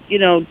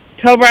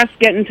 tell Russ,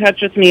 get in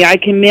touch with me. I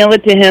can mail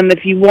it to him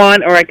if you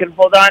want, or I can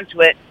hold on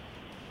to it.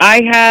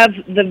 I have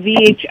the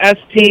VHS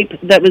tape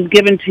that was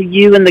given to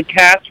you and the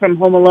cast from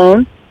Home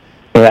Alone.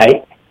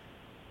 Right.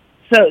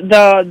 So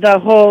the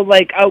whole,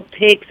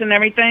 outtakes and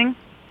everything.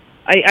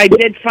 I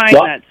did find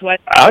that. So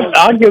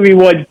I'll give you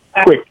one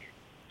quick.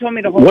 Told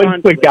me to hold on.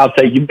 One quick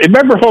outtake. You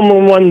remember Home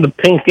Alone 1, the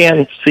pink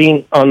can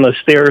scene on the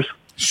stairs?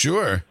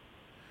 Sure.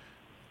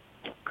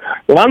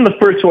 Well, I'm the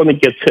first one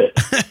that gets hit.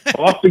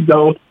 Off we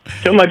go.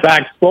 To my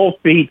back, 12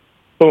 feet,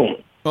 boom.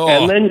 Oh.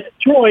 And then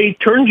Troy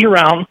turns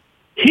around.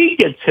 He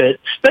gets hit,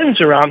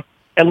 spins around,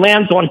 and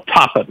lands on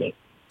top of me.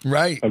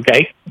 Right.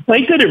 Okay?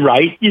 They did it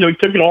right. He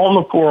took it all in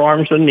the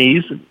forearms and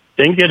knees.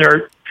 Didn't get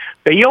hurt.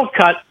 They yell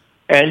cut,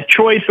 and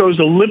Troy throws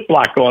a lip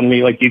lock on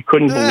me like you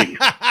couldn't believe.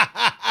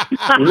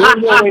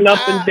 We're going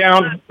up and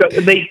down.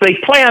 They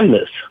planned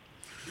this,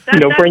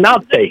 for an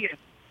outtake.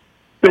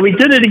 So we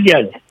did it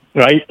again,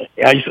 right?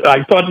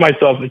 I thought to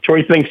myself, if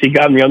Troy thinks he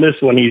got me on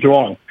this one, he's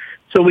wrong.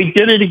 So we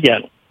did it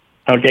again.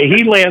 Okay,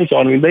 he lands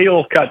on me. They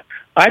all cut.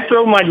 I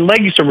throw my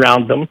legs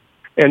around them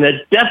in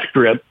a death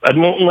grip. I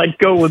won't let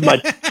go with my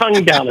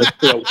tongue down his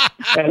throat.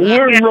 And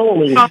we're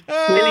rolling.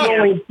 We're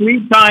rolling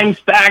 3 times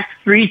back,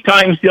 3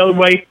 times the other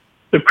way.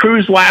 The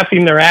crew's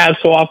laughing their ass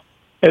off.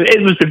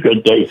 It was a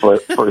good day for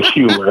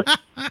humor.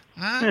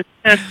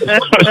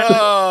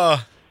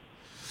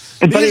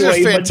 These are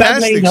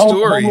fantastic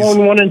stories. Home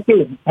Alone 1 and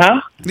 2.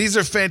 Huh? These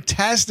are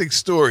fantastic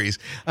stories.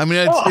 I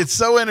mean, it's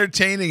so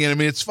entertaining, and I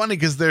mean, it's funny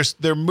because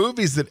they're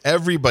movies that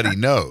everybody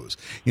knows.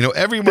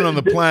 Everyone on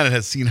the planet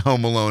has seen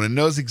Home Alone and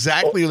knows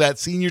exactly that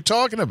scene you're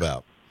talking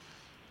about.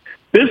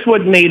 This is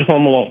what made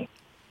Home Alone.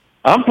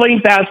 I'm playing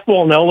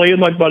basketball in L.A. with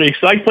my buddies.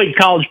 So I played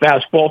college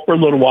basketball for a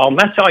little while, and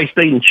that's how I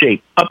stayed in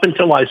shape up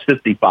until I was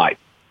 55.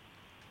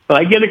 And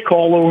I get a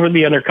call over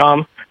the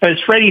intercom, and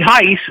it's Freddie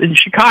Heiss in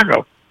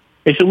Chicago.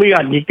 He said,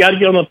 Leon, you got to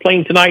get on the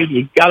plane tonight.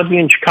 You got to be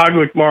in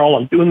Chicago tomorrow.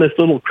 I'm doing this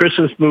little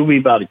Christmas movie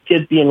about a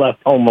kid being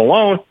left home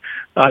alone.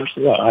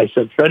 I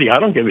said, Freddie, I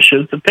don't give a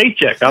shit. It's a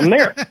paycheck. I'm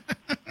there.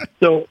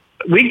 So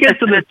we get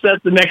to the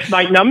set the next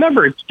night. Now,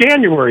 remember, it's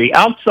January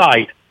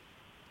outside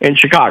in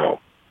Chicago.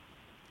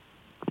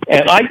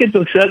 And I get to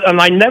the set, and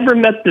I never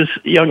met this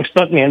young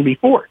stuntman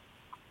before.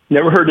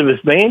 Never heard of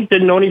his name.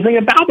 Didn't know anything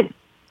about him.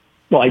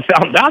 Well, I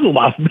found out a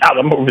lot about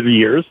him over the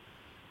years.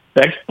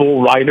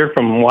 Ex-bull rider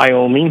from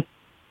Wyoming.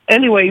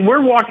 Anyway,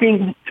 we're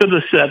walking to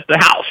the set, the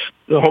house,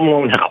 the Home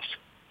Alone house.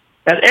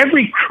 And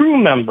every crew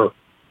member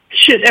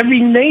Shit, every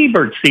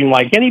neighbor, it seemed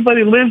like.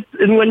 Anybody who lived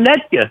in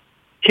Winnetka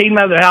came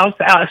out of the house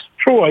to ask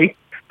Troy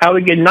how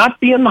he could not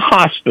be in the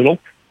hospital,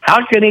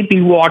 how can he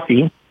be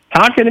walking,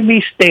 how can he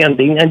be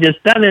standing, and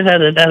just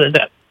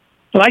da-da-da-da-da-da.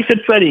 And I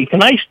said, Freddie,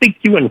 can I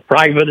speak to you in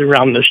private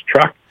around this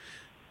truck?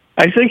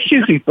 I said,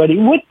 excuse me, Freddie,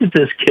 what did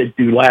this kid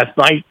do last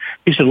night?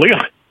 He said,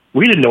 Leon,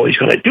 we didn't know he was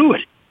going to do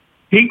it.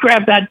 He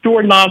grabbed that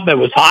doorknob that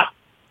was hot.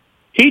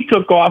 He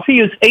took off.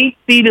 He was 8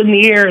 feet in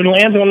the air and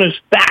landed on his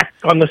back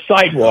on the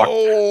sidewalk.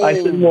 Oh.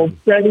 I said, well,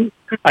 Freddie,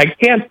 I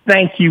can't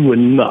thank you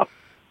enough.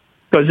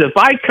 Because if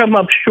I come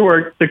up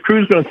short, the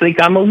crew's going to think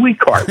I'm a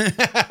weak heart.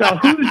 Now,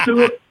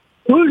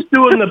 who's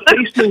doing the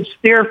basement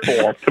stair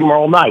fall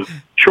tomorrow night?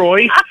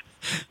 Troy?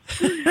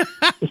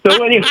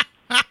 So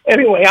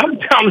anyway,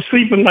 I'm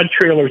sleeping in my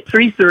trailer,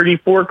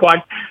 3:30, 4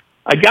 o'clock.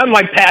 I got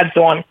my pads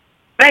on.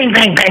 Bang,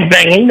 bang, bang,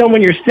 bang. You know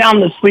when you're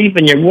sound asleep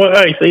and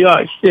I say,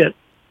 oh, shit.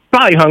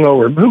 Probably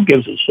hungover, but who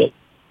gives a shit?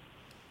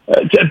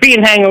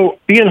 Being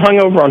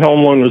hungover on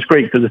Home Alone was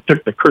great because it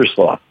took the curse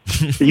off.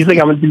 So you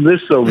think I'm going to do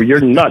this over? You're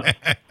nuts.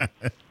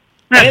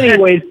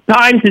 Anyway, it's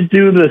time to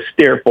do the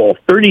stair fall.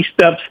 30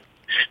 steps,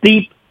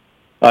 steep.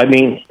 I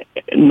mean,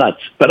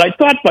 nuts. But I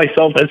thought to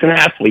myself as an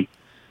athlete,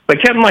 if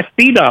I kept my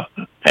feet up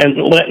and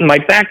my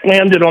back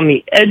landed on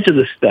the edge of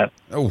the step,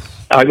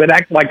 I would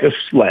act like a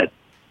sled.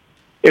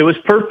 It was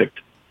perfect.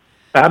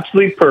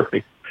 Absolutely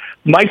perfect.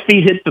 My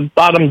feet hit the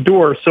bottom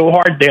door so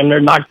hard, damn near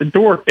knocked the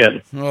door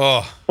in.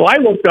 Oh. Well, I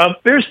look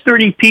up. There's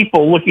 30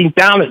 people looking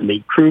down at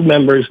me, crew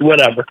members,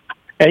 whatever.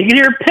 And you can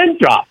hear a pin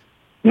drop.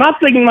 I'm not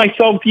thinking to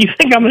myself, you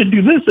think I'm going to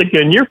do this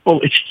again? You're full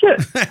of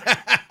shit.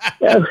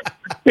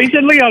 They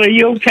said, Leon, are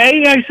you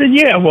okay? I said,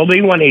 yeah. Well,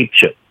 they went ape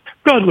shit.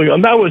 God,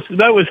 Leon, that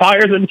was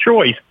higher than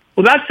Troy's.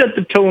 Well, that set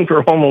the tone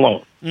for Home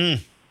Alone.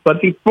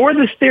 But before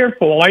the stair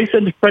fall, I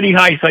said to Freddie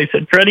Heiss, I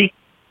said, Freddie,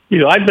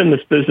 I've been in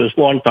this business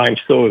a long time,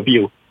 so have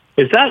you.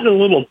 Is that a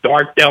little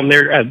dark down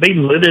there? Have they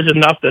lit it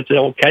enough that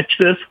they'll catch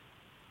this?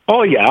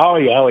 Oh,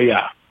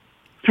 yeah.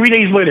 3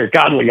 days later,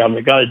 God, Leon,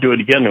 I got to do it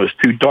again. It was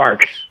too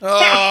dark.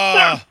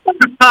 Oh.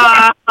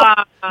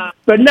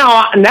 But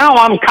now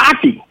I'm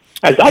cocky.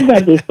 As I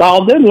got this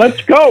dialed in,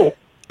 let's go.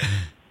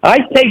 I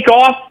take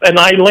off, and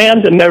I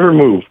land and never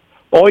move.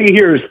 All you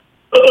hear is,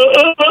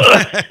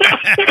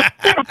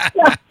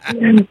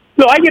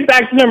 So I get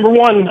back to number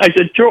one. I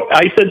said,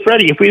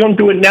 Freddie, if we don't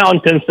do it now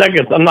in 10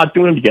 seconds, I'm not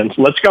doing it again,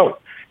 so let's go.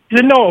 He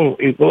said, no,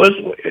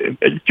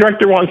 the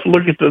director wants to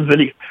look at the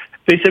video.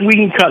 They said, we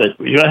can cut it.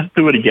 You don't have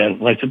to do it again.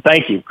 And I said,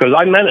 thank you, because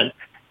I meant it.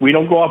 We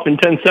don't go up in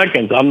 10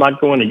 seconds. I'm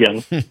not going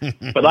again.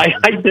 But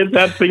I did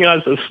that thing. I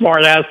was a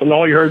smart ass, and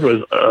all you heard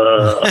was,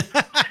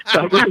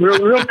 So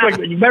real quick,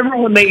 you remember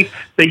when they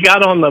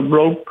got on the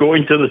rope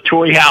going to the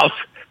toy house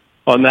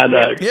on that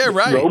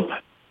rope?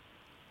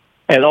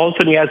 And all of a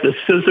sudden he has the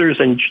scissors,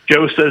 and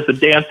Joe says to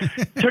Dan,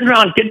 turn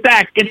around, get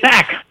back.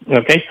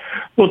 Okay?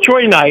 Well,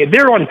 Troy and I,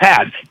 they're on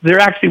pads. They're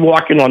actually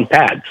walking on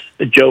pads,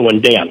 Joe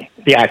and Dan,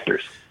 the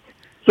actors.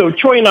 So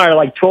Troy and I are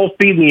like 12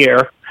 feet in the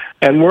air,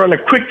 and we're on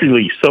a quick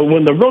release. So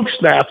when the rope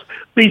snaps,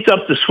 leads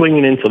up to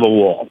swinging into the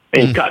wall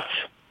and cuts.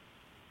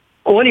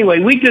 Well, anyway,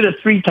 we did it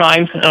 3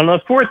 times, and on the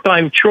 4th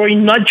time, Troy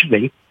nudged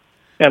me,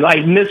 and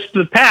I missed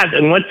the pad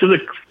and went to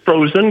the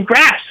frozen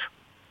grass.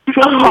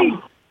 12 feet.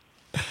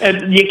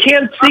 And you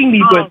can't see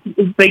me, but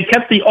they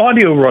kept the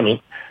audio running.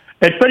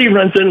 And Freddie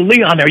runs in,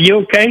 Leon, are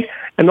you okay?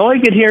 And all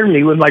you could hear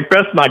me with my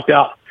breath knocked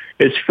out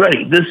is,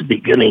 Freddie, this is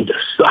beginning to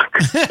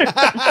suck.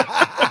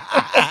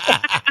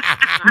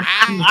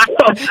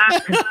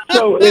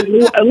 So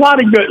a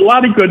lot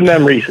of good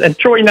memories. And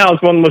Troy now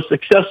is one of the most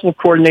successful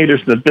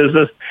coordinators in the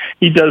business.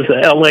 He does the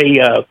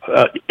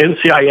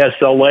NCIS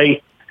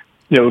LA,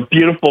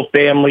 beautiful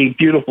family,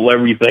 beautiful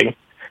everything.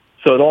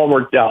 So it all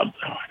worked out.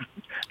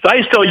 So I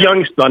just tell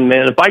Youngstown,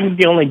 man, if I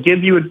can only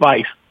give you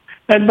advice.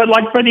 But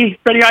like Freddie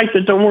I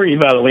said, don't worry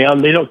about it,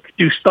 Leon. They don't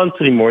do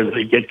stunts anymore that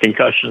they get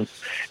concussions.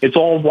 It's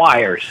all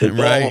wires. It's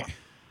all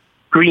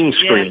green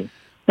screen.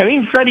 Yeah. I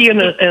mean, Freddie, in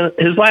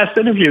his last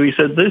interview, he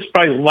said, this is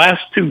probably the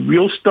last 2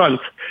 real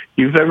stunts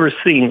you've ever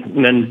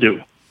seen men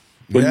do.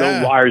 With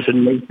no wires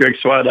and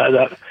matrix.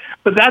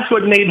 But that's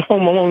what made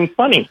Home Alone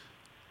funny.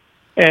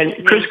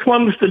 And Chris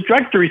Columbus, the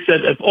director, he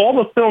said, of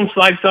all the films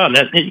I've done,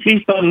 and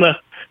he's done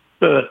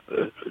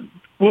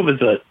what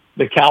was it?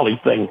 The Cali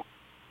thing.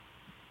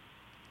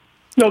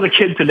 No, the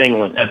kids in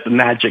England at the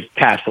Magic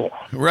Castle.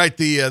 Right,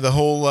 the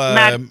whole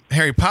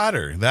Harry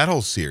Potter, that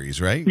whole series,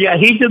 right? Yeah,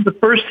 he did the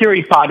first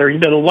Harry Potter. He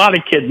did a lot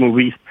of kid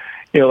movies.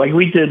 Like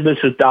we did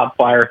Mrs.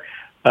 Doubtfire,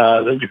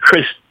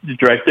 Chris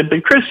directed.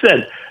 But Chris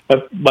said,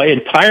 my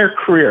entire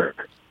career,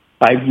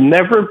 I've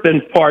never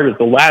been part of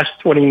the last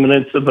 20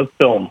 minutes of a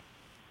film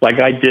like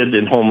I did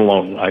in Home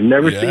Alone. I've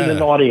never seen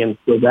an audience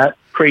with that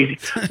crazy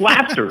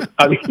laughter.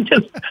 I mean,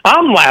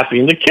 I'm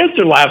laughing. The kids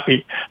are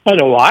laughing. I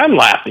know why I'm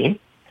laughing.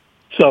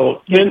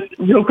 So, then,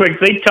 real quick,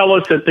 they tell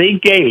us that they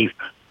gave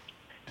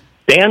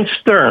Dan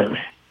Stern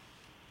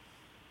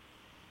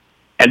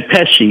and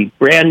Pesci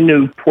brand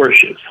new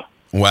Porsches.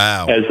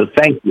 Wow. As a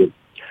thank you.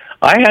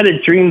 I had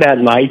a dream that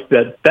night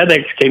that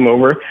FedEx came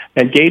over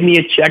and gave me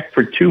a check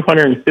for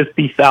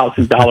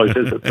 $250,000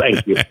 as a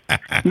thank you.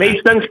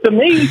 Made sense to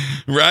me,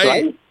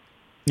 right?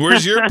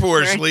 Where's your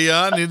Porsche,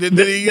 Leon? He didn't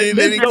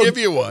give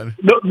you one.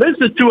 No, this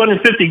is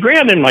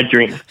 $250,000 in my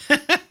dream.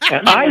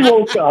 And I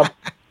woke up.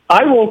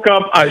 I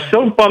was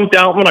so bummed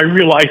out when I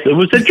realized it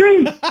was a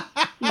dream.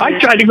 I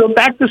tried to go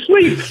back to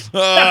sleep.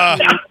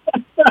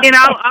 And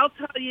I'll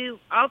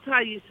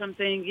tell you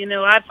something. You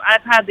know, I've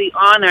had the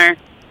honor,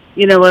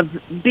 you know, of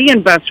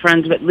being best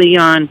friends with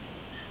Leon,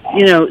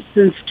 you know,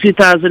 since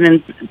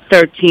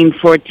 2013,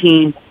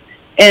 14,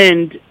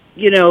 and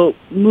you know,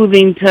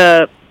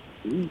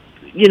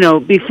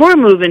 before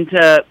moving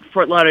to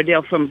Fort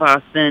Lauderdale from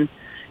Boston,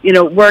 you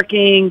know,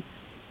 working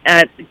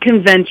at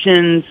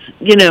conventions,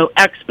 you know,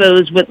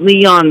 expos with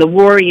Leon, the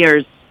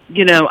Warriors.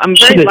 You know, I'm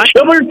very lucky.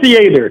 Chiller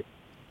Theater.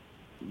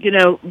 You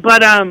know,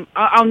 but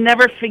I'll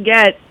never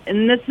forget,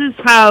 and this is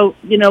how,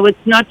 you know,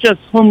 it's not just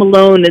Home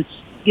Alone, it's,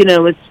 you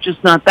know, it's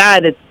just not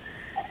that.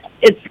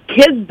 It's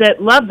kids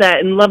that love that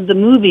and love the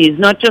movies,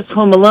 not just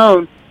Home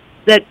Alone.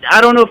 That,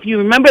 I don't know if you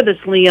remember this,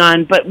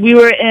 Leon, but we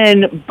were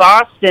in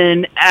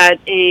Boston at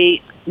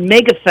a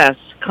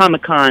MegaFest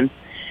Comic-Con,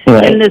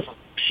 and this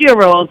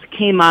 6-year-old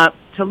came up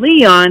to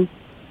Leon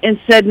and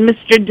said,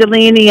 Mr.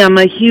 Delaney, I'm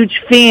a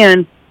huge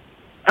fan.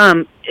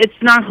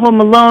 It's not Home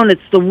Alone,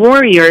 it's the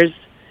Warriors.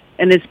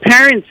 And his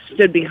parents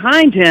stood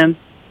behind him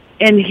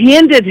and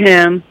handed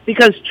him,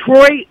 because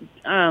Troy,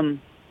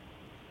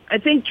 I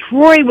think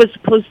Troy was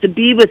supposed to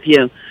be with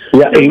you.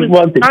 Yeah, so he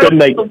was. Not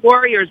only the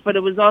Warriors, but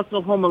it was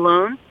also Home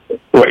Alone.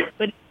 Right.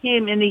 But he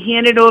came and he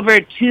handed over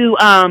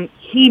to,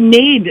 he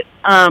made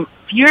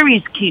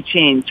Fury's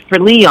keychains for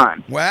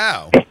Leon.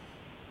 Wow.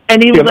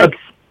 And he was like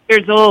 6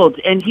 years old,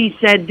 and he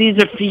said, these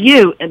are for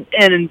you.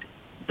 And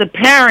the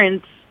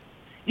parents,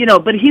 you know,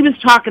 but he was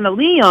talking to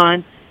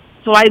Leon,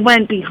 so I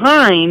went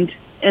behind,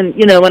 and,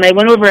 you know, when I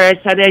went over, I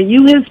said, are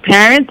you his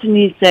parents? And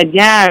he said,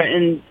 yeah,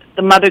 and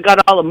the mother got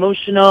all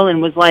emotional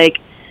and was like,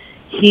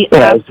 he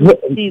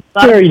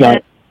very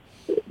nice.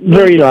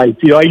 Very nice.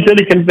 You know, I did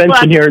a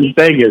convention here in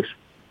Vegas,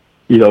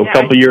 you know, a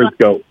couple years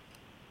ago.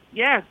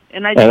 Yeah,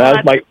 and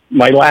that was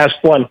my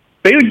last one.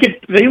 They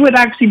would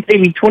actually pay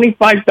me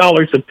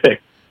 $25 a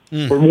pick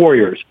for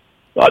Warriors.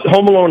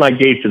 Home Alone I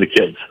gave to the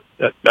kids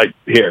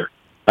here.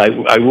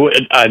 I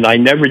would, and I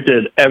never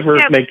did ever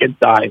make it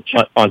die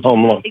on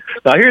Home Alone.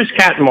 Now here's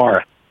Kat and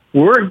Mara.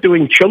 We're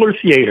doing Chiller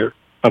Theater.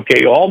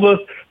 Okay, all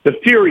the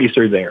Furies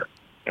are there.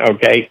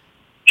 Okay,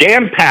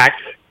 jam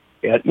packed.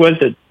 Was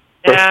it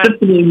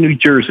Parsippany, New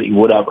Jersey,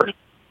 whatever?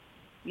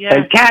 Yeah.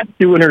 And Kat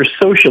doing her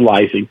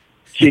socializing.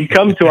 She'd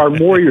come to our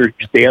Warrior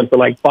stand for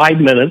like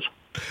 5 minutes.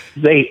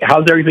 Say,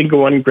 how's everything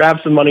going?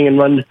 Grab some money and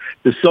run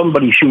to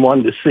somebody she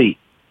wanted to see.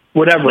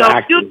 Whatever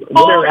actor. You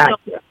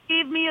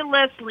gave me a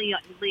list,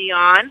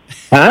 Leon.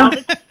 Huh?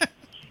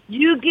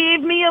 You gave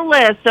me a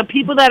list of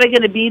people that are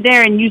going to be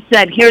there, and you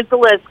said, here's the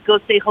list. Go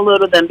say hello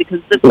to them, because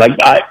this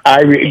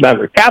I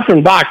remember.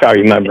 Catherine Bach, I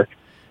remember.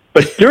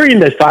 But during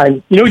this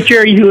time, you know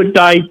Jerry, who had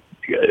died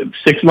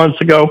 6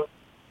 months ago?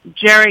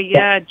 Jerry,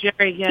 yeah.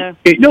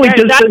 No,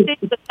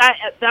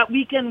 that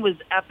weekend was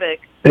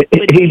epic.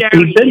 He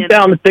bent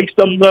down and picked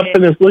something up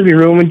in his living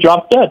room and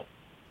dropped dead.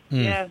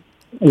 Yeah.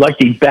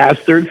 Lucky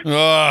bastard.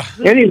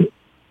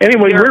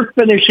 Anyway, we're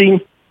finishing,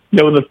 you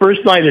know, the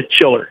first night at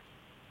Chiller.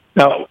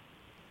 Now,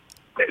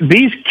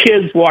 these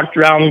kids walked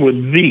around with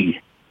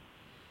V.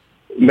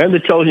 Remember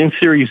the television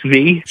series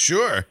V?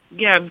 Sure.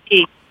 Yeah,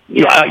 V.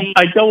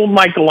 I told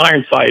Michael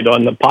Ironside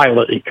on the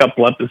pilot a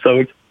couple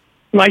episodes,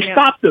 and I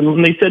stopped them,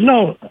 and they said,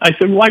 no. I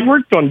said, well, I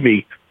worked on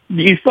V.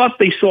 You thought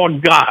they saw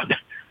God.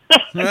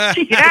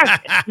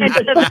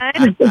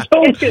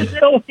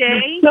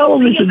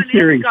 Television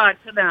series. God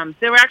to them.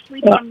 They're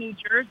actually from New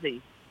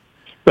Jersey.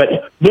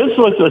 But this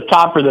was the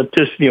topper that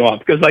pissed me off,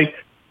 because I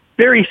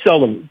very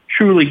seldom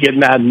truly get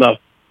mad enough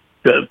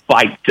to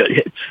fight.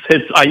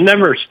 I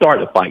never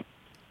start a fight.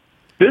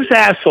 This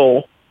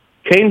asshole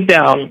came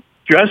down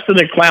dressed in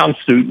a clown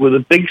suit with a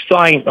big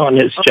sign on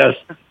his chest,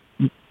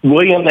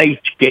 William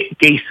H.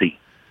 Gacy.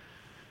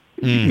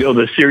 You know,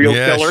 the serial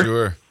killer?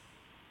 Sure.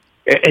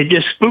 It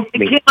just spooked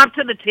me. It came up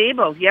to the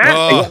table,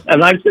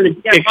 And I said,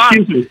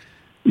 excuse me,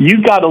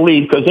 you got to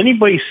leave, because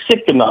anybody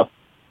sick enough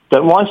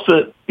that wants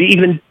to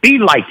even be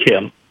like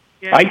him,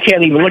 I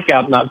can't even look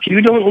out now. If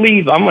you don't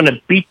leave, I'm going to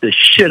beat the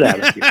shit out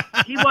of you.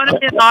 He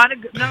wanted an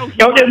autograph.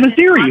 No, it was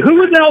eerie.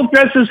 Who the hell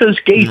dresses as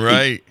Gacy?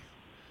 Right.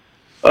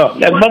 But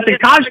the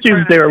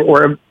costumes there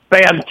were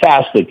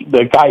fantastic.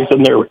 The guys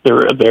in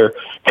their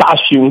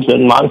costumes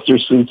and monster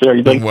suits and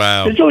everything.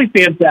 Wow. It's really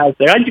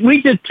fantastic.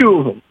 We did 2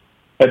 of them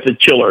at the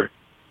Chiller.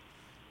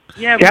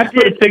 Yeah, Cat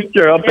put a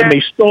picture up and they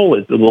stole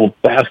it, the little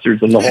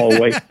bastards in the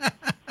hallway.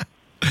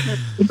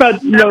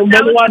 But, you know,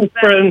 a lot of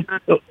friends.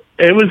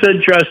 It was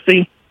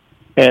interesting,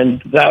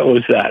 and that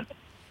was that.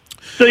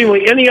 So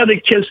anyway, any other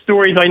kids'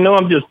 stories? I know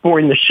I'm just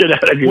boring the shit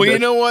out of you. Well, you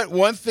know what?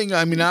 One thing,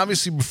 I mean,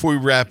 obviously, before we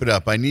wrap it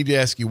up, I need to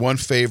ask you one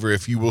favor.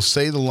 If you will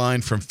say the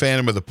line from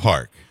Phantom of the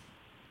Park.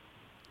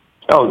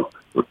 Oh,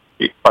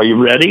 Are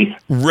you ready?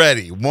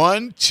 Ready.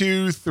 1,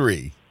 2,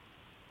 3.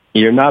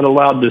 You're not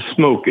allowed to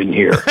smoke in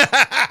here.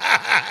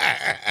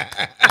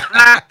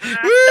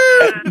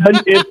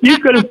 But if you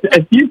could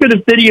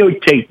have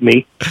videotaped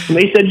me, and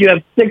they said you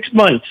have 6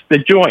 months to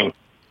join.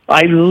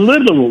 I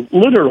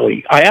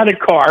literally, I had a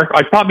car.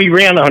 I probably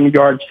ran 100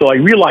 yards, so I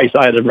realized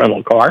I had a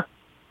rental car.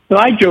 So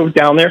I drove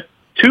down there,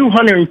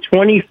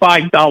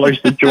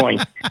 $225 to join.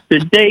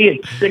 Today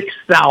it's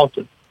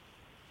 $6,000.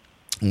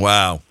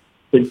 Wow.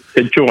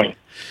 To join.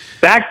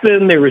 Back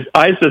then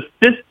I was a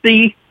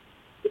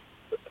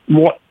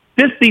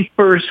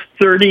 51st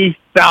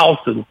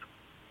 30,000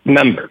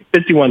 member,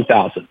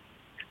 51,000.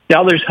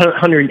 Now there's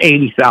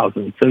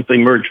 180,000 since they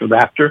merged with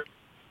After.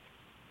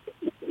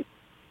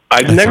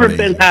 I've never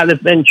been out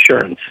of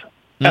insurance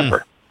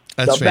ever.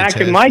 That's so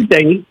back in my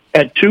day,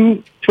 at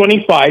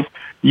 $225,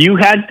 you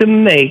had to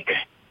make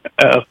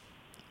 $10,000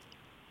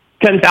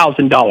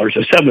 or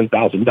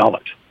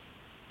 $7,000.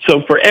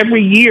 So for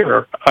every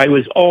year, I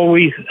was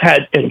always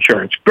had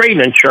insurance. Great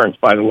insurance,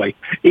 by the way.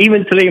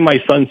 Even today,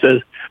 my son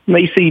says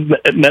they see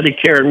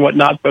Medicare and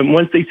whatnot, but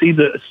once they see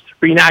the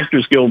Screen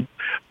Actors Guild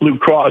Blue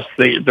Cross,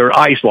 their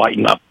eyes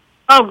lighten up.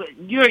 Oh,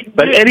 Today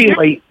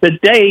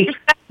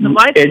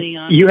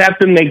you have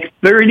to make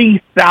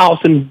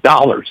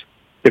 $30,000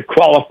 to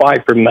qualify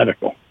for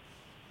medical.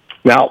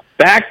 Now,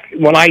 back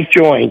when I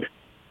joined,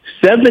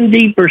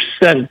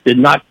 70% did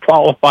not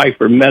qualify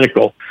for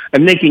medical.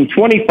 I'm making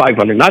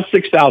 $2,500, not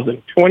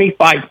 $6,000,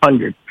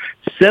 $2,500.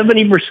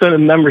 70% of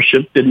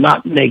membership did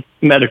not make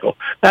medical.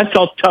 That's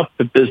how tough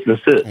the business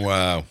is.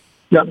 Wow.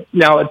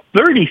 Now at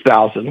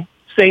 30,000,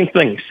 same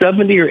thing.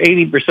 70 or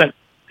 80%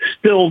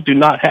 still do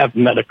not have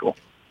medical,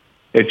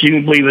 if you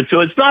can believe it. So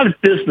it's not a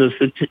business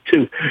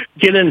to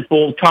get in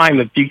full time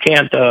if you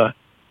can't,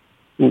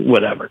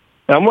 whatever.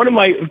 Now, one of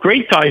my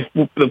great times,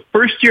 the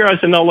first year I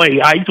was in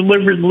L.A., I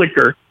delivered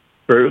liquor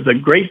for the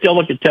great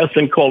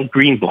delicatessen called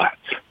Greenblatt's.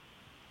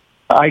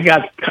 I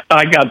got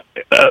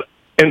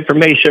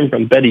information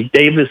from Betty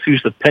Davis,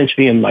 who's the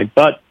pensioner in my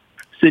butt,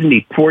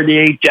 Sidney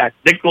Poitier, Jack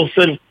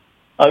Nicholson.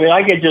 I mean,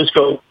 I could just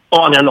go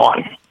on and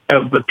on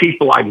of the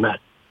people I met.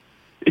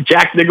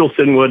 Jack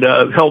Nicholson would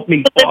help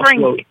me delivering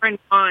offload. beer and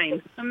wine.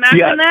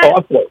 Imagine that.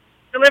 Offload.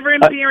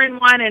 Delivering beer and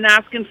wine and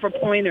asking for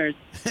pointers.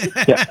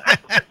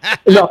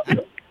 No,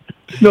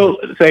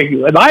 thank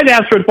you. And I'd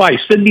ask for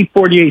advice. Sidney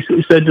Poitier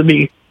said to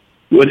me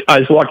when I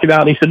was walking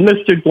out, he said,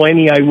 "Mr.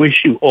 Delaney, I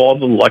wish you all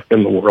the luck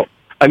in the world."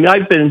 I mean,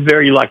 I've been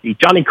very lucky.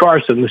 Johnny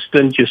Carson, the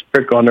stingiest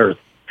prick on earth.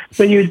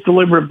 Then you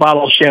deliver a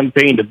bottle of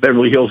champagne to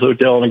Beverly Hills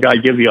Hotel and a guy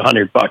give you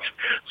 $100.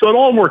 So it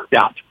all worked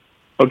out.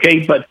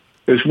 Okay, but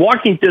there's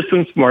walking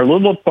distance from our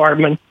little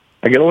apartment.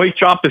 I could always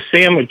chop a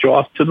sandwich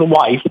off to the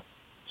wife.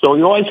 So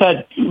we always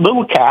had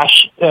little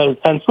cash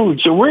and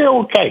food. So we're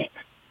okay.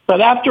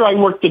 But after I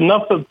worked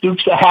enough of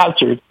Dukes of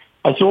Hazzard,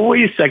 I said, well,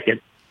 wait a second.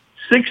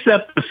 6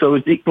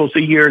 episodes equals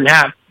a year and a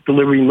half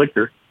delivering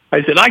liquor.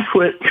 I said, I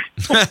quit.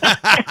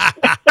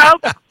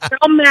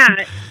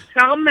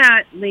 Tell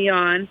Matt,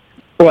 Leon,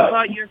 what?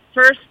 About your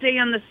first day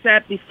on the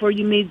set before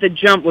you made the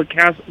jump with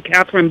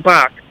Catherine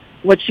Bach,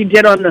 what she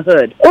did on the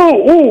hood.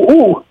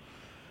 Oh.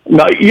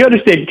 Now, you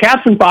understand,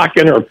 Catherine Bach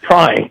in her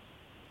prime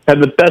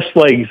had the best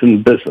legs in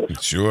the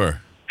business. Sure.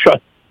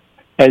 Trust.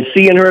 And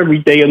seeing her every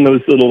day in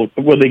those little,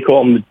 what do they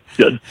call them,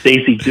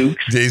 Daisy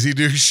Dukes? Daisy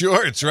Duke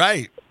shorts,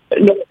 right.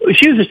 No,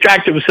 she was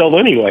attractive as hell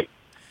anyway,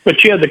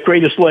 but she had the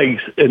greatest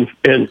legs in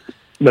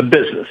the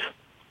business.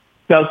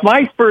 Now, it's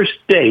my first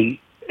day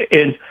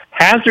in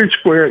Hazard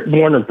Square at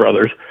Warner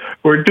Brothers.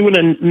 We're doing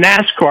a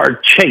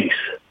NASCAR chase,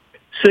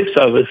 6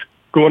 of us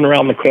going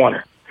around the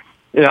corner.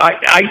 You know,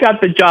 I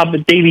got the job the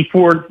day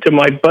before to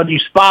my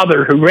buddy's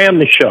father who ran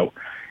the show.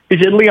 He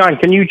said, Leon,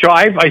 can you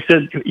drive? I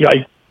said,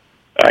 yeah,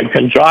 I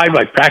can drive.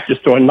 I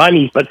practiced doing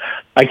 90s, but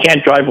I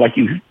can't drive like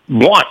you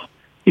want.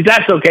 He said,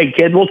 that's okay,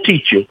 kid. We'll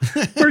teach you.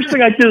 First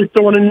thing I did is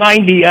throwing a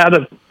 90 out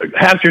of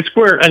Hazard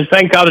Square, and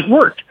thank God it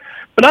worked.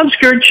 But I'm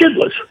scared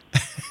shitless.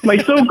 My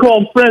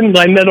so-called friend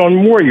I met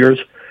on Warriors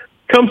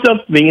comes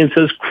up to me and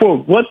says,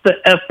 quote, what the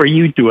F are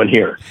you doing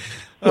here?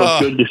 Well,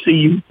 good to see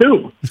you,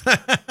 too.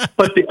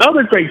 But the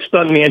other great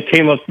stuntman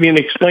came up to me and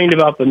explained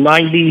about the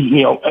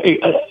 90,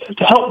 to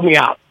help me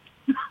out.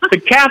 The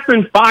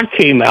Catherine Bach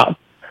came out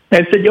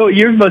and said, yo,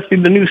 you must be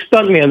the new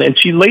stuntman. And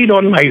she laid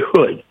on my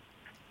hood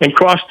and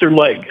crossed her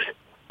legs.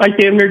 I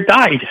damn near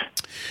died.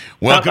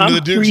 Welcome to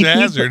the Dukes of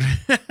Hazzard.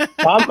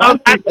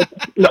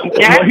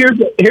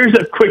 Here's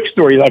a quick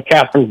story about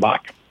Catherine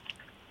Bach.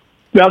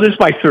 Now, this is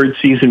my 3rd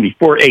season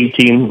before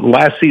 18.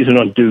 Last season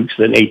on Dukes,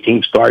 then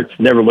 18 starts.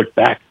 Never looked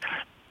back.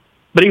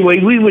 But anyway,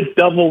 we would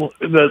double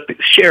the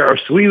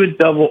sheriffs. We would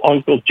double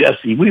Uncle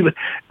Jesse.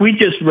 We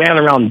just ran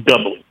around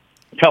doubling.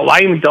 Hell, I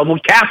even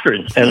doubled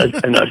Catherine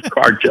in a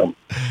car jump,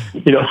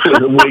 with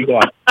a wig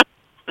on.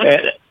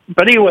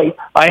 But anyway,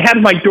 I had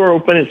my door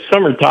open. It's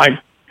summertime,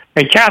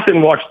 and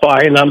Catherine walks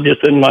by, and I'm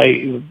just in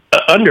my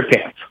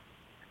underpants.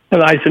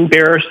 And I was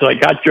embarrassed, so I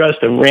got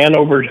dressed and ran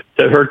over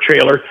to her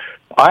trailer.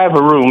 I have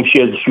a room. She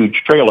has a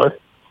huge trailer.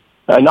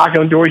 I knock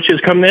on the door. She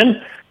says, come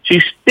in.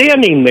 She's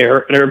standing there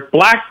in her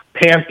black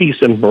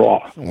panties and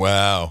bra.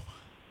 Wow.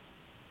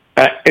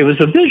 It was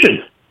a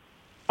vision.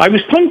 I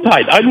was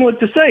tongue-tied. I didn't know what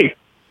to say.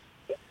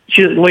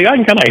 She said,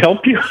 Leon, can I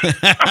help you?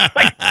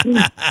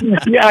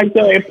 Yeah, I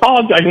said, I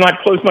apologize. And I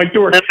closed my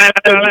door.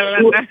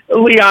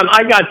 Leon,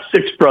 I got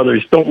 6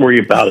 brothers. Don't worry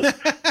about it.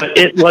 But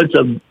it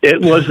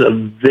was a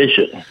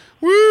vision.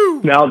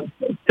 Woo! Now,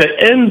 to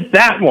end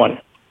that one,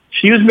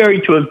 she was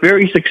married to a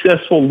very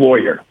successful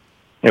lawyer.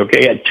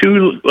 Okay, had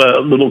 2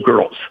 little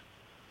girls.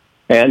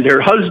 And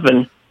her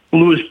husband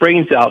blew his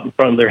brains out in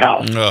front of their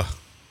house. Ugh.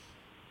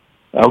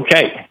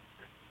 Okay.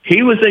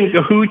 He was in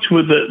cahoots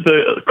with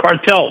the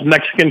cartel,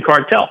 Mexican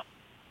cartel.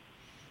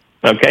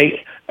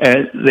 Okay?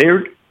 And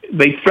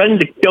they threatened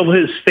to kill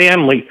his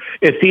family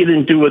if he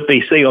didn't do what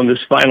they say on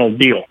this final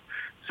deal.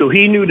 So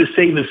he knew to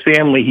save his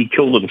family, he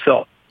killed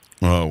himself.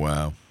 Oh,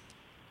 wow.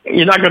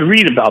 You're not going to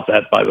read about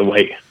that, by the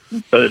way.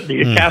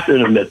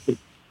 Catherine admits it.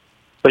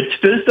 But to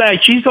this day,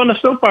 she's on a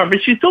soap opera.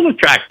 She's still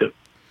attractive.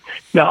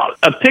 Now,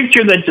 a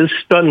picture that just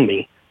stunned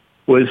me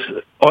was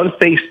on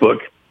Facebook.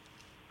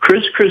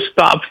 Chris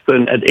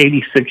Christopherson at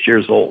 86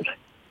 years old.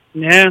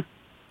 Yeah.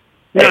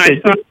 No,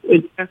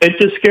 it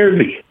just scared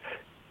me.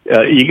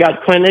 You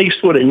got Clint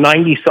Eastwood at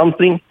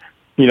 90-something.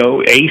 You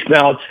know, Ace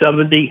now at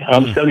 70.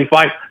 I'm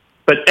 75.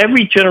 But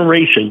every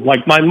generation,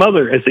 like my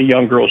mother as a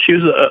young girl, she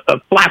was a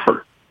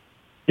flapper.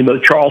 You know,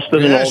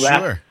 Charleston and all that.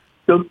 Sure.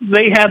 So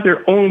they had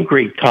their own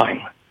great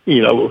time,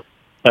 you know,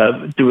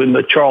 doing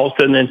the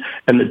Charleston and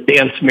the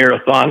dance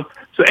marathon.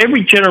 So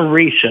every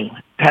generation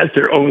has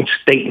their own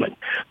statement.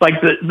 Like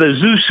the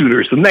Zoo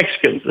Suiters, the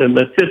Mexicans in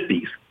the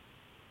 50s.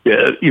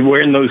 You're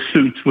wearing those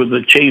suits with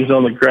the chains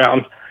on the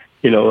ground.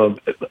 You know,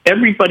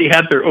 everybody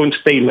had their own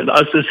statement.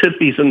 Us as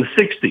hippies in the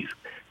 60s.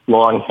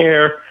 Long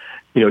hair,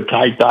 you know,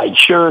 tie-dyed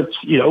shirts,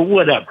 you know,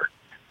 whatever.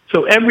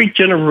 So every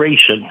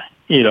generation,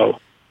 you know,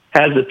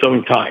 has its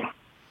own time.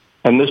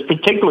 And this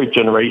particular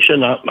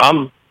generation,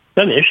 I'm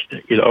finished,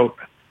 you know,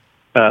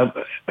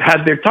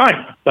 had their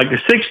time. Like the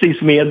 60s,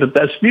 to me, had the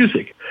best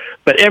music.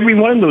 But every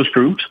one of those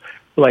groups,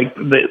 like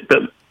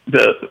the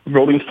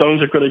Rolling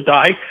Stones are going to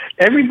die.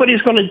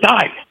 Everybody's going to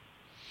die.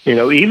 You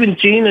know, even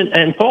Gene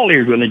and Paulie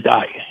are going to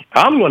die.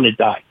 I'm going to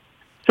die.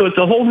 So it's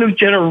a whole new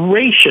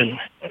generation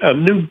of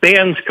new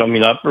bands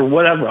coming up or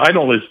whatever. I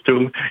don't listen to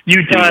them.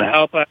 You do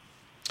that.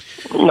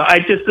 I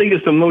just think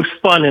it's the most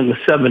fun in the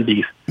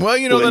 70s. Well,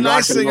 you know, the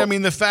nice thing, I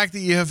mean, the fact that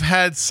you have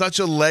had such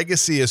a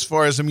legacy as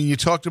far as, I mean, you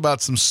talked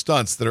about some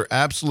stunts that are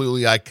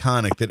absolutely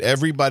iconic, that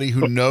everybody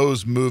who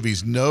knows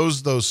movies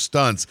knows those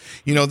stunts.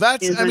 You know,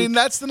 that's, I mean,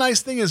 that's the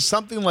nice thing is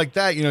something like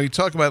that. You know, you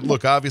talk about,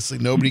 look, obviously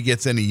nobody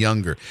gets any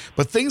younger,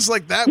 but things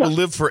like that will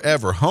live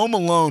forever. Home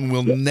Alone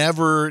will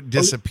never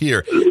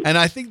disappear. And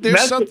I think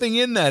there's something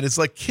in that. It's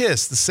like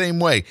Kiss, the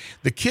same way.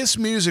 The Kiss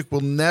music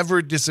will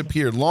never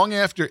disappear. Long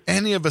after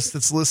any of us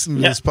that's listening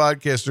to this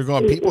podcast are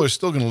gone, people are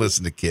still going to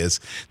listen to Kiss.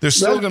 They're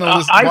still going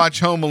to watch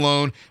Home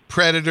Alone,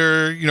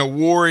 Predator, you know,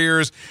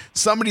 Warriors.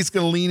 Somebody's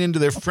going to lean into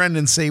their friend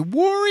and say,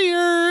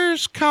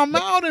 Warriors, come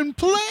out and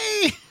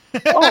play.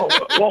 Well,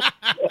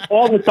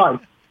 all the time.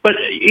 But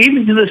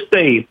even to this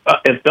day,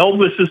 if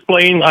Elvis is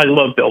playing, I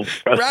love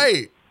Elvis Presley.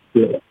 Right.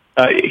 Yeah.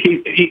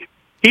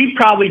 He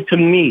probably, to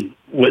me,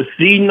 was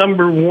the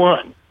number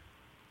one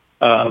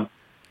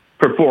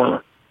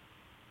performer.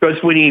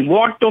 Because when he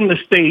walked on the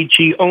stage,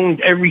 he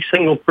owned every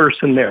single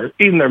person there,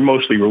 even though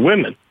mostly were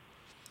women.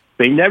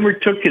 They never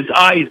took his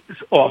eyes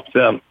off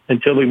them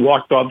until he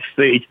walked off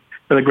stage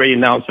for the great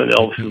announcement,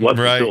 Elvis has left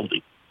the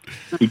building.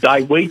 He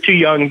died way too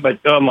young, but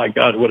oh my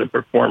God, what a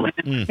performer.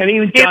 And he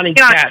was Johnny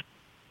Cash.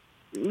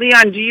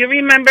 Leon, do you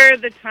remember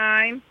the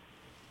time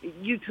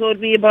you told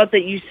me about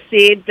that you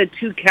saved the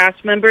 2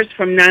 cast members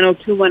from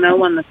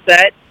 90210 on the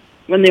set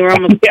when they were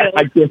almost killed?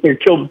 I did. They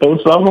killed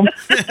both of them.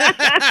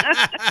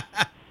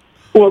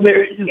 Well,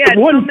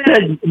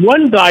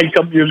 one died a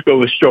couple years ago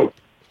with stroke.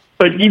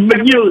 But you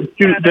know,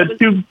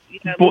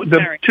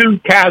 the two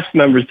cast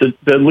members,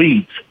 the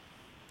leads,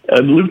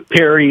 Luke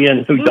Perry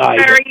and who died.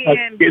 Luke Perry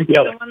and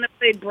the one that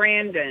played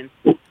Brandon.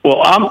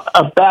 Well, I'm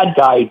a bad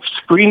guy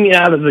screaming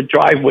out of the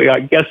driveway.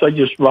 I guess I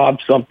just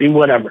robbed something,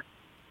 whatever.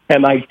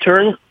 And I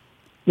turn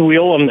the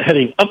wheel. I'm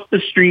heading up the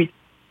street,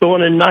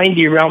 going at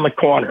 90 around the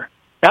corner.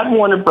 At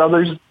Warner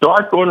Brothers,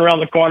 dark going around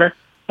the corner.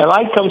 And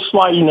I come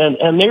sliding in,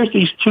 and there's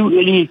these 2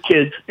 idiot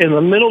kids in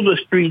the middle of the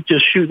street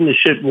just shooting the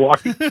shit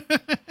walking.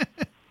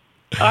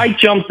 I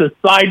jumped the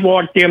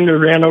sidewalk, damn near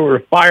ran over a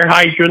fire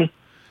hydrant.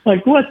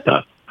 Like, what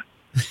the?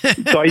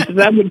 So I said,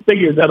 that would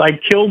figure that I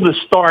killed the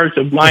stars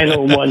of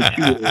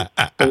 90120.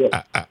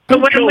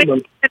 Who killed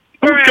them?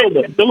 Who killed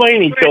them?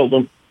 Delaney killed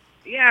them.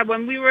 Yeah,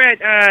 when we were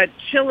at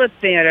Chilla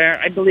Theater,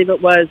 I believe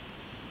it was,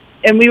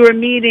 and we were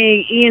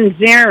meeting Ian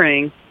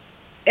Ziering,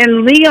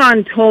 and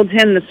Leon told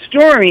him the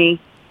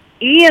story.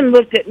 Ian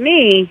looked at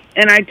me,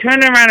 and I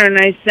turned around and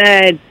I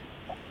said,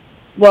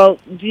 well,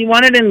 do you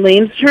want it in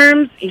layman's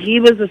terms? He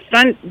was a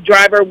stunt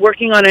driver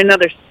working on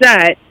another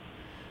set,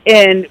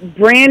 and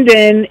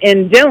Brandon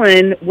and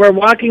Dylan were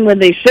walking when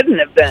they shouldn't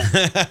have been.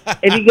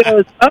 And he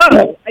goes,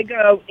 oh, I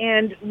go,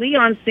 and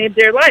Leon saved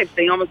their lives.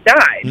 They almost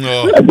died.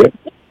 No.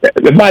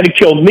 It might have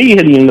killed me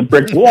hitting the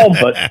brick wall,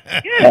 but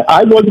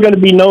I wasn't going to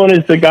be known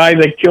as the guy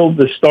that killed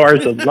the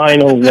stars of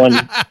 901.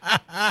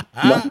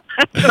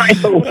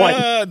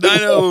 901.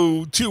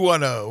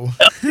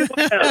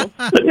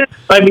 90210.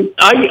 I mean,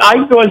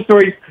 I go on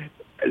stories.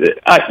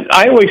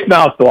 I always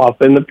mouth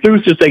off, and the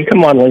producers say,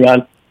 come on,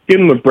 Leon,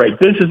 give him a break.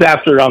 This is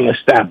after I'm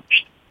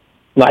established.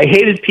 And I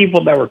hated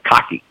people that were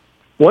cocky.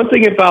 One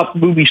thing about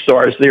movie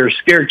stars, they're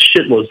scared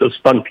shitless of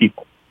stunt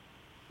people.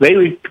 They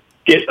would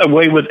get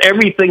away with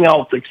everything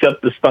else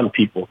except the stunt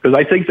people, because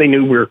I think they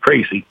knew we were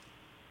crazy.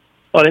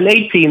 On an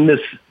 18,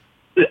 this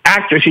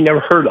actress you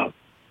never heard of,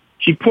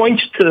 she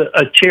points to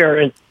a chair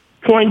and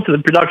points to the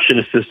production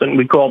assistant.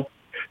 We call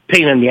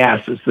pain in the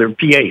asses. They're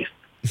PAs.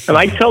 And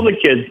I tell the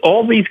kids,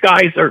 all these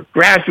guys are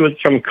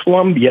graduates from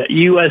Columbia,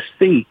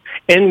 USC,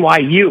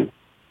 NYU.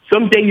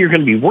 Someday you're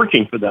going to be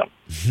working for them.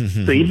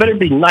 So you better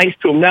be nice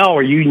to them now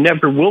or you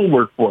never will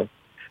work for them.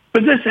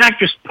 But this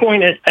actress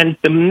pointed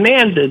and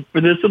demanded for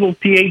this little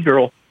PA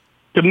girl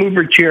to move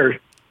her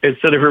chair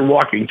instead of her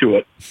walking to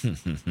it.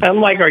 I'm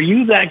like, are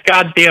you that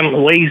goddamn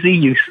lazy?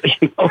 You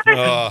know?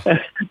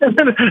 And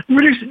then the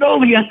producer said, no,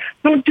 Leon,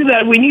 don't do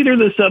that. We need her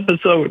this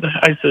episode.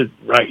 I said,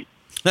 right.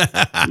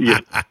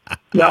 Yeah.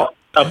 Now,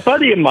 a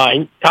buddy of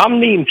mine,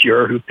 Tom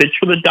Nienfuhr, who pitched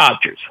for the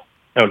Dodgers,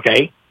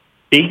 okay,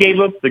 he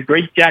gave up the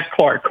great Jack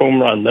Clark home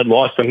run that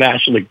lost the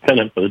National League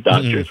pennant for the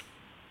Dodgers.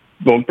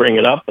 Won't bring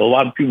it up. A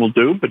lot of people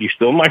do, but he's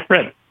still my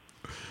friend.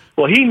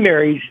 Well, he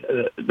married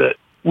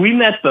we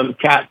met them,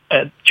 Kat,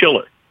 at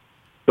Chiller,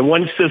 the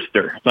one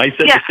sister. And I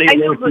said the same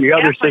name to the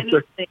other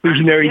sister who's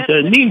married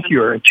to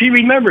Nienfuhr, and she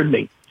remembered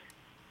me.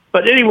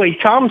 But anyway,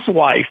 Tom's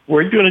wife,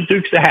 we're doing a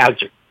Dukes of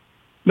Hazzard.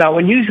 Now,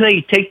 when you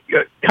say take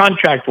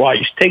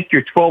contract-wise, take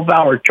your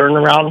 12-hour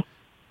turnaround.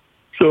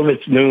 So if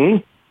it's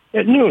noon,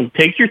 at noon,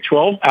 take your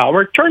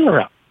 12-hour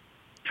turnaround.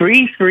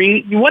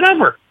 3,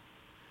 whatever.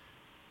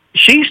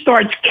 She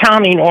starts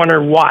counting on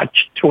her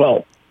watch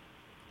 12.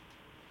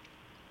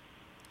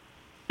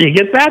 You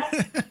get that?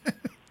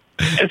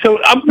 And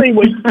so I'm saying,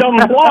 what's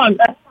going on?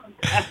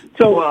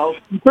 So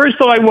first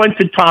of all, I went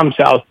to Tom's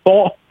house.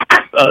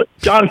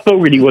 John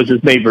Fogerty was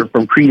his neighbor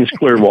from Creedence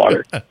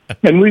Clearwater.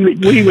 And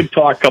we would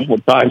talk a couple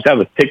of times, have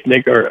a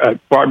picnic or a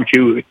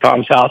barbecue at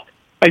Tom's house.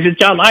 I said,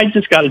 John, I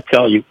just got to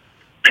tell you,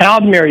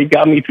 Proud Mary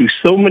got me through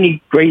so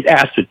many great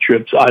acid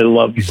trips. I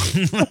love you.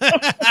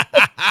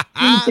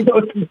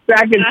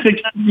 back in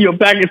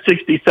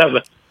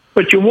 '67.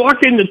 But you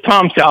walk into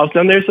Tom's house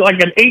and there's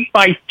like an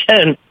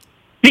 8x10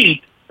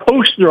 feet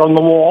poster on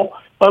the wall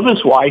of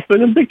his wife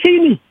in a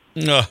bikini.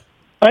 I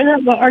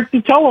had the heart to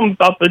tell him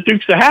about the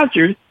Dukes of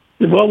Hazzard.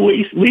 Well,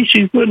 at least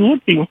she's good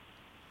looking.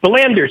 The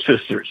Lander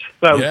sisters.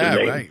 That was the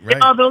name. Right.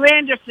 Oh, the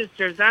Lander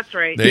sisters. That's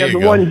right. There you the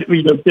go. one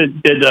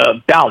did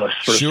Dallas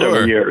for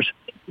several years.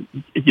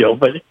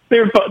 But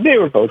they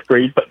were both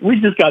great. But we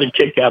just got a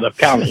kick out of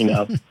counting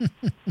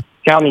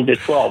counting to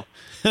 12.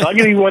 So I'll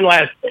give you one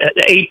last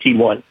 18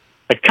 one.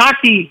 A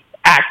cocky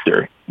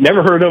actor.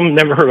 Never heard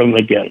him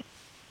again.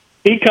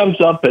 He comes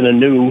up in a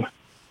new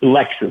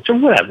Lexus or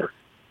whatever.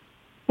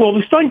 Well,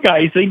 the stunt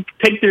guys, they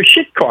take their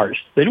shit cars.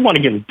 They don't want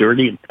to get them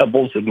dirty and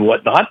pebbles and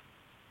whatnot.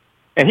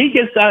 And he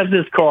gets out of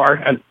his car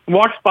and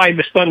walks by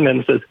the stuntman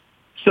and says,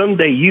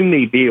 someday you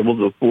may be able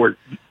to afford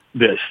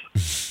this.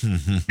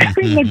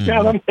 He looked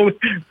at him,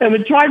 and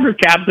the driver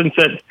captain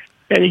said,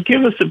 can you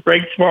give us a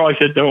break tomorrow? I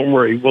said, don't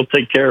worry, we'll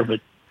take care of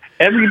it.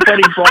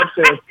 Everybody brought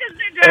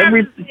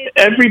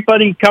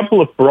everybody,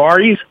 couple of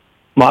Ferraris,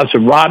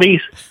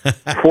 Maseratis,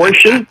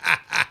 Porsche.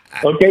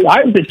 Okay,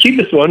 I was the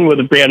cheapest one with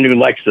a brand new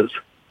Lexus.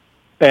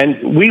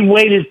 And we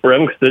waited for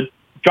him because the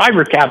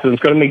driver captain was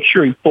going to make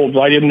sure he pulled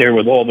right in there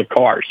with all the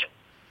cars.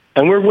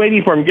 And we're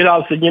waiting for him to get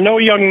out and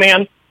said, young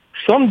man,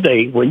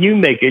 someday when you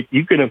make it,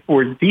 you can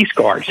afford these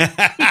cars.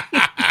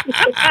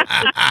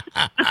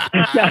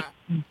 Now,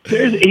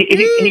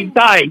 he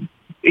died.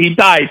 He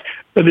died.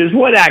 But there's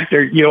one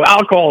actor,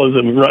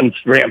 alcoholism runs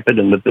rampant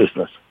in the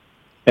business.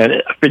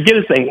 And I forget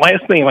his name.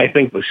 Last name, I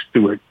think, was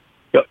Stewart.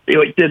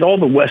 He did all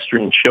the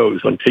Western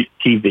shows on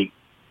TV.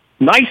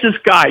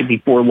 Nicest guy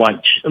before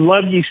lunch. I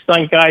love you,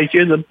 stunt guys.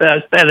 You're the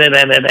best.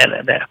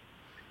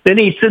 Then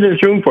he'd sit in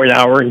his room for an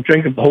hour and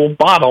drink the whole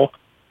bottle,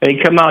 and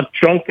he'd come out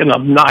drunk and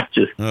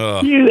obnoxious.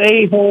 You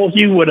a-holes,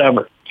 you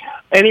whatever.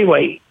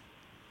 Anyway,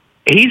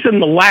 he's in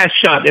the last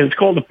shot, and it's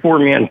called the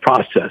four-man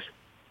process.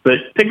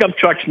 But pickup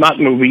truck's not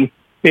moving.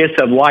 They have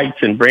to have lights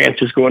and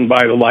branches going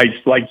by the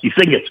lights like you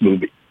think it's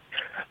moving.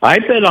 I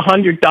bet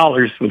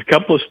 $100 with a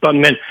couple of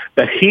stuntmen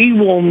that he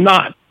will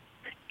not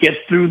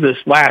get through this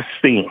last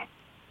scene.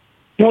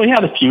 He only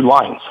had a few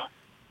lines.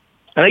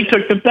 And they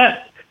took the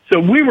bet. So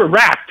we were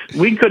wrapped.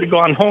 We could have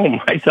gone home.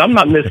 I said, I'm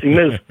not missing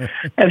this.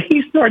 And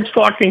he starts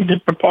talking to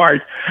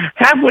Picard.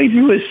 Halfway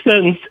through his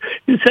sentence,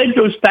 his head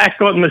goes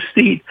back on the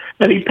seat,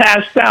 and he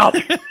passed out.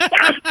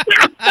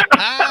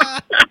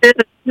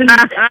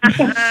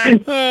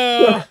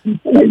 I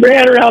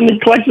ran around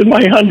and collected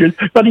my hundreds,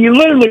 but he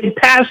literally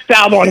passed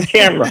out on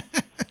camera.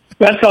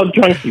 That's how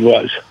drunk he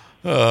was.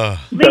 So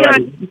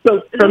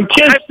from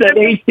kids at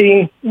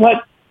 18,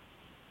 what?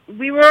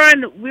 We were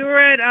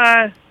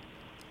at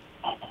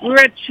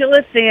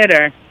Chilla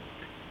Theater,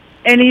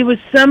 and he was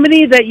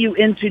somebody that you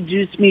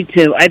introduced me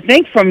to. I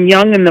think from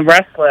Young and the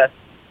Restless.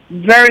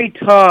 Very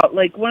tall,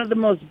 like one of the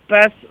most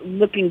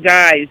best-looking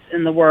guys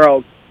in the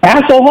world.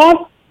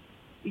 Hasselhoff?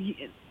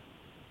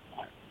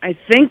 I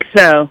think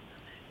so.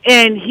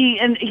 And he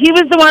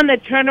was the one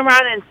that turned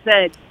around and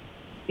said,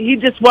 he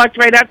just walked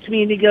right up to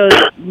me and he goes,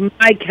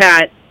 "My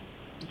cat,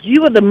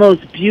 you are the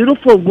most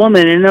beautiful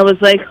woman." And I was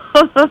like,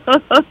 well,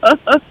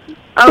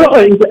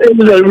 it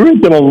was an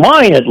original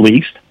line, at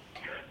least.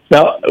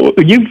 Now,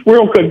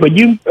 real quick, but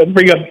you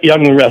bring up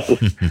Young and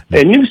Restless.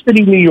 In New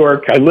City, New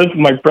York, I lived with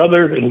my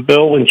brother and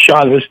Bill and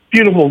Sean in this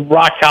beautiful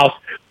rock house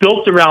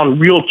built around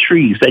real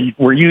trees that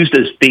were used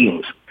as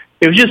beams.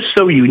 It was just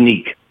so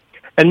unique.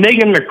 And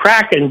Megan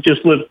McCracken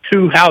just lived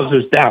 2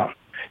 houses down.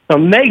 Now,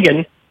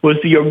 Megan was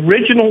the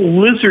original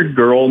Lizard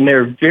Girl in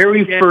their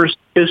very first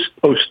Kiss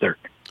poster.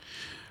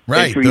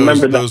 Right,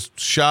 those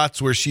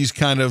shots where she's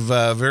kind of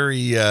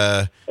very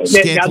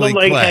scantily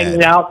leg clad.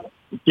 Hanging out.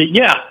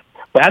 Yeah,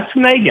 that's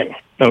Megan.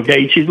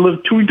 Okay, she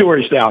lived 2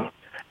 doors down,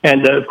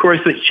 and of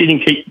course she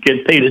didn't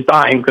get paid a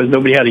dime because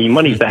nobody had any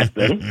money back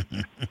then.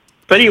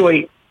 But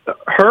anyway,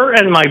 her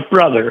and my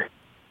brother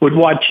would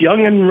watch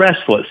Young and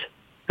Restless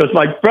because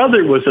my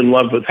brother was in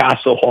love with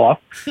Hasselhoff,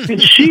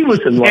 and she was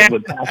in love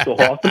with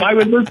Hasselhoff, and I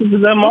would listen to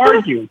them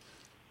argue.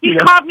 He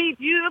called me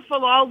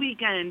beautiful all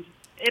weekend.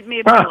 It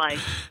made my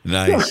life.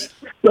 Nice.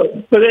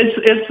 So, but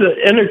it's an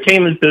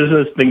entertainment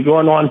business, been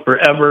going on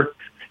forever,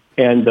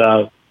 and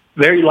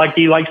very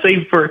lucky, like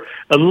say for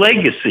a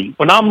legacy.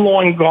 When I'm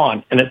long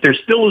gone, and if there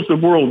still is a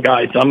world,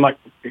 guys, I'm not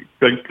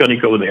going to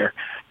go there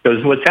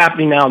because what's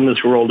happening now in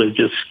this world is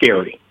just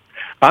scary.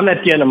 I'm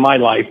at the end of my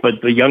life,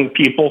 but the young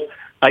people,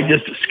 I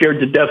just scared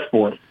to death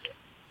for them.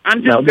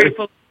 I'm just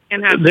grateful.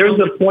 There's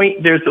a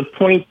point. There's a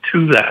point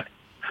to that.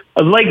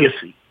 A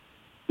legacy.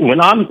 When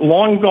I'm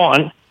long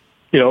gone,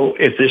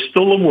 if there's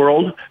still a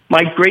world,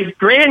 my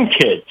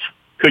great-grandkids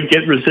could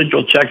get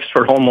residual checks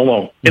for Home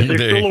Alone. If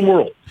there's still a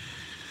world.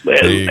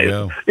 There you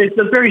go. It's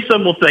a very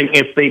simple thing.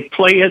 If they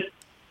play it,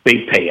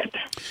 they pay it.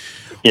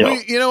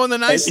 And the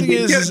nice thing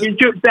is... Did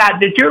you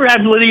ever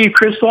have Lydia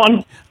Chris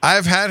on?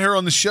 I've had her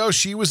on the show.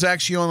 She was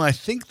actually on, I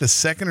think, the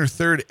 2nd or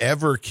 3rd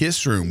ever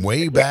Kiss Room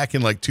way back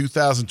in like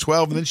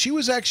 2012. And then she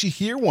was actually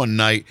here one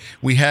night.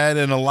 We had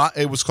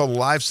it was called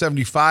Live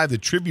 75, the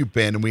tribute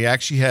band. And we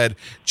actually had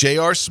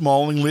J.R.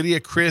 Smalling, Lydia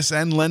Chris,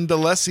 and Len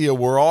DeLesio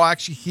were all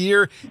actually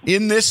here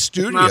in this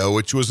studio,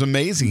 which was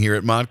amazing here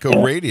at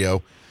Montco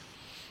Radio.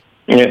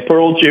 Yeah,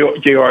 Pearl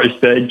J.R.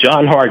 said,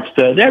 John Hart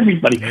said,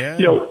 everybody.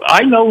 Yeah.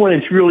 I know when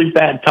it's really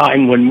bad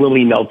time when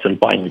Willie Nelson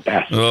finally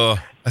passes.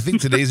 I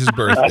think today's his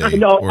birthday. I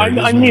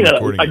mean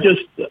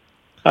it.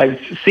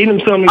 I've seen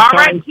him so many times.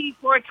 R.I.P.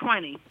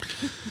 420.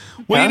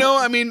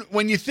 Well,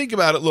 when you think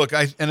about it, look,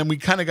 and we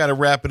kind of got to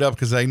wrap it up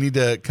because I need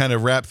to kind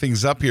of wrap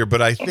things up here.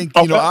 But I think,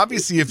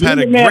 obviously you've had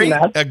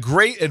a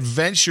great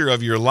adventure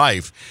of your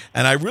life.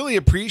 And I really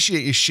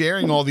appreciate you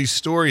sharing all these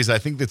stories. I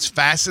think that's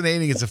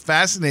fascinating. It's a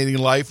fascinating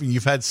life, and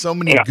you've had so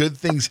many good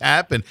things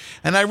happen.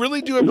 And I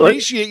really do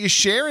appreciate you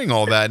sharing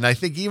all that. And I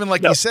think even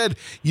like you said,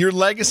 your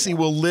legacy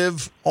will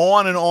live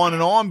on and on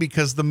and on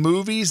because the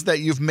movies that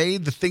you've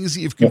made, the things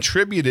that you've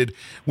contributed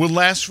will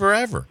last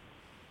forever.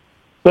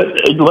 But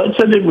let's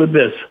end it with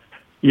this.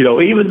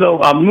 Even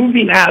though I'm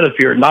moving out of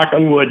here, knock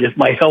on wood, if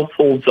my health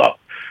holds up,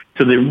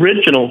 to the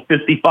original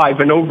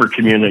 55 and over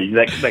community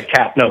that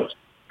Kat knows.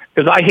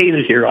 Because I hate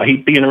it here. I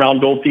hate being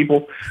around old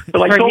people.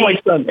 But I told my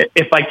son,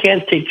 if I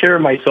can't take care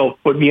of myself,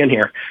 put me in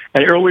here.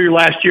 And earlier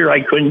last year,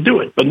 I couldn't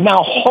do it. But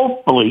now,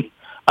 hopefully,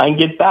 I can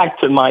get back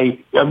to my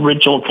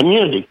original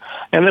community.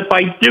 And if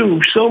I do,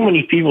 so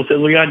many people say,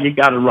 Leon, you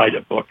got to write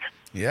a book.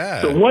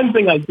 Yeah. So one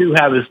thing I do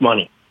have is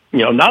money.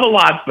 Not a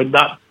lot, but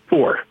not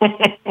poor.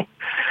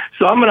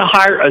 So I'm going to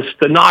hire a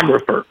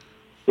stenographer.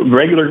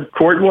 Regular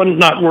court one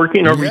not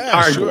working or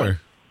retired one.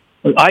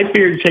 I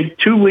figured it'd take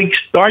 2 weeks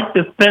start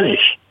to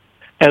finish.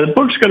 And the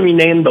book's going to be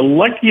named The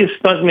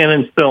Luckiest Stuntman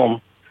in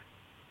Film,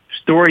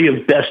 Story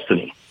of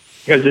Destiny.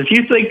 Because if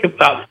you think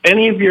about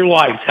any of your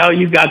lives, how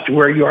you got to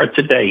where you are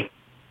today,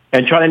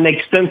 and try to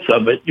make sense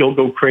of it, you'll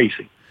go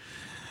crazy.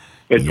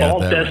 It's all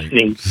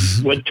destiny.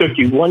 Right. What took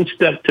you one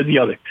step to the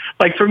other.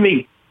 Like for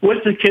me,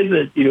 what's the kid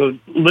that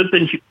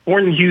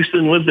born in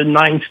Houston, lived in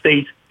 9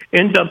 states,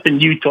 ended up in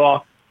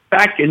Utah,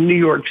 back in New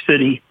York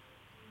City,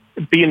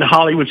 being a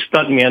Hollywood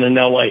stuntman in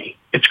L.A.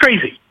 It's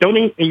crazy.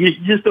 You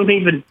just don't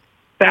even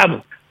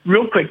fathom.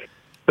 Real quick,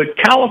 the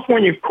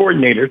California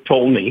coordinator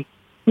told me,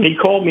 and he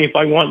called me if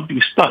I wanted to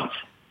do stunts.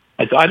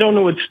 I said, I don't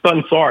know what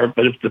stunts are,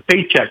 but if the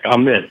paycheck,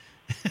 I'm in.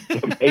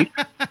 Okay?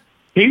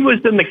 He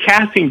was in the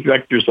casting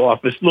director's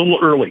office a little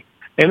early,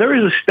 and there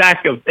was a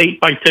stack of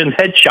 8x10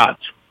 headshots.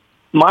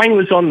 Mine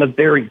was on the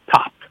very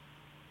top.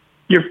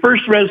 Your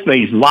first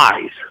resume is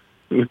lies.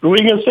 What are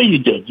you going to say you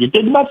did? You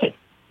did nothing.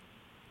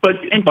 But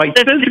by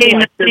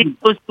physical activity,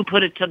 supposed to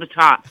put it to the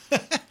top.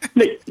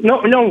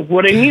 No.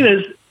 What I mean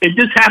is, it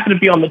just happened to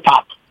be on the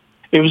top.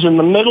 It was in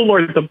the middle or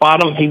at the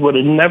bottom. He would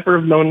have never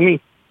have known me.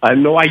 I have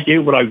no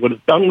idea what I would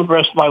have done the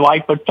rest of my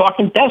life, but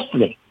talking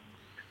destiny.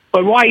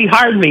 But why he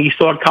hired me, he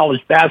saw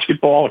college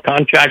basketball, a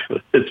contract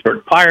with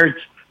Pittsburgh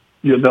Pirates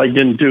that I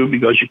didn't do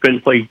because you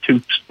couldn't play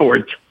two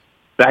sports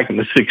back in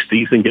the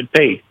 60s and get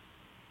paid.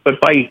 But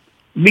by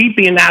me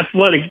being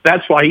athletic,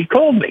 that's why he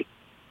called me.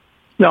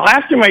 Now,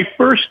 after my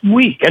first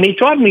week, and he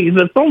taught me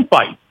the film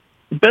fight,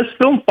 the best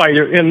film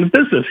fighter in the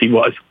business he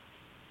was.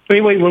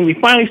 Anyway, when we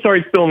finally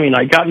started filming,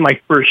 I got my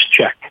first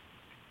check,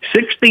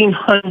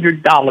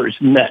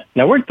 $1,600 net.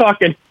 Now, we're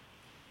talking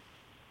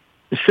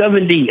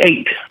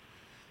 78.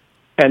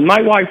 And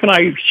my wife and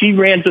I, she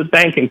ran to the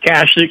bank and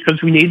cashed it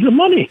because we needed the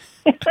money.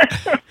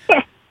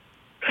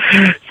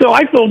 So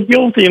I felt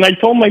guilty, and I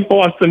told my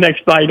boss the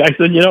next night, I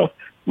said,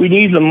 we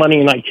need the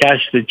money, and I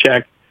cashed the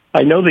check.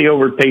 I know they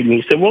overpaid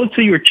me. He said, well, let's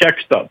see your check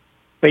stub.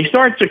 And he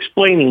starts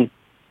explaining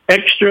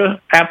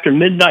extra after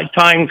midnight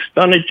time,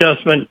 stun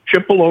adjustment,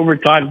 triple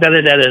overtime,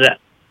 da-da-da-da-da.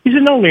 He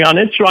said, no, Leon,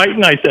 it's right.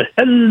 And I said,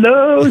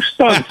 hello,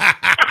 stunts.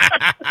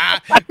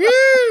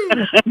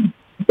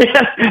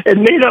 It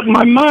made up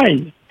my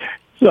mind.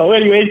 So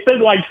anyway, it's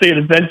been like, say, an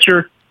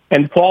adventure.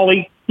 And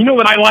Paulie, you know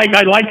what I like?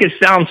 I like his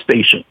sound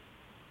station.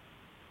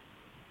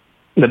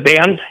 The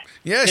band.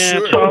 Yeah,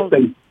 sure.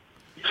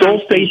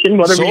 Soul Station,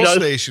 whatever he does.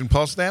 Soul Station,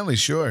 Paul Stanley,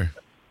 sure.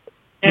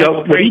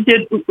 When he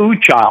did Ooh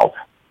Child,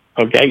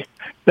 okay?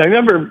 Now, I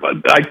remember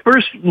I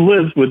first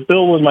lived with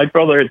Bill and my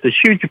brother at this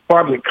huge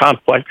apartment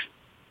complex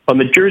on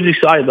the Jersey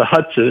side of the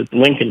Hudson at the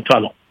Lincoln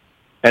Tunnel.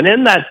 And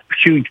in that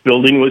huge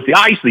building was the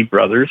Isley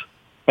Brothers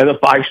and the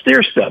 5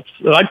 Stair Steps.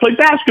 And I played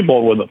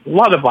basketball with them, a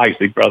lot of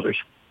Isley Brothers.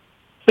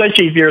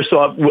 Especially if you ever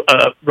saw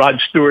Rod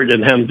Stewart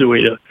and him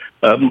doing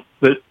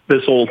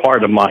This Old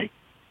Heart of Mine.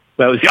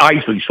 That was the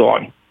Isley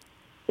song.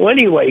 Well,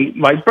 anyway,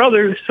 my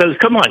brother says,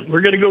 come on,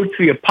 we're going to go to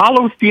the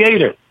Apollo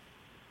Theater.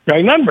 Now,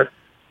 remember,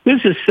 this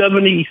is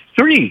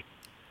 73,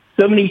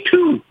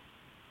 72.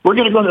 We're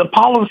going to go to the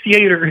Apollo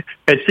Theater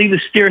and see the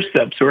Stair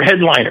Steps, or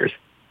headliners.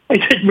 I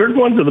said, we're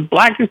going to the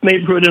blackest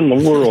neighborhood in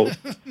the world.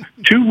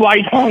 2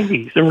 white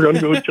honkies, and we're going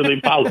to go to the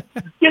Apollo.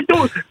 Yeah,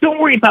 don't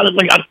worry about it.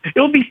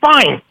 It'll be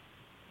fine.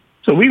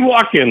 So we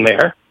walk in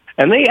there,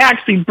 and they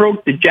actually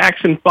broke the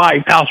Jackson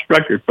 5 house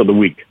record for the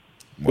week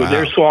with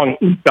their song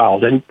Ooh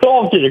Child. And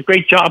Paul did a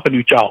great job at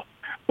Ooh Child.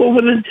 Well,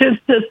 within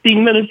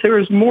 15 minutes, there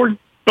was more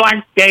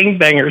black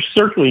gangbangers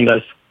circling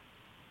us.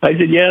 I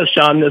said, yeah,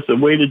 Sean, that's a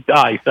way to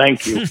die.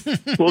 Thank you.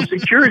 Well,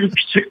 security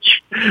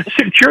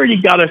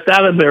got us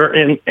out of there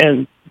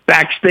and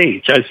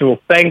backstage. I said,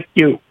 well, thank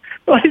you.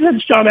 Well, I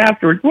said, Sean,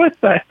 afterwards,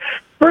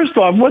 first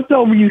off, what the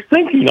hell were you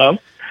thinking of?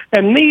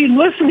 And me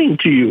listening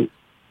to you.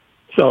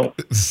 So,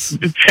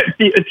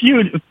 a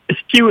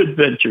few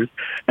adventures.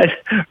 And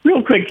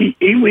real quick,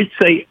 he would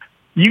say,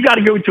 you got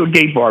to go to a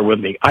gay bar with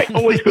me. I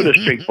always go to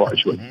straight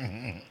bars with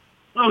me.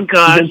 Oh,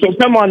 God. So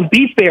come on,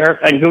 be fair,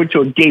 and go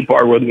to a gay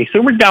bar with me.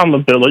 So we're down the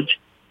village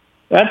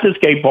at this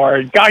gay bar.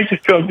 And guys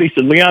just come to me and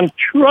said, Leon,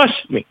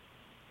 trust me.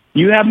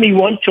 You have me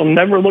once, you'll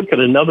never look at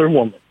another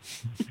woman.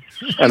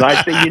 And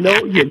I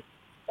say,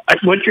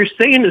 what you're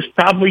saying is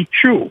probably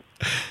true,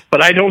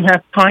 but I don't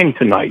have time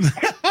tonight.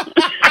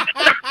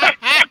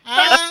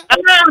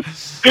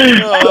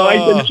 So I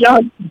said,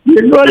 Sean,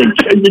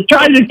 you're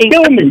trying to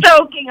kill me.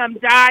 Choking, I'm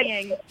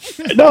dying.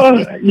 No,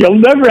 you'll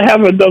never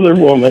have another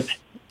woman.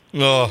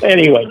 Oh.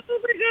 Anyway,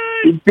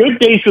 Good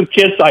Days with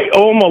Kiss, I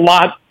owe them a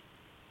lot.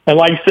 And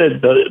like I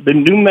said, the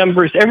new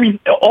members, the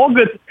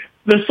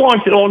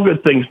songs that All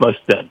Good Things Must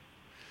End.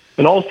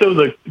 And also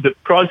the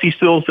Crosby,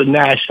 Stills, and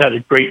Nash had a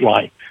great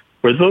line,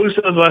 where those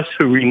of us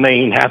who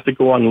remain have to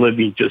go on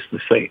living just the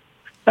same.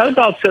 That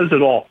about says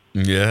it all.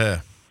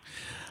 Yeah.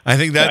 I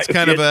think that's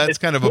kind of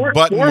a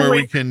button where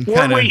we can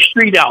kind of Four-Way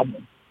Street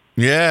album.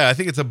 Yeah, I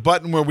think it's a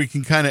button where we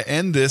can kind of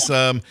end this.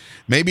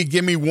 Maybe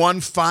give me one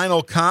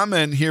final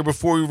comment here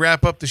before we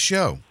wrap up the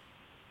show.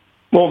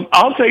 Well,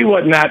 I'll tell you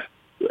what, Matt.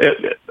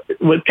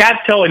 With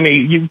Kat telling me,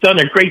 you've done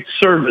a great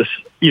service,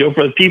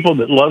 for the people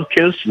that love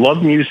Kiss,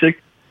 love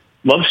music,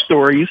 love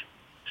stories.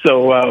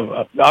 So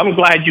I'm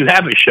glad you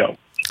have a show.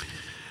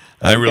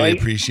 I really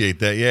appreciate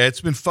that. Yeah,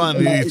 it's been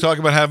fun. You talk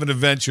about having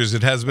adventures.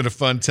 It has been a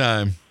fun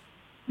time.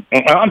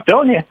 I'm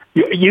telling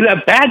you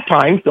have bad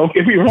times, don't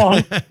get me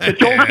wrong.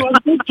 It's also a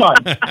good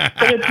time. But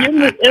at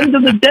the end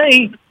of the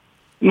day,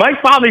 my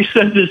father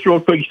said this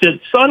real quick. He said,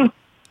 son,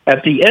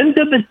 at the end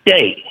of the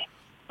day,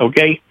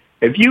 okay,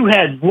 if you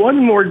had one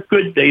more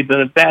good day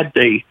than a bad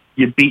day,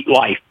 you beat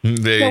life.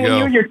 There you go. When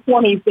you're in your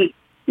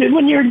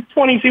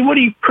 20s, say, what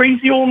are you,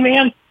 crazy old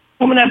man?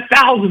 I'm going to have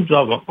thousands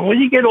of them.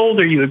 When you get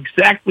older, you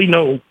exactly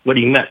know what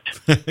he meant.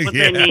 What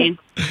they mean.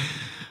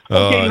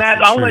 Okay, Matt,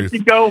 it's the I'll let truth.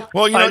 you go.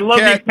 Well, you I know, love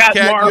Kat, you, Pat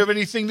Kat, Marr. you have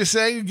anything to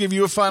say? Give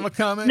you a final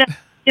comment?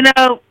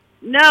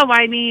 No,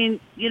 I mean,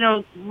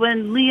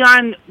 when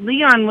Leon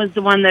was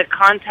the one that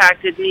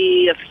contacted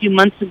me a few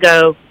months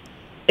ago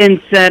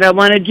and said, I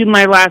want to do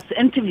my last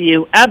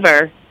interview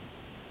ever,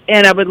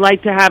 and I would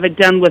like to have it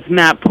done with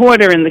Matt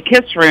Porter in the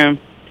Kiss Room.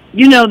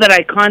 You know that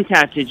I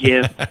contacted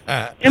you.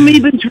 And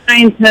we've been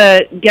trying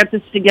to get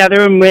this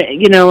together, and,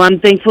 I'm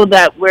thankful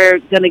that we're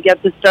going to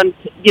get this done,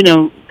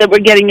 that we're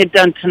getting it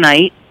done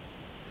tonight.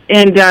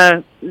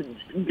 And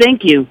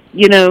thank you.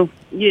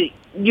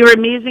 You're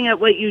amazing at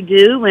what you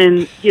do,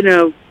 and,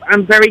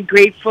 I'm very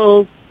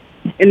grateful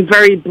and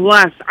very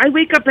blessed. I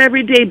wake up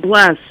every day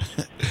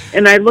blessed,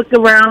 and I look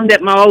around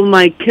at all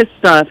my Kiss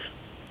stuff,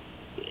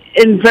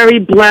 and very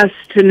blessed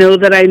to know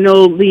that I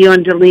know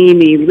Leon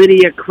Delaney,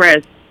 Lydia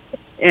Chris,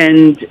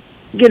 and,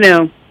 Kat's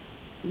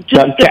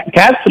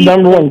the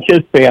number one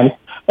Kiss fan.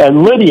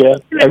 And Lydia,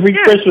 every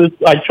Christmas,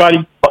 I try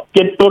to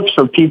get books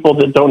for people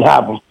that don't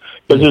have them.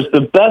 Because it's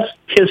the best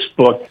Kiss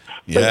book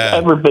that's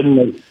ever been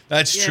made.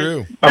 That's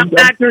true.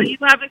 Matt, do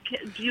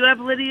you have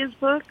Lydia's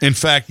book? In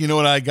fact, you know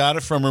what? I got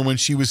it from her when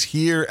she was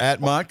here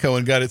at Montco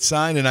and got it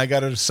signed, and I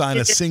got her to sign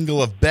a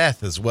single of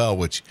Beth as well,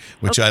 which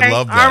I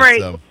love that. All right.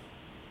 So.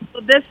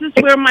 Well, this is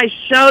where my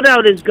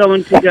shout-out is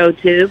going to go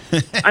to.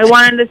 I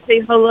wanted to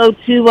say hello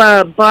to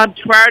Bob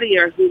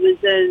Troutier, who was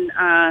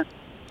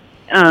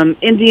in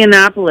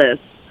Indianapolis.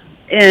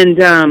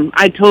 And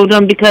I told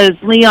him, because,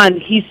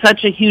 Leon, he's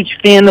such a huge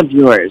fan of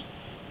yours.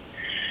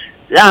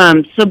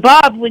 So,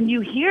 Bob, when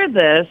you hear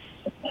this,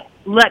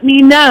 let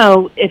me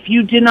know. If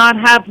you do not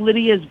have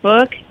Lydia's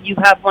book, you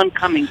have one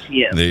coming to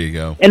you. There you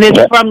go. And it's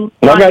from...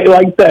 Like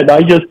I said,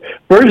 I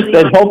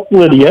helped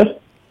Lydia.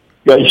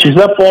 She's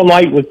up all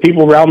night with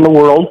people around the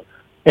world,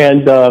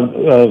 and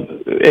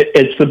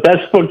it's the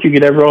best book you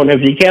could ever own.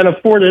 If you can't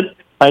afford it,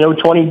 I know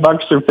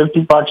 $20 or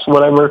 $50,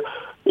 whatever.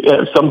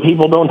 Some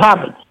people don't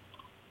have it,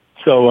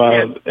 so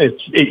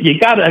you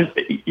got.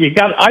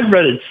 I've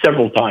read it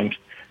several times.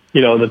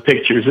 The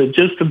pictures. It's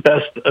just the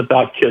best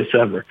about Kiss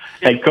ever,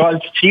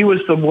 because she was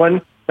the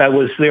one that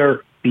was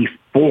there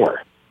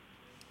before.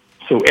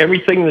 So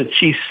everything that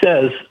she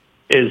says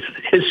is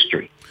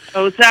history.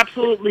 Oh, it's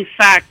absolutely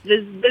fact.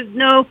 There's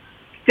no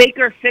fake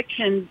or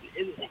fiction.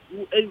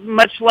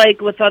 Much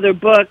like with other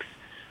books,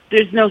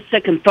 there's no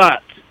second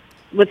thoughts.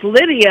 With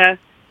Lydia,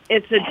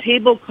 it's a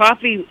table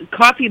coffee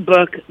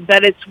book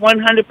that it's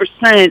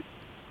 100%.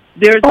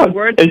 There's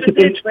words with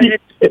it, but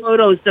it's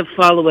photos to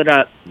follow it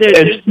up.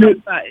 There's no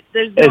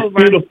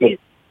beautiful.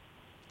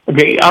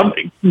 Okay,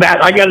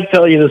 Matt, I got to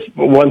tell you this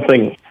one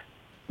thing.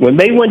 When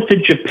they went to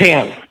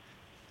Japan,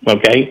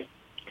 okay,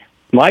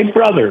 my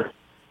brother,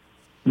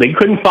 they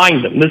couldn't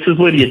find them. This is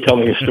Lydia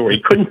telling a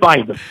story. Couldn't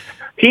find them.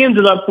 He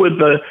ended up with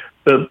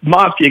the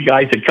mafia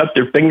guys that cut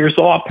their fingers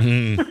off.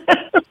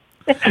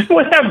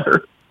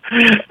 Whatever.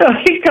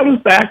 He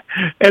comes back,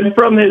 and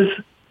from his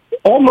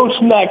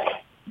almost neck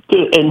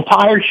to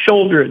entire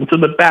shoulder and to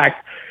the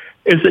back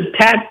is a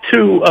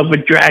tattoo of a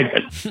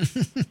dragon.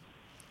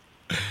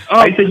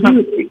 I said,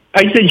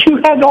 you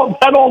had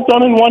that all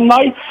done in one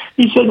night?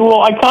 He said,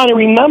 well, I kind of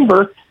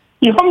remember.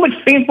 You know how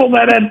much painful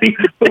that had been?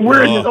 But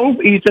we're in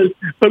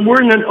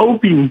an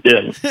opium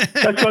den.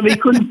 That's why they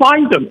couldn't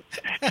find him.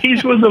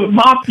 He's with the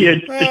mafia,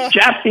 the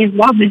Japanese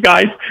mafia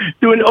guys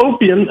doing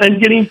opium and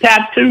getting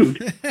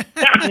tattooed.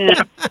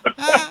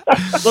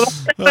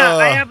 Well,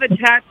 I have a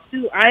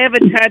tattoo. I have a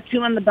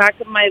tattoo on the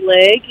back of my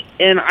leg,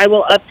 and I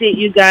will update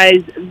you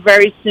guys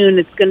very soon.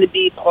 It's going to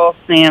be Paul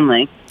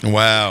Stanley.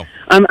 Wow.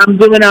 I'm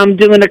doing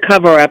a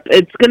cover up.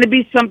 It's going to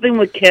be something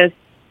with Kiss.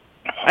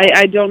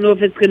 I don't know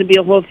if it's going to be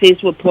a whole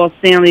face with Paul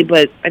Stanley,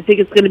 but I think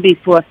it's going to be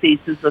 4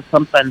 faces or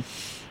something.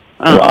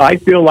 Well, I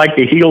feel like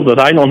a heel that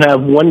I don't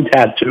have one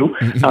tattoo,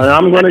 and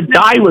I'm going to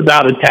die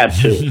without a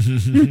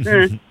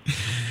tattoo.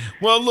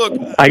 Well, look,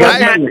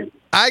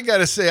 I got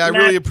to say, I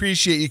really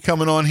appreciate you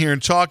coming on here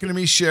and talking to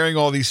me, sharing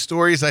all these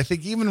stories. I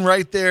think even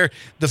right there,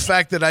 the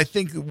fact that I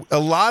think a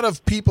lot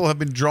of people have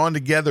been drawn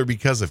together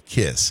because of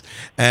Kiss.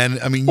 And,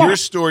 I mean, your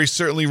story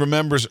certainly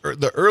remembers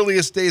the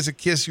earliest days of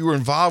Kiss. You were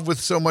involved with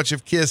so much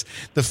of Kiss.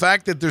 The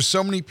fact that there's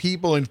so many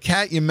people, and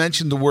Kat, you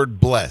mentioned the word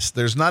blessed.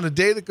 There's not a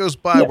day that goes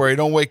by where I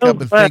don't wake up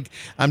and think,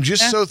 I'm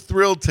just so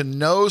thrilled to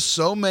know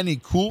so many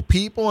cool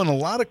people, and a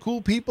lot of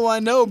cool people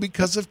I know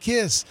because of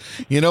Kiss.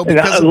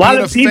 Because a lot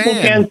of people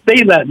can't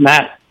say that,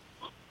 Matt.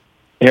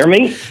 Hear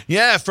me?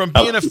 Yeah, from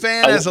being a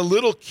fan as a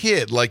little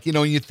kid. Like,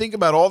 you think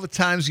about all the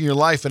times in your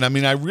life, and I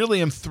mean, I really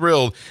am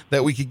thrilled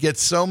that we could get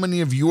so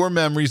many of your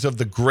memories of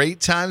the great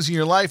times in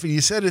your life. And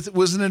you said it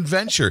was an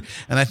adventure.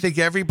 And I think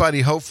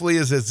everybody hopefully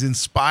is as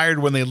inspired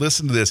when they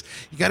listen to this.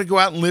 You got to go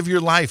out and live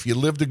your life. You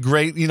lived a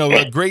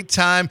great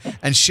time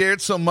and shared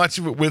so much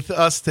of it with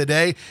us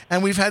today.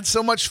 And we've had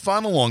so much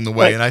fun along the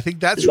way. And I think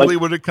that's really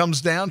what it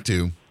comes down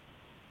to.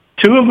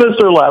 2 of us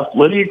are left,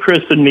 Lydia,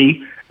 Chris, and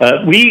me.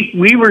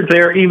 We were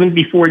there even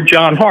before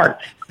John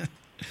Hart.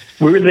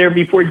 We were there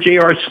before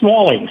J.R.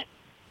 Smalling.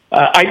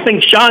 I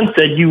think Sean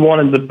said you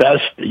wanted the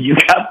best. You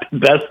got the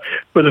best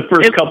for the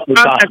first couple of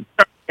times.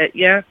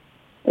 Yeah.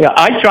 Yeah,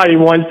 I tried it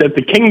once at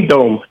the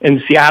Kingdome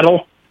in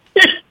Seattle.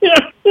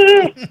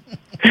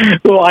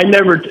 Well,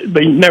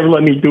 they never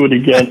let me do it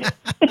again.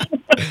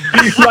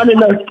 I didn't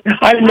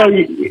know.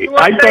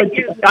 I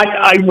thought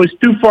I was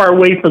too far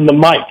away from the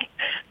mic.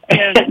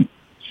 Yeah.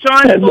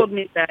 Sean told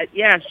me that.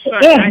 Yeah,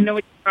 Sean, I know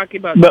what you're talking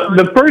about.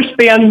 The first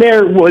band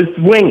there was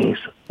Wings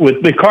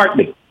with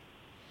McCartney.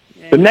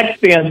 Yeah. The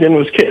next band then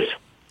was Kiss.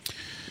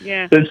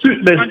 Yeah. The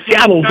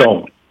Seattle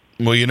Dome.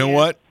 Well, you know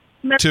what?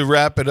 To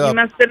wrap it up, you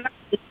messed it up,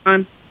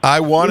 Sean. I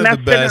wanted the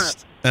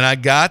best, and I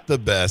got the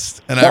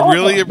best, and I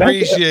really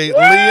appreciate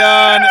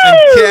Leon and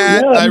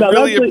Kat. I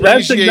really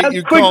appreciate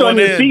you calling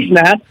in. Feet,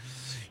 Matt.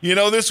 You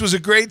know, this was a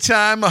great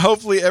time.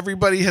 Hopefully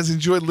everybody has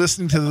enjoyed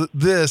listening to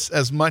this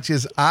as much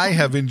as I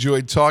have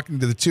enjoyed talking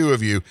to the two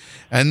of you.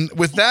 And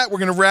with that, we're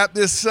going to wrap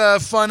this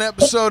fun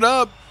episode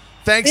up.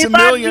 Thanks a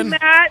million. Love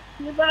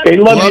you, Matt.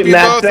 Love you,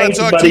 Matt. Both. Thanks,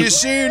 I'll talk buddy. to you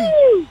soon.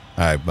 All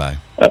right, bye.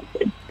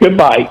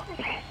 Goodbye.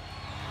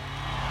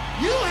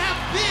 You have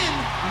been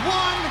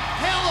one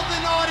hell of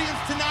an audience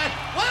tonight.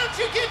 Why don't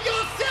you give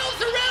yourselves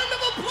a round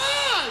of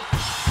applause?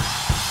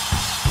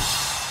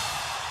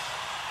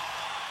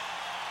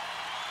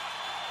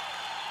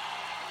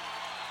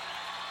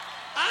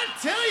 I'll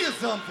tell you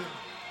something.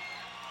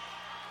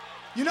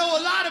 You know,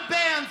 a lot of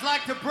bands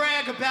like to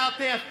brag about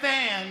their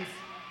fans.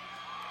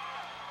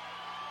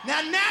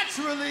 Now,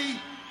 naturally,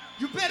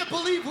 you better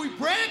believe we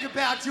brag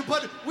about you,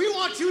 but we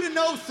want you to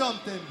know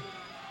something.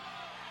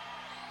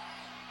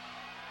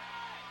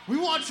 We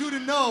want you to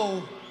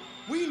know,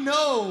 we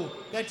know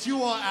that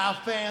you are our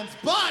fans,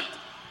 but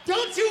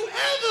don't you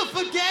ever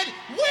forget,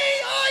 we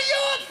are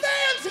your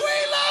fans. We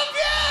love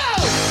you!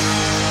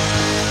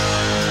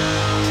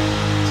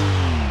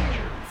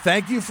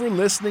 Thank you for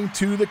listening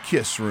to The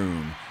Kiss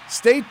Room.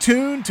 Stay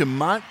tuned to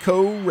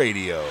Montco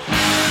Radio.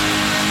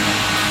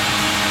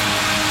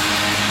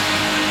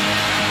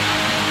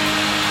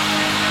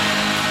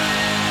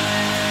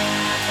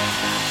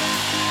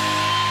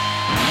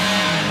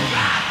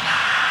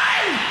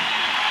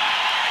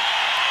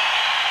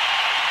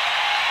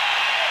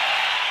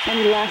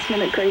 Any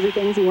last-minute crazy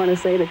things you want to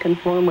say to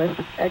conform with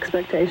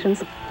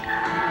expectations?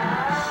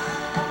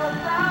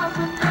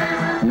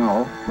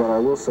 No, but I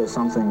will say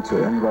something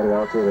to anybody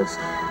out there that's,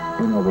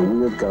 you know, the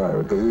weird guy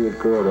or the weird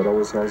girl that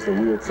always has the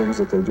weird things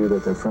that they do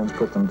that their friends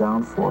put them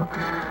down for.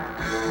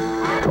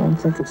 Don't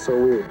think it's so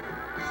weird.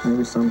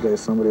 Maybe someday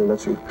somebody will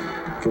let you,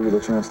 give you the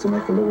chance to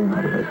make a living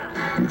out of it.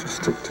 You just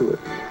stick to it.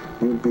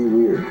 You be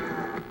weird.